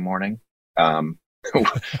Thursday morning.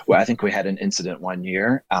 well, I think we had an incident one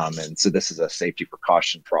year, and so this is a safety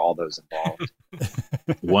precaution for all those involved.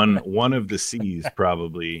 One of the C's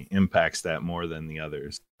probably impacts that more than the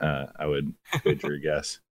others. I would wager a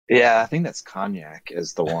guess. Yeah, I think that's cognac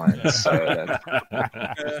is the one. So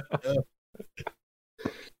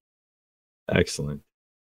Excellent.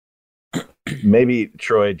 Maybe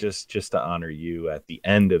Troy, just to honor you, at the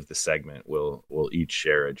end of the segment, we'll each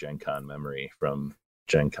share a Gen Con memory from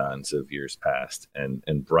Gen Cons of years past, and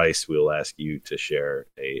Bryce, we'll ask you to share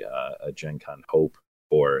a Gen Con hope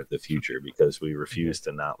for the future, because we refuse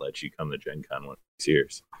to not let you come to Gen Con one of these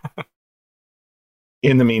years.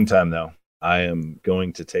 In the meantime, though, I am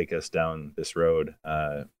going to take us down this road,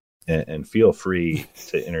 and feel free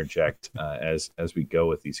to interject as we go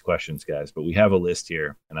with these questions, guys. But we have a list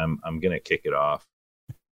here, and I'm going to kick it off.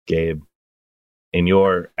 Gabe, in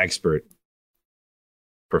your expert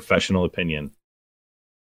professional opinion,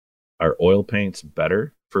 are oil paints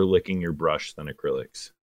better for licking your brush than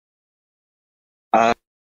acrylics?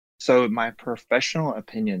 So my professional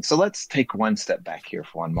opinion. So let's take one step back here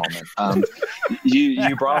for one moment.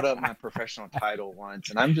 You brought up my professional title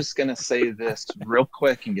once, and I'm just going to say this real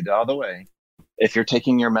quick and get it out of the way. If you're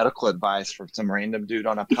taking your medical advice from some random dude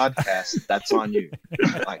on a podcast, that's on you.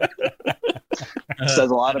 Like, it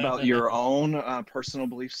says a lot about your own personal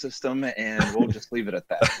belief system, and we'll just leave it at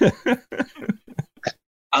that.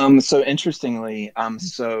 So interestingly,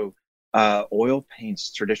 oil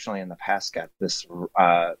paints traditionally in the past got this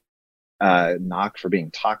knock for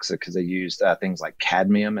being toxic because they used things like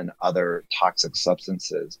cadmium and other toxic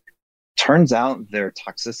substances. Turns out their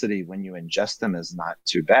toxicity when you ingest them is not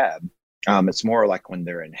too bad. It's more like when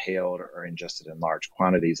they're inhaled or ingested in large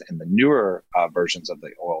quantities. And the newer versions of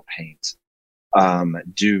the oil paints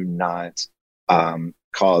do not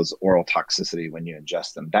cause oral toxicity when you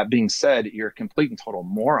ingest them. That being said, you're a complete and total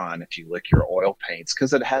moron if you lick your oil paints,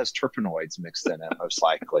 because it has terpenoids mixed in it, most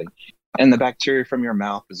likely. And the bacteria from your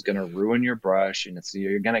mouth is going to ruin your brush, and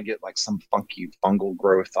you're going to get like some funky fungal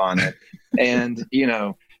growth on it. And,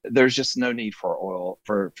 there's just no need for oil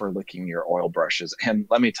for licking your oil brushes. And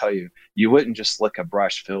let me tell you, you wouldn't just lick a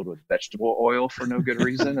brush filled with vegetable oil for no good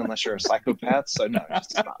reason unless you're a psychopath. So no,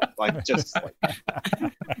 just stop.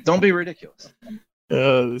 Don't be ridiculous.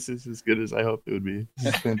 This is as good as I hoped it would be.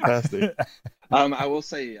 This is fantastic. I will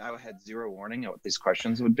say I had zero warning at what these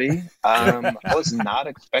questions would be. I was not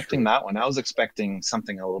expecting that one. I was expecting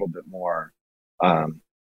something a little bit more.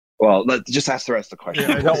 Well, let's just ask the rest of the questions.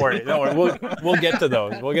 Yeah, don't worry. We'll get to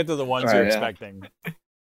those. We'll get to the ones you're expecting.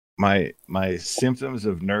 My symptoms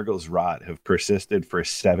of Nurgle's rot have persisted for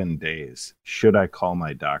 7 days. Should I call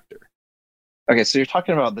my doctor? Okay, so you're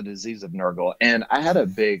talking about the disease of Nurgle, and I had a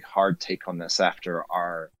big hard take on this after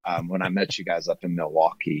our when I met you guys up in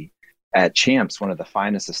Milwaukee at Champs, one of the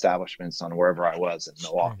finest establishments on wherever I was in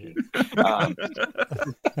Milwaukee.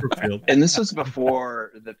 And this was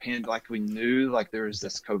before the pandemic. Like, we knew like there was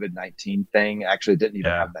this COVID-19 thing. Actually, didn't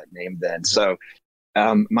even have that name then. So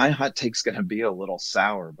my hot take's going to be a little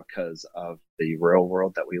sour because of the real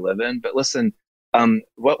world that we live in. But listen,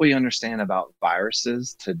 what we understand about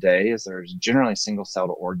viruses today is there's generally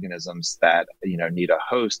single-celled organisms that need a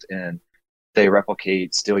host, and they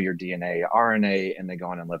replicate, steal your DNA, RNA, and they go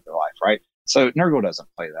on and live their life, right? So Nurgle doesn't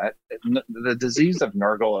play that. The disease of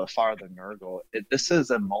Nurgle, Father Nurgle, this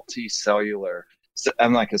is a multicellular.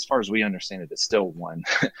 I'm like, as far as we understand it, it's still one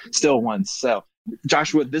cell.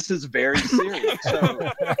 Joshua, this is very serious.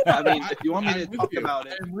 So, I mean, if you want me to talk about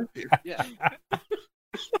it, yeah.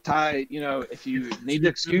 Ty, if you need to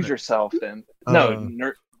excuse yourself, then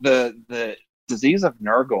the disease of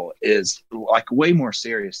Nurgle is like way more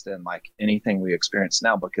serious than like anything we experience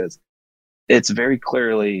now, because it's very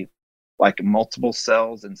clearly like multiple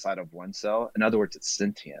cells inside of one cell. In other words, it's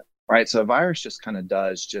sentient, right? So a virus just kind of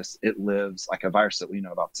it lives like a virus that we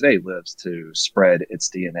know about today lives to spread its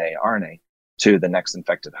DNA, RNA to the next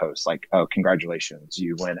infected host. Like, oh, congratulations,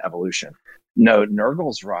 you win evolution. No,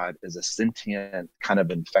 Nurgle's rot is a sentient kind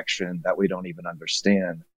of infection that we don't even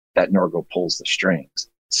understand, that Nurgle pulls the strings.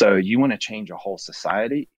 So you want to change a whole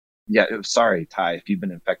society? Yeah, sorry, Ty, if you've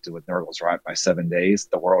been infected with Nurgle's rot by 7 days,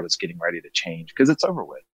 the world is getting ready to change because it's over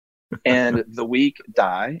with. And the weak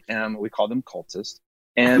die, and we call them cultists.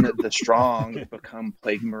 And the strong become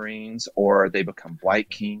plague marines, or they become blight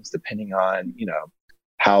kings, depending on,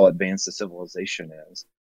 how advanced the civilization is.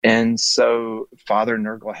 And so Father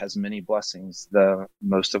Nurgle has many blessings, the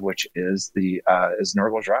most of which is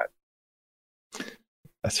Nurgle's rot.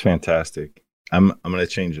 That's fantastic. I'm going to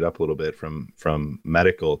change it up a little bit from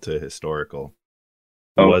medical to historical.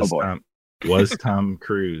 Was Tom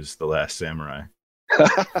Cruise the last samurai?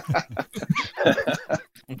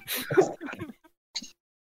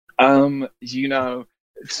 You know,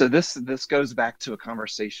 so this goes back to a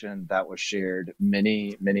conversation that was shared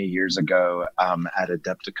many years ago at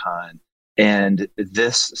Adepticon, and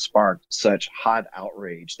this sparked such hot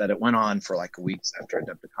outrage that it went on for like weeks after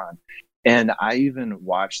Adepticon. And I even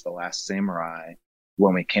watched The Last Samurai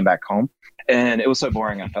when we came back home, and it was so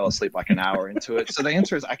boring I fell asleep like an hour into it. So the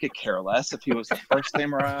answer is I could care less if he was the first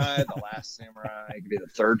samurai, the last samurai, it could be the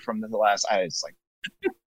third from the last. I was like,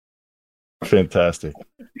 Fantastic.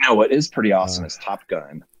 you know what is pretty awesome is Top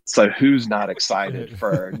Gun. So who's not excited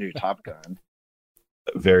for a new Top Gun?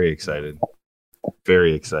 Very excited.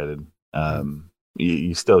 Very excited.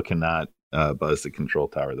 You still cannot buzz the control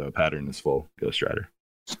tower though. Pattern is full. Ghost Rider.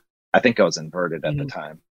 I think I was inverted at the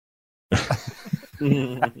time.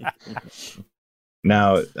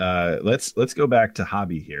 Now, let's go back to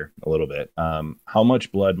hobby here a little bit. How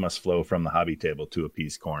much blood must flow from the hobby table to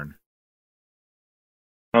appease Khorne?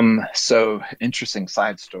 So interesting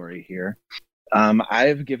side story here.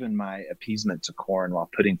 I've given my appeasement to Khorne while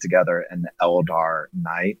putting together an Eldar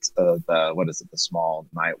Knight, the small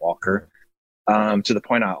Night Walker, to the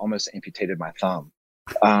point I almost amputated my thumb.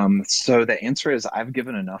 So the answer is I've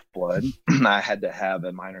given enough blood. I had to have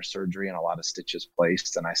a minor surgery and a lot of stitches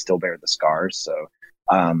placed, and I still bear the scars. So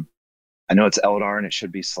I know it's Eldar and it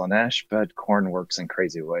should be Slaanesh, but Khorne works in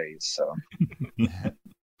crazy ways. So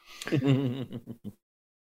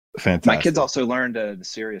Fantastic. my kids also learned a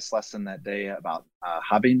serious lesson that day about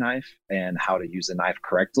hobby knife and how to use a knife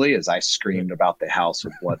correctly as I screamed about the house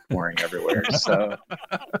with blood pouring everywhere. So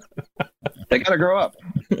they got to grow up.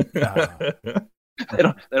 They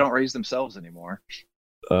don't raise themselves anymore.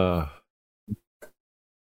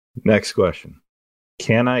 Next question.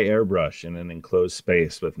 Can I airbrush in an enclosed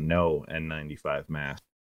space with no N95 mask?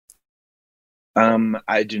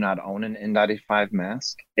 I do not own an N95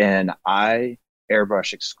 mask, and I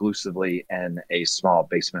airbrush exclusively in a small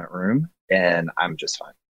basement room, and I'm just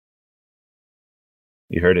fine.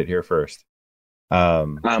 You heard it here first. We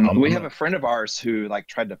have a friend of ours who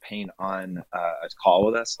tried to paint on a call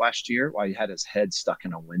with us last year while he had his head stuck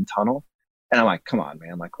in a wind tunnel. And I'm like, come on,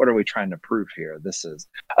 man. What are we trying to prove here? This is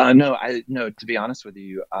no, to be honest with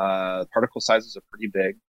you, particle sizes are pretty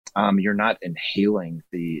big. You're not inhaling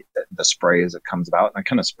the spray as it comes out. And I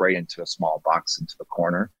kind of spray into a small box into the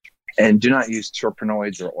corner. And do not use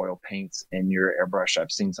terpenoids or oil paints in your airbrush. I've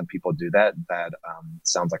seen some people do that. That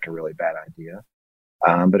sounds like a really bad idea.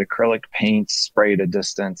 But acrylic paints, spray at a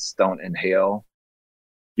distance, don't inhale.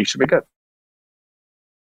 You should be good.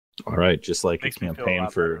 All right, just like Makes a me feel campaign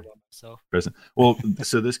lot for better about myself. president. Well,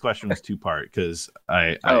 so this question was two-part because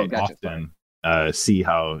I Gotcha, often see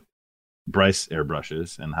how Bryce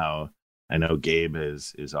airbrushes and how I know Gabe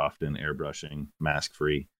is often airbrushing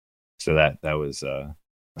mask-free. So that was a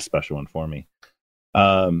special one for me.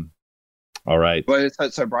 All right. Well,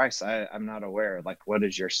 so Bryce, I'm not aware. What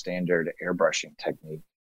is your standard airbrushing technique?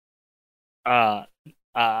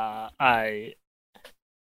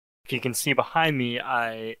 If you can see behind me,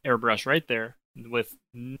 I airbrush right there with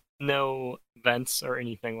no vents or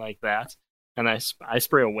anything like that, and I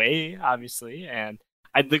spray away, obviously. And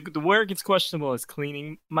the where it gets questionable is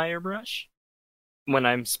cleaning my airbrush. When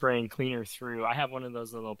I'm spraying cleaner through, I have one of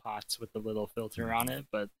those little pots with the little filter on it,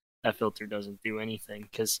 but that filter doesn't do anything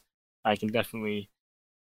because I can definitely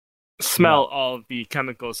smell all of the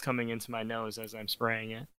chemicals coming into my nose as I'm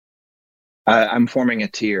spraying it. I'm forming a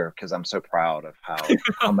tear because I'm so proud of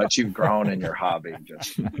how much you've grown in your hobby.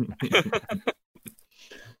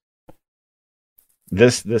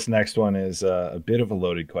 This next one is a bit of a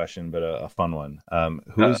loaded question, but a fun one.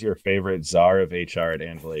 Who is your favorite czar of HR at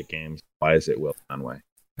Anvil 8 Games? Why is it Will Conway?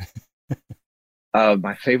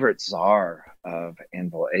 My favorite czar of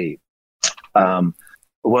Anvil 8.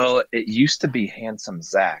 Well, it used to be Handsome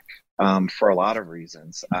Zach for a lot of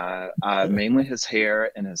reasons. Mainly his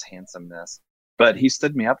hair and his handsomeness. But he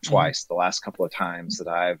stood me up twice the last couple of times that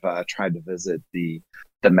I've tried to visit the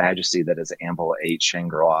majesty that is Anvil 8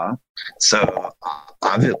 Shangri-La. So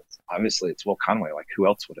obviously it's Will Conway. Who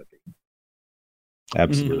else would it be?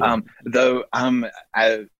 Absolutely. Though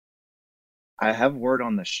I have word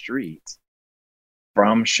on the street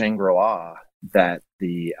from Shangri-La that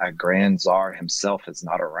the Grand Tsar himself is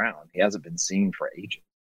not around. He hasn't been seen for ages.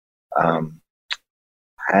 I'm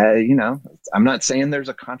not saying there's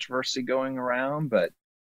a controversy going around, but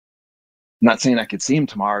I'm not saying I could see him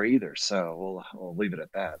tomorrow either. So we'll leave it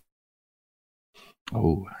at that.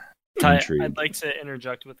 Oh, I'd like to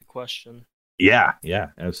interject with a question. Yeah,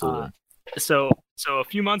 absolutely. So a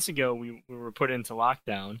few months ago, we were put into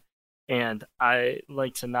lockdown, and I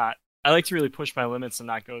like to really push my limits and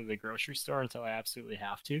not go to the grocery store until I absolutely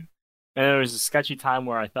have to. And there was a sketchy time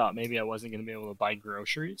where I thought maybe I wasn't going to be able to buy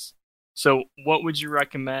groceries. So, what would you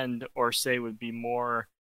recommend or say would be more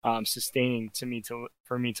sustaining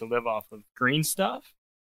for me to live off of? Green stuff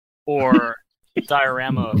or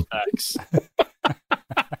diorama effects?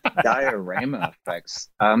 Diorama effects.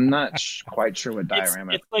 I'm not quite sure what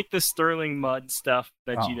diorama. It's like the Sterling mud stuff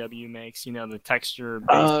that Oh. GW makes. You know, the texture.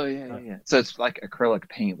 Oh yeah. So it's like acrylic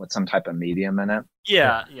paint with some type of medium in it.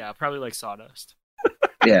 Yeah, probably like sawdust.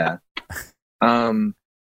 Yeah.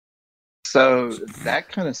 So that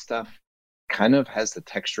kind of stuff kind of has the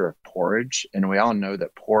texture of porridge, and we all know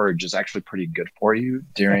that porridge is actually pretty good for you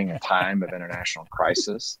during a time of international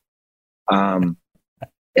crisis.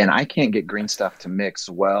 And I can't get green stuff to mix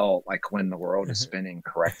well, like when the world is spinning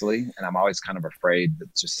correctly. And I'm always kind of afraid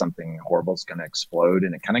that just something horrible is going to explode.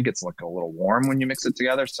 And it kind of gets like a little warm when you mix it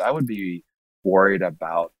together. So I would be worried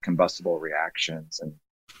about combustible reactions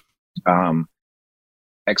and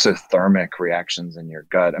exothermic reactions in your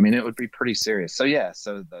gut. I mean, it would be pretty serious. So yeah,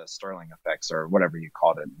 so the Sterling effects or whatever you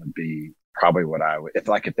called it would be probably what I would, if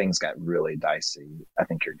things got really dicey, I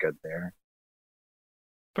think you're good there.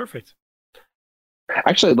 Perfect.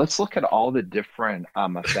 Actually, let's look at all the different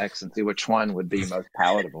effects and see which one would be most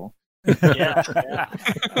palatable. Yeah.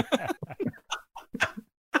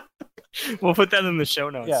 We'll put that in the show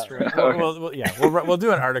notes. Yeah, Right? we'll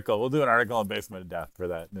do an article. We'll do an article on Basement of Death for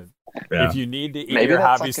that. Yeah. If you need to eat Maybe your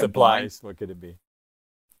that's hobby like a supplies, what could it be?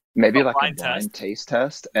 Maybe A like a blind blind test. taste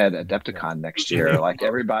test at Adepticon next year. Like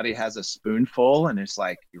everybody has a spoonful, and it's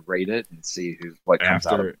like you rate it and see what comes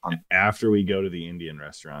out. After we go to the Indian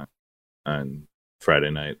restaurant on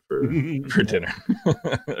Friday night for dinner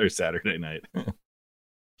or Saturday night.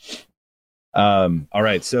 All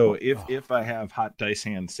right. So if I have hot dice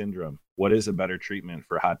hand syndrome, what is a better treatment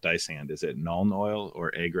for hot dice hand? Is it Nuln Oil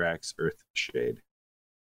or Agrax Earth Shade?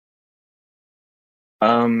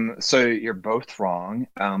 So you're both wrong,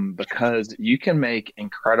 because you can make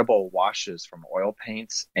incredible washes from oil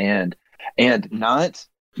paints and not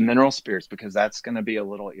mineral spirits, because that's going to be a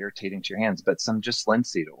little irritating to your hands, but some just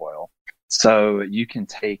linseed oil. So you can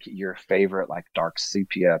take your favorite, like dark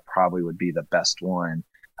sepia, probably would be the best one,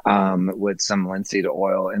 with some linseed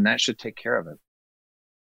oil, and that should take care of it.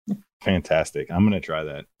 Fantastic. I'm going to try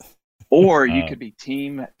that. Or you could be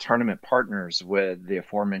team tournament partners with the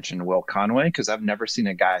aforementioned Will Conway, because I've never seen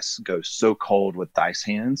a guy go so cold with dice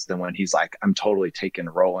hands than when he's like, I'm totally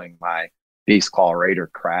rolling my Beast Claw Raider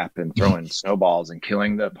crap and throwing snowballs and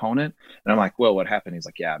killing the opponent. And I'm like, well, what happened? He's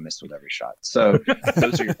like, yeah, I missed with every shot. So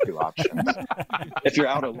those are your two options. If you're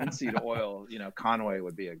out of linseed oil, Conway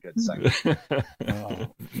would be a good second.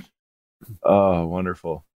 Oh,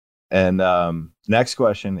 wonderful. And next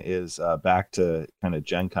question is back to kind of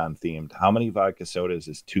Gen Con themed. How many vodka sodas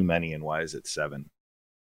is too many, and why is it 7?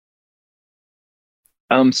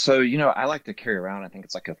 So, I like to carry around, I think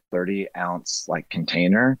it's like a 30-ounce like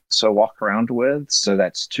container. So walk around with, so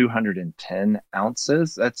that's 210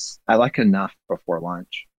 ounces. I like enough before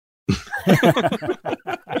lunch.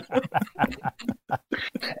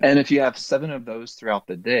 And if you have 7 of those throughout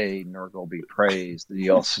the day, Nurgle be praised.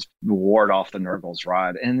 You'll ward off the Nurgle's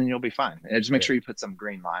rod, and then you'll be fine. And just make sure you put some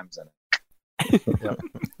green limes in it. Yep.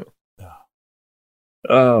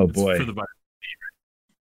 Oh It's boy! for the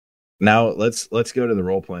Now let's go to the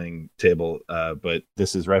role playing table. But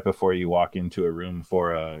this is right before you walk into a room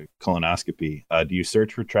for a colonoscopy. Do you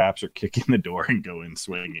search for traps or kick in the door and go in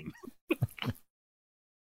swinging?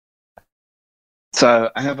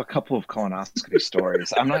 So I have a couple of colonoscopy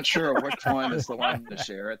stories. I'm not sure which one is the one to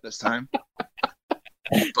share at this time.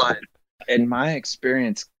 But in my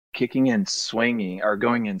experience, kicking in swinging or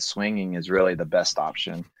going in swinging is really the best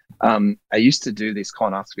option. I used to do these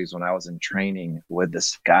colonoscopies when I was in training with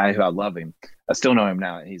this guy who I love him. I still know him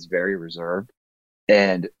now. He's very reserved.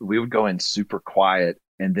 And we would go in super quiet.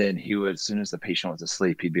 And then he would, as soon as the patient was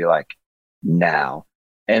asleep, he'd be like, now.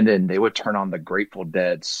 And then they would turn on the Grateful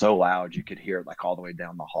Dead so loud you could hear it like all the way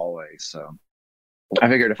down the hallway. So I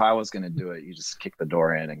figured if I was going to do it, you just kick the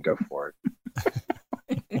door in and go for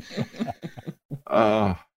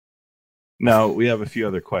it. No, we have a few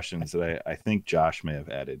other questions that I think Josh may have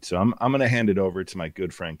added. So I'm going to hand it over to my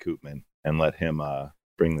good friend Koopman and let him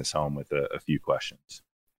bring this home with a few questions.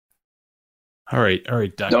 All right,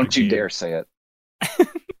 Dr. Don't you Gabe. dare say it.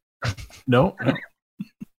 No.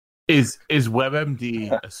 Is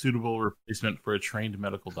WebMD a suitable replacement for a trained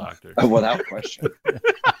medical doctor? Without question.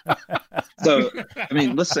 So, I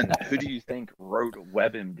mean, listen, who do you think wrote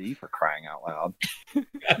WebMD, for crying out loud?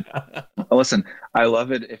 Listen, I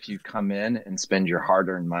love it if you come in and spend your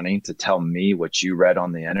hard-earned money to tell me what you read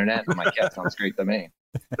on the internet. I'm like, yeah, sounds great to me.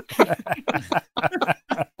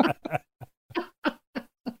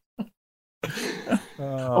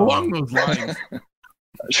 Along those lines,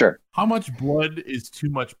 Sure. how much blood is too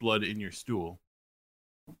much blood in your stool?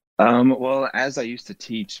 Well, as I used to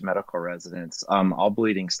teach medical residents, all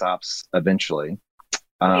bleeding stops eventually.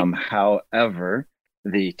 However,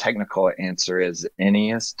 the technical answer is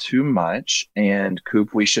any is too much. And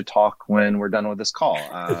Coop, we should talk when we're done with this call.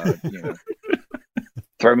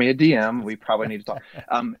 Throw me a DM. We probably need to talk.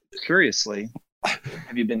 Curiously,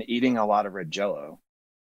 have you been eating a lot of red Jello?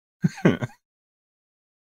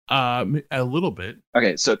 A little bit.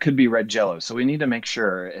 Okay, so it could be red Jello. So we need to make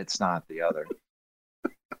sure it's not the other.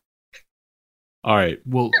 All right,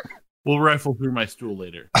 we'll rifle through my stool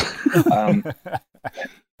later.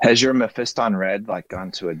 Has your Mephiston red gone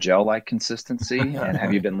to a gel-like consistency? And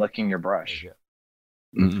have you been licking your brush?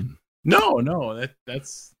 Mm-mm. No,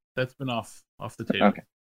 that's been off the table. Okay.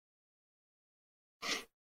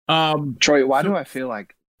 Troy, why do I feel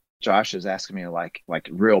like Josh is asking me like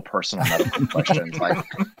real personal medical questions?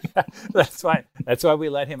 That's fine. That's why we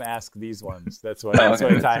let him ask these ones. That's why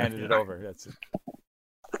Ty handed it over. That's it.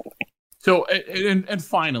 So and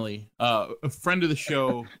finally, a friend of the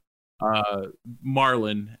show,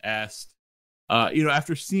 Marlon asked,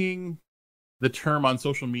 after seeing the term on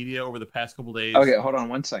social media over the past couple days. Okay, hold on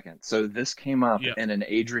one second. So this came up in an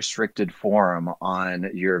age-restricted forum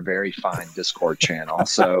on your very fine Discord channel.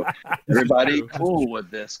 So everybody cool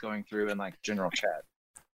with this going through in general chat.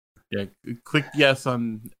 Yeah, click yes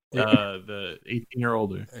on the 18 or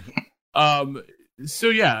older. So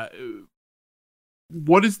yeah,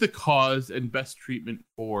 what is the cause and best treatment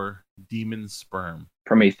for demon sperm?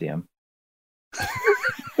 Prometheum.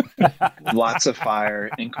 Lots of fire,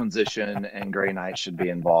 Inquisition, and Grey Knight should be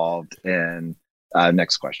involved. And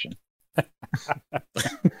next question.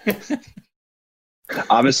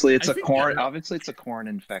 Obviously, it's a corn. Obviously, it's a corn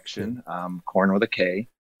infection. Corn with a K.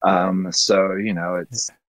 So it's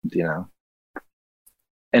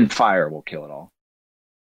and fire will kill it all.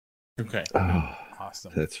 Okay. Oh,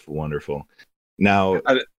 Awesome. That's wonderful. Now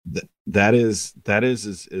that is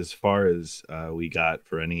as far as we got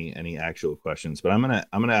for any actual questions. But I'm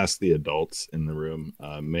gonna ask the adults in the room,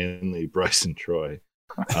 mainly Bryce and Troy,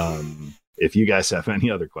 if you guys have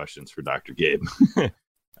any other questions for Dr. Gabe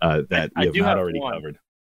that we have not already covered.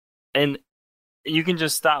 And you can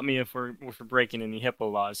just stop me if we're breaking any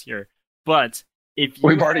HIPAA laws here. But if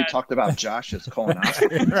we've already talked about Josh's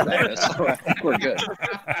colonoscopy status, so I think we're good.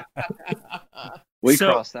 We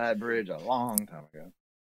crossed that bridge a long time ago.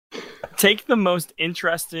 Take the most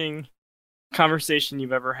interesting conversation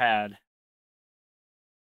you've ever had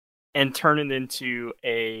and turn it into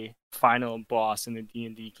a final boss in the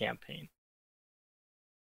D&D campaign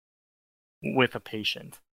with a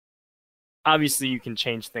patient. Obviously, you can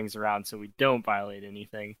change things around so we don't violate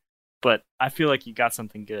anything, but I feel like you got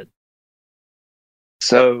something good.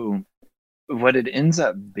 So what it ends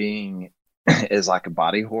up being is a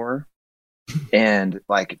body horror. And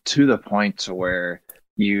to the point to where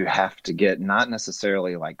you have to get not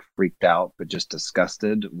necessarily freaked out, but just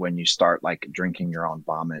disgusted when you start drinking your own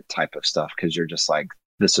vomit type of stuff, because you're just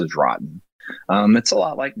this is rotten. It's a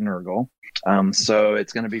lot like Nurgle. So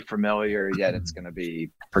it's going to be familiar, yet it's going to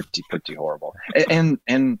be pretty horrible. And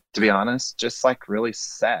to be honest, just really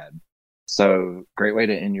sad. So great way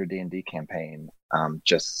to end your D&D campaign.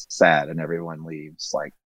 Just sad, and everyone leaves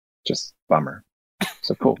just bummer.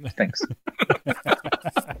 So cool. Thanks.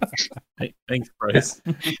 Hey, thanks, Bryce.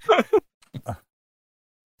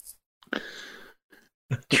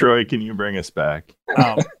 Troy, can you bring us back?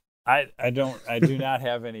 I do not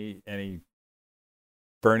have any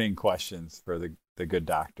burning questions for the good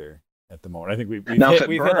doctor at the moment. I think we've hit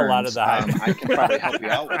a lot of the high. I can probably help you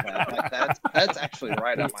out with that. That's actually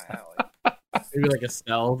right up my alley. Maybe a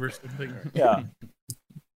salve or something. Yeah.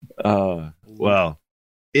 Well,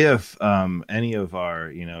 if any of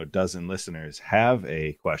our dozen listeners have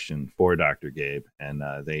a question for Dr. Gabe and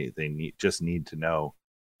they need to know,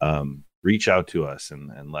 reach out to us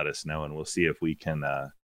and let us know, and we'll see if we can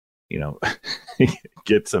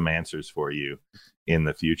get some answers for you in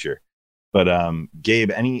the future. But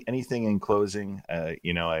Gabe, anything in closing? I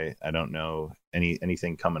don't know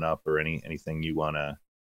anything coming up or anything you want to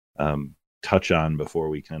touch on before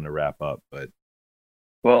we kind of wrap up. But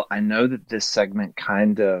well, I know that this segment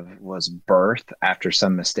kind of was birthed after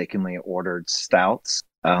some mistakenly ordered stouts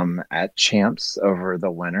at Champs over the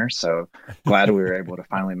winter. So glad we were able to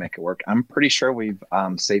finally make it work. I'm pretty sure we've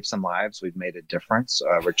saved some lives. We've made a difference.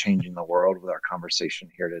 We're changing the world with our conversation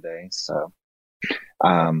here today. So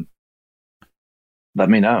let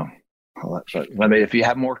me know. If you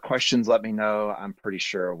have more questions, let me know. I'm pretty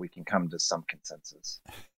sure we can come to some consensus.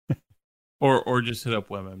 Or just hit up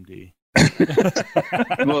WebMD.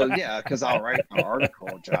 Well, yeah, because I'll write an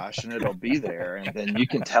article, Josh, and it'll be there, and then you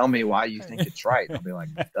can tell me why you think it's right. I'll be like,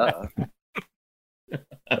 duh.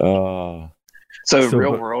 So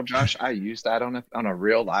real world, Josh, I used that on a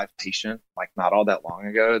real live patient, like not all that long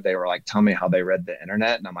ago. They were like, tell me how they read the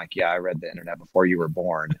internet. And I'm like, yeah, I read the internet before you were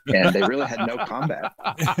born. And they really had no combat.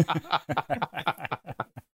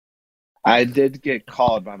 I did get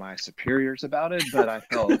called by my superiors about it, but I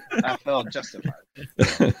felt justified.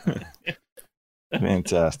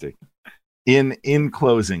 Fantastic. In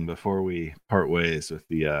closing, before we part ways with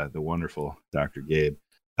the wonderful Dr. Gabe,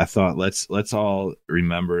 I thought let's all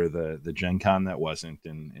remember the Gen Con that wasn't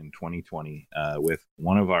in 2020 with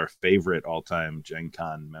one of our favorite all-time Gen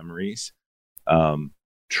Con memories.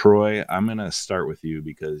 Troy, I'm gonna start with you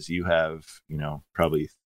because you have, probably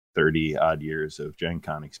 30 odd years of Gen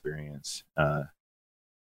Con experience.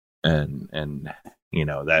 And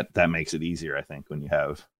that makes it easier, I think, when you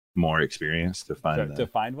have more experience to find to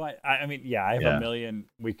find one. I mean, yeah, I have a million.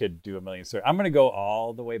 We could do a million stories. I'm going to go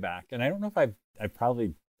all the way back, and I don't know if I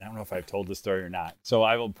don't know if I've told the story or not. So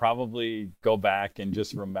I will probably go back and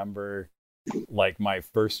just remember like my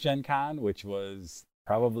first Gen Con, which was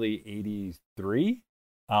probably 83.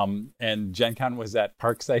 And Gen Con was at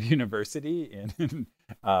Parkside University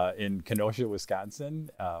in Kenosha, Wisconsin.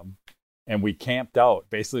 And we camped out.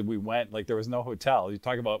 Basically, we went, like, there was no hotel. You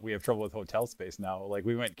talk about, we have trouble with hotel space now. Like,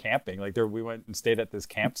 we went camping. Like, we went and stayed at this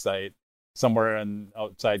campsite somewhere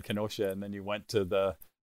outside Kenosha. And then you went to the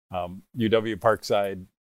UW Parkside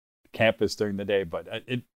campus during the day. But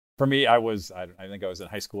for me, I think I was in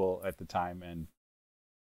high school at the time and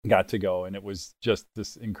got to go. And it was just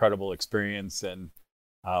this incredible experience. And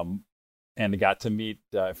got to meet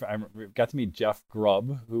Jeff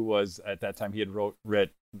Grubb, who was, at that time, he had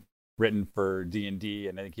written for D&D,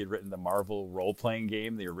 and I think he had written the Marvel role-playing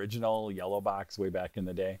game, the original Yellow Box, way back in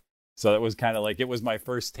the day. So it was kind of like, it was my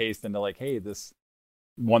first taste into like, hey, this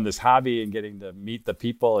hobby and getting to meet the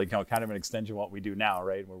people, like, kind of an extension of what we do now,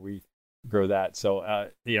 right, where we grow that. So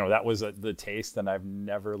that was the taste, and I've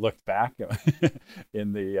never looked back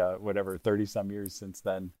in the whatever 30 some years since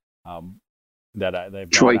then. They've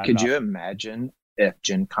Troy, could you imagine if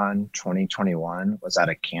Gen Con 2021 was at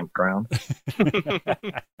a campground?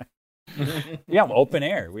 Yeah, open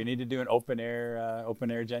air. We need to do an open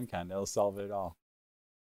air Gen Con. That'll solve it all.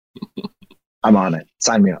 I'm on it.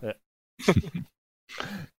 Sign me up.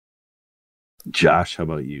 Josh, how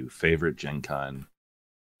about you? Favorite Gen Con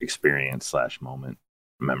experience / moment,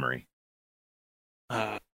 memory?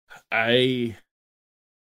 I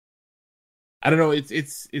don't know.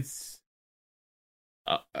 It's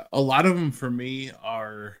a lot of them for me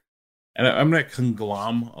are, and I'm going to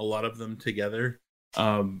conglom a lot of them together.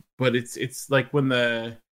 But it's like when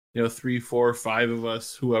the 3, 4, 5 of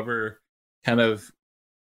us, whoever, kind of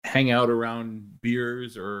hang out around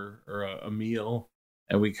beers or a meal,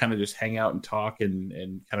 and we kind of just hang out and talk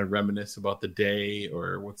and kind of reminisce about the day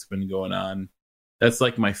or what's been going on. That's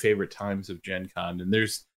like my favorite times of Gen Con. And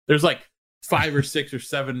there's like 5 or 6 or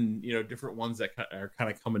 7 different ones that are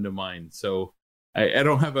kind of coming to mind. So I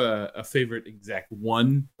don't have a favorite exact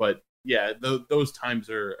one, but yeah, those times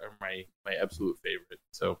are my absolute favorite.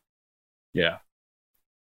 So, yeah.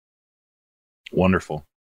 Wonderful.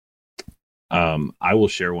 I will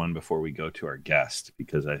share one before we go to our guest,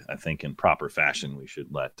 because I think in proper fashion we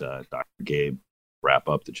should let Dr. Gabe wrap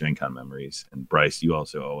up the Gen Con memories. And Bryce, you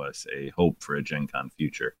also owe us a hope for a Gen Con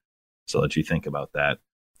future. So I'll let you think about that.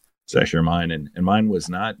 So I share mine, and mine was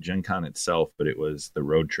not Gen Con itself, but it was the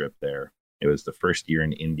road trip there. It was the first year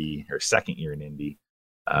in Indy, or second year in Indy.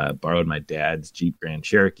 Borrowed my dad's Jeep Grand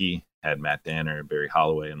Cherokee, had Matt Danner, Barry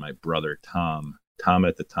Holloway, and my brother Tom. Tom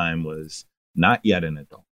at the time was not yet an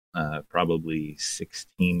adult, probably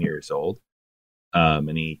 16 years old,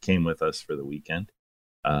 and he came with us for the weekend.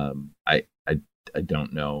 I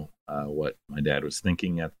don't know what my dad was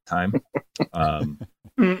thinking at the time,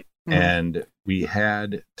 and we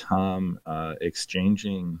had Tom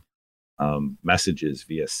exchanging messages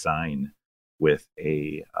via sign with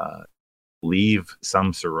a leave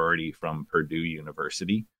some sorority from Purdue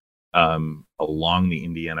University along the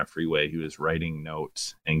Indiana freeway. He was writing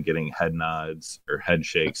notes and getting head nods or head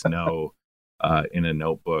shakes no in a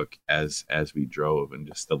notebook as we drove, and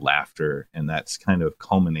just the laughter. And that's kind of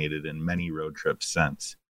culminated in many road trips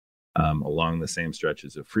since along the same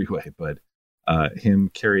stretches of freeway. But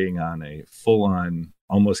him carrying on a full-on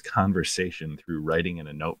almost conversation through writing in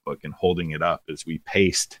a notebook and holding it up as we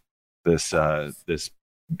paced this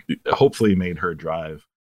hopefully made her drive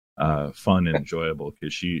fun and enjoyable,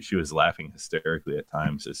 because she was laughing hysterically at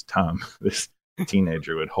times as Tom, this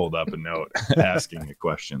teenager, would hold up a note asking a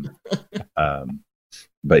question.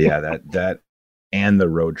 But yeah, that and the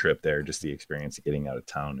road trip there, just the experience of getting out of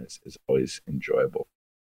town is always enjoyable.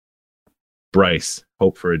 Bryce,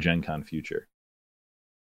 hope for a Gen Con future.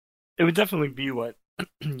 It would definitely be what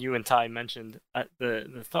you and Ty mentioned.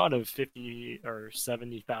 The thought of 50 or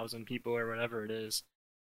 70,000 people or whatever it is,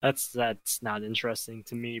 that's not interesting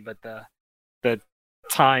to me. But the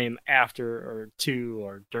time after or to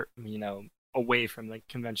or away from the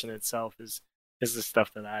convention itself is the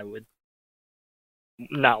stuff that I would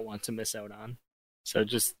not want to miss out on. So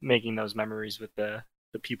just making those memories with the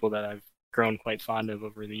people that I've grown quite fond of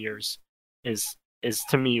over the years is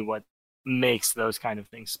to me what makes those kind of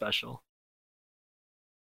things special.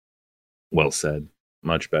 Well said.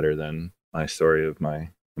 Much better than my story of my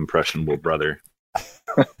impressionable brother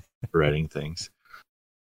writing things.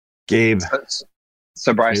 Gabe.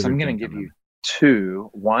 So Bryce, I'm going to give you two.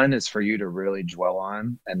 One is for you to really dwell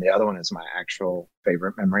on, and the other one is my actual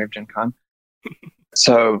favorite memory of Gen Con.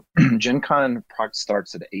 So Gen Con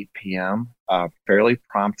starts at 8 p.m. Fairly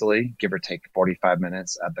promptly, give or take 45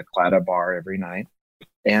 minutes at the Clatta Bar every night.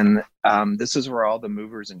 And this is where all the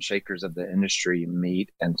movers and shakers of the industry meet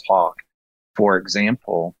and talk. For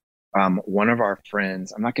example, one of our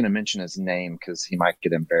friends, I'm not going to mention his name because he might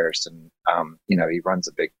get embarrassed, and he runs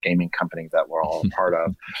a big gaming company that we're all a part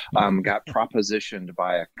of, got propositioned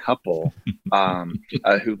by a couple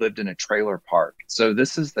who lived in a trailer park. So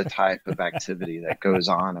this is the type of activity that goes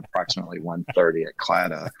on approximately 1:30 at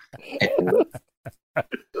Clatta.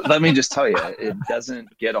 Let me just tell you, it doesn't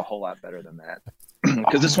get a whole lot better than that,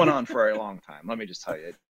 because this went on for a long time. Let me just tell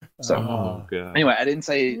you. So anyway, I didn't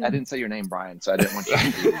say your name, Brian. So I didn't want you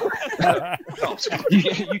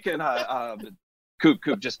to. You can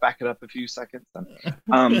Coop, just back it up a few seconds.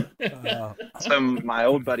 So my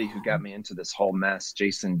old buddy who got me into this whole mess,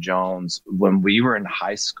 Jason Jones, when we were in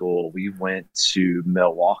high school, we went to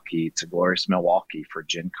Milwaukee, to glorious Milwaukee for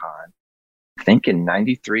Gen Con, I think in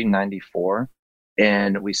 93, 94.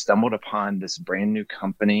 And we stumbled upon this brand new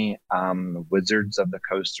company, Wizards of the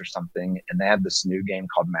Coast or something, and they had this new game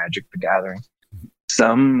called Magic the Gathering.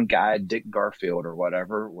 Some guy, Dick Garfield or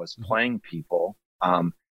whatever, was playing people,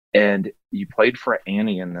 and you played for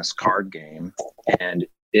Annie in this card game. And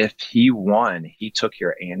if he won, he took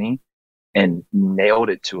your Annie and nailed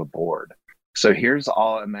it to a board. So here's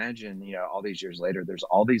imagine, all these years later, there's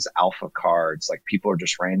all these alpha cards, like people are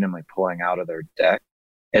just randomly pulling out of their deck.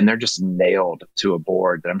 And they're just nailed to a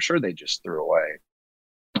board that I'm sure they just threw away.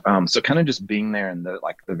 So kind of just being there in the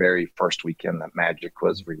very first weekend that Magic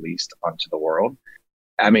was released onto the world.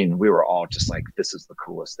 I mean, we were all just like, this is the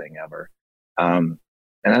coolest thing ever. And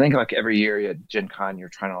I think like every year at Gen Con, you're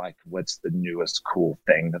trying to what's the newest cool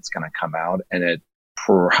thing that's going to come out? And it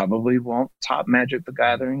probably won't top Magic the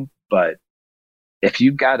Gathering, but if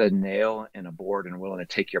you've got a nail in a board and willing to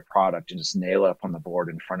take your product and just nail it up on the board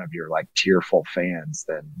in front of your tearful fans,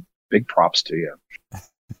 then big props to you.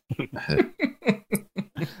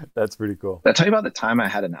 That's pretty cool. Did I tell you about the time I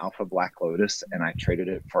had an Alpha Black Lotus and I traded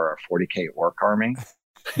it for a 40K Orc army?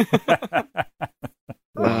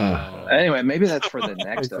 Anyway, maybe that's for the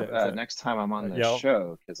next time I'm on the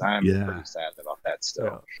show, because I'm pretty sad about that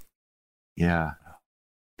still. Yeah,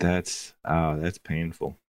 that's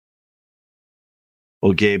painful.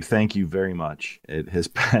 Well, Gabe, thank you very much. It has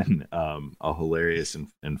been a hilarious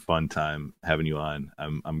and fun time having you on.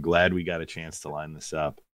 I'm glad we got a chance to line this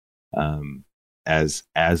up.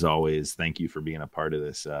 As always, thank you for being a part of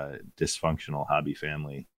this dysfunctional hobby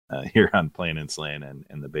family here on Playing and Slaying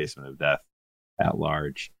and the Basement of Death at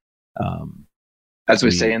large. As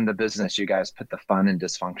we say in the business, you guys put the fun in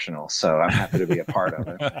dysfunctional, so I'm happy to be a part of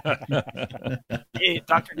it. Hey,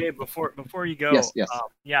 Dr. Gabe, before you go, yes.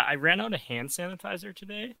 I ran out of hand sanitizer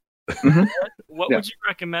today. Mm-hmm. What would you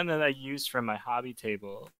recommend that I use from my hobby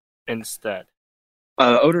table instead?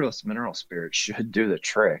 Odorless mineral spirit should do the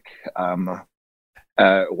trick.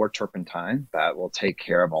 Or turpentine. That will take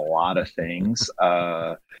care of a lot of things.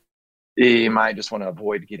 You might just want to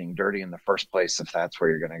avoid getting dirty in the first place if that's where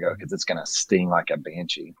you're going to go, because it's going to sting like a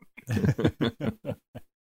banshee.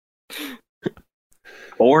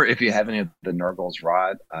 Or if you have any of the Nurgle's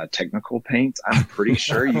Rod technical paints, I'm pretty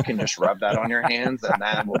sure you can just rub that on your hands and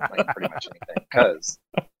that will clean pretty much anything, because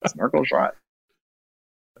it's Nurgle's Rod.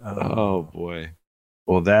 Oh, boy.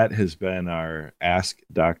 Well, that has been our Ask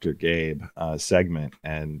Dr. Gabe segment,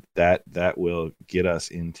 and that will get us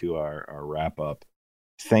into our wrap-up.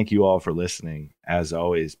 Thank you all for listening. As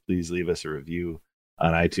always, please leave us a review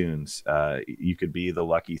on iTunes. You could be the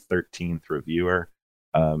lucky 13th reviewer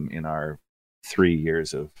in our 3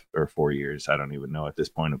 years or 4 years, I don't even know at this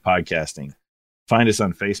point, of podcasting. Find us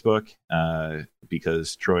on Facebook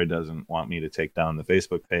because Troy doesn't want me to take down the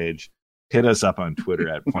Facebook page. hit us up on Twitter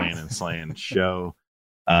at Playing and Slaying Show.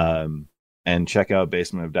 And check out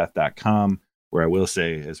basementofdeath.com, where I will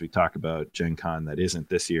say, as we talk about Gen Con that isn't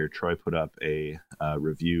this year, Troy put up a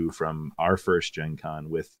review from our first Gen Con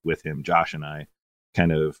with him, Josh and I,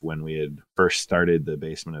 kind of when we had first started the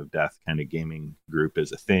Basement of Death kind of gaming group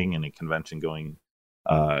as a thing and a convention going,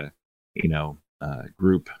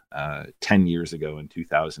 group 10 years ago in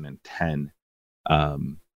 2010.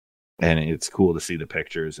 And it's cool to see the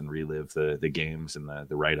pictures and relive the games and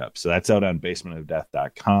the write-up. So that's out on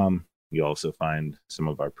basementofdeath.com. You also find some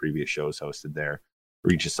of our previous shows hosted there.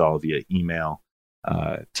 Reach us all via email.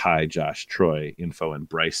 Ty, Josh, Troy, info, and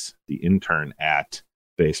Bryce, the intern, at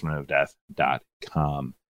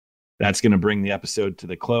basementofdeath.com. That's going to bring the episode to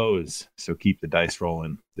the close. So keep the dice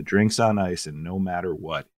rolling, the drinks on ice, and no matter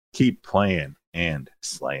what, keep playing and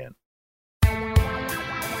slaying.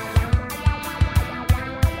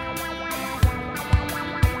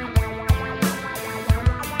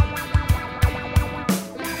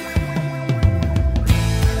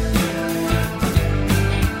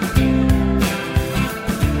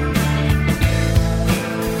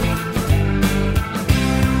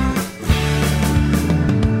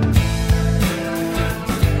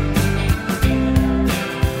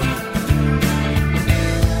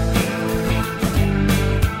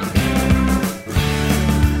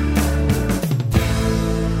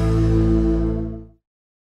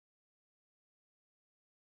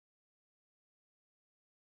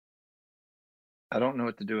 I don't know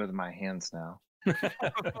what to do with my hands now.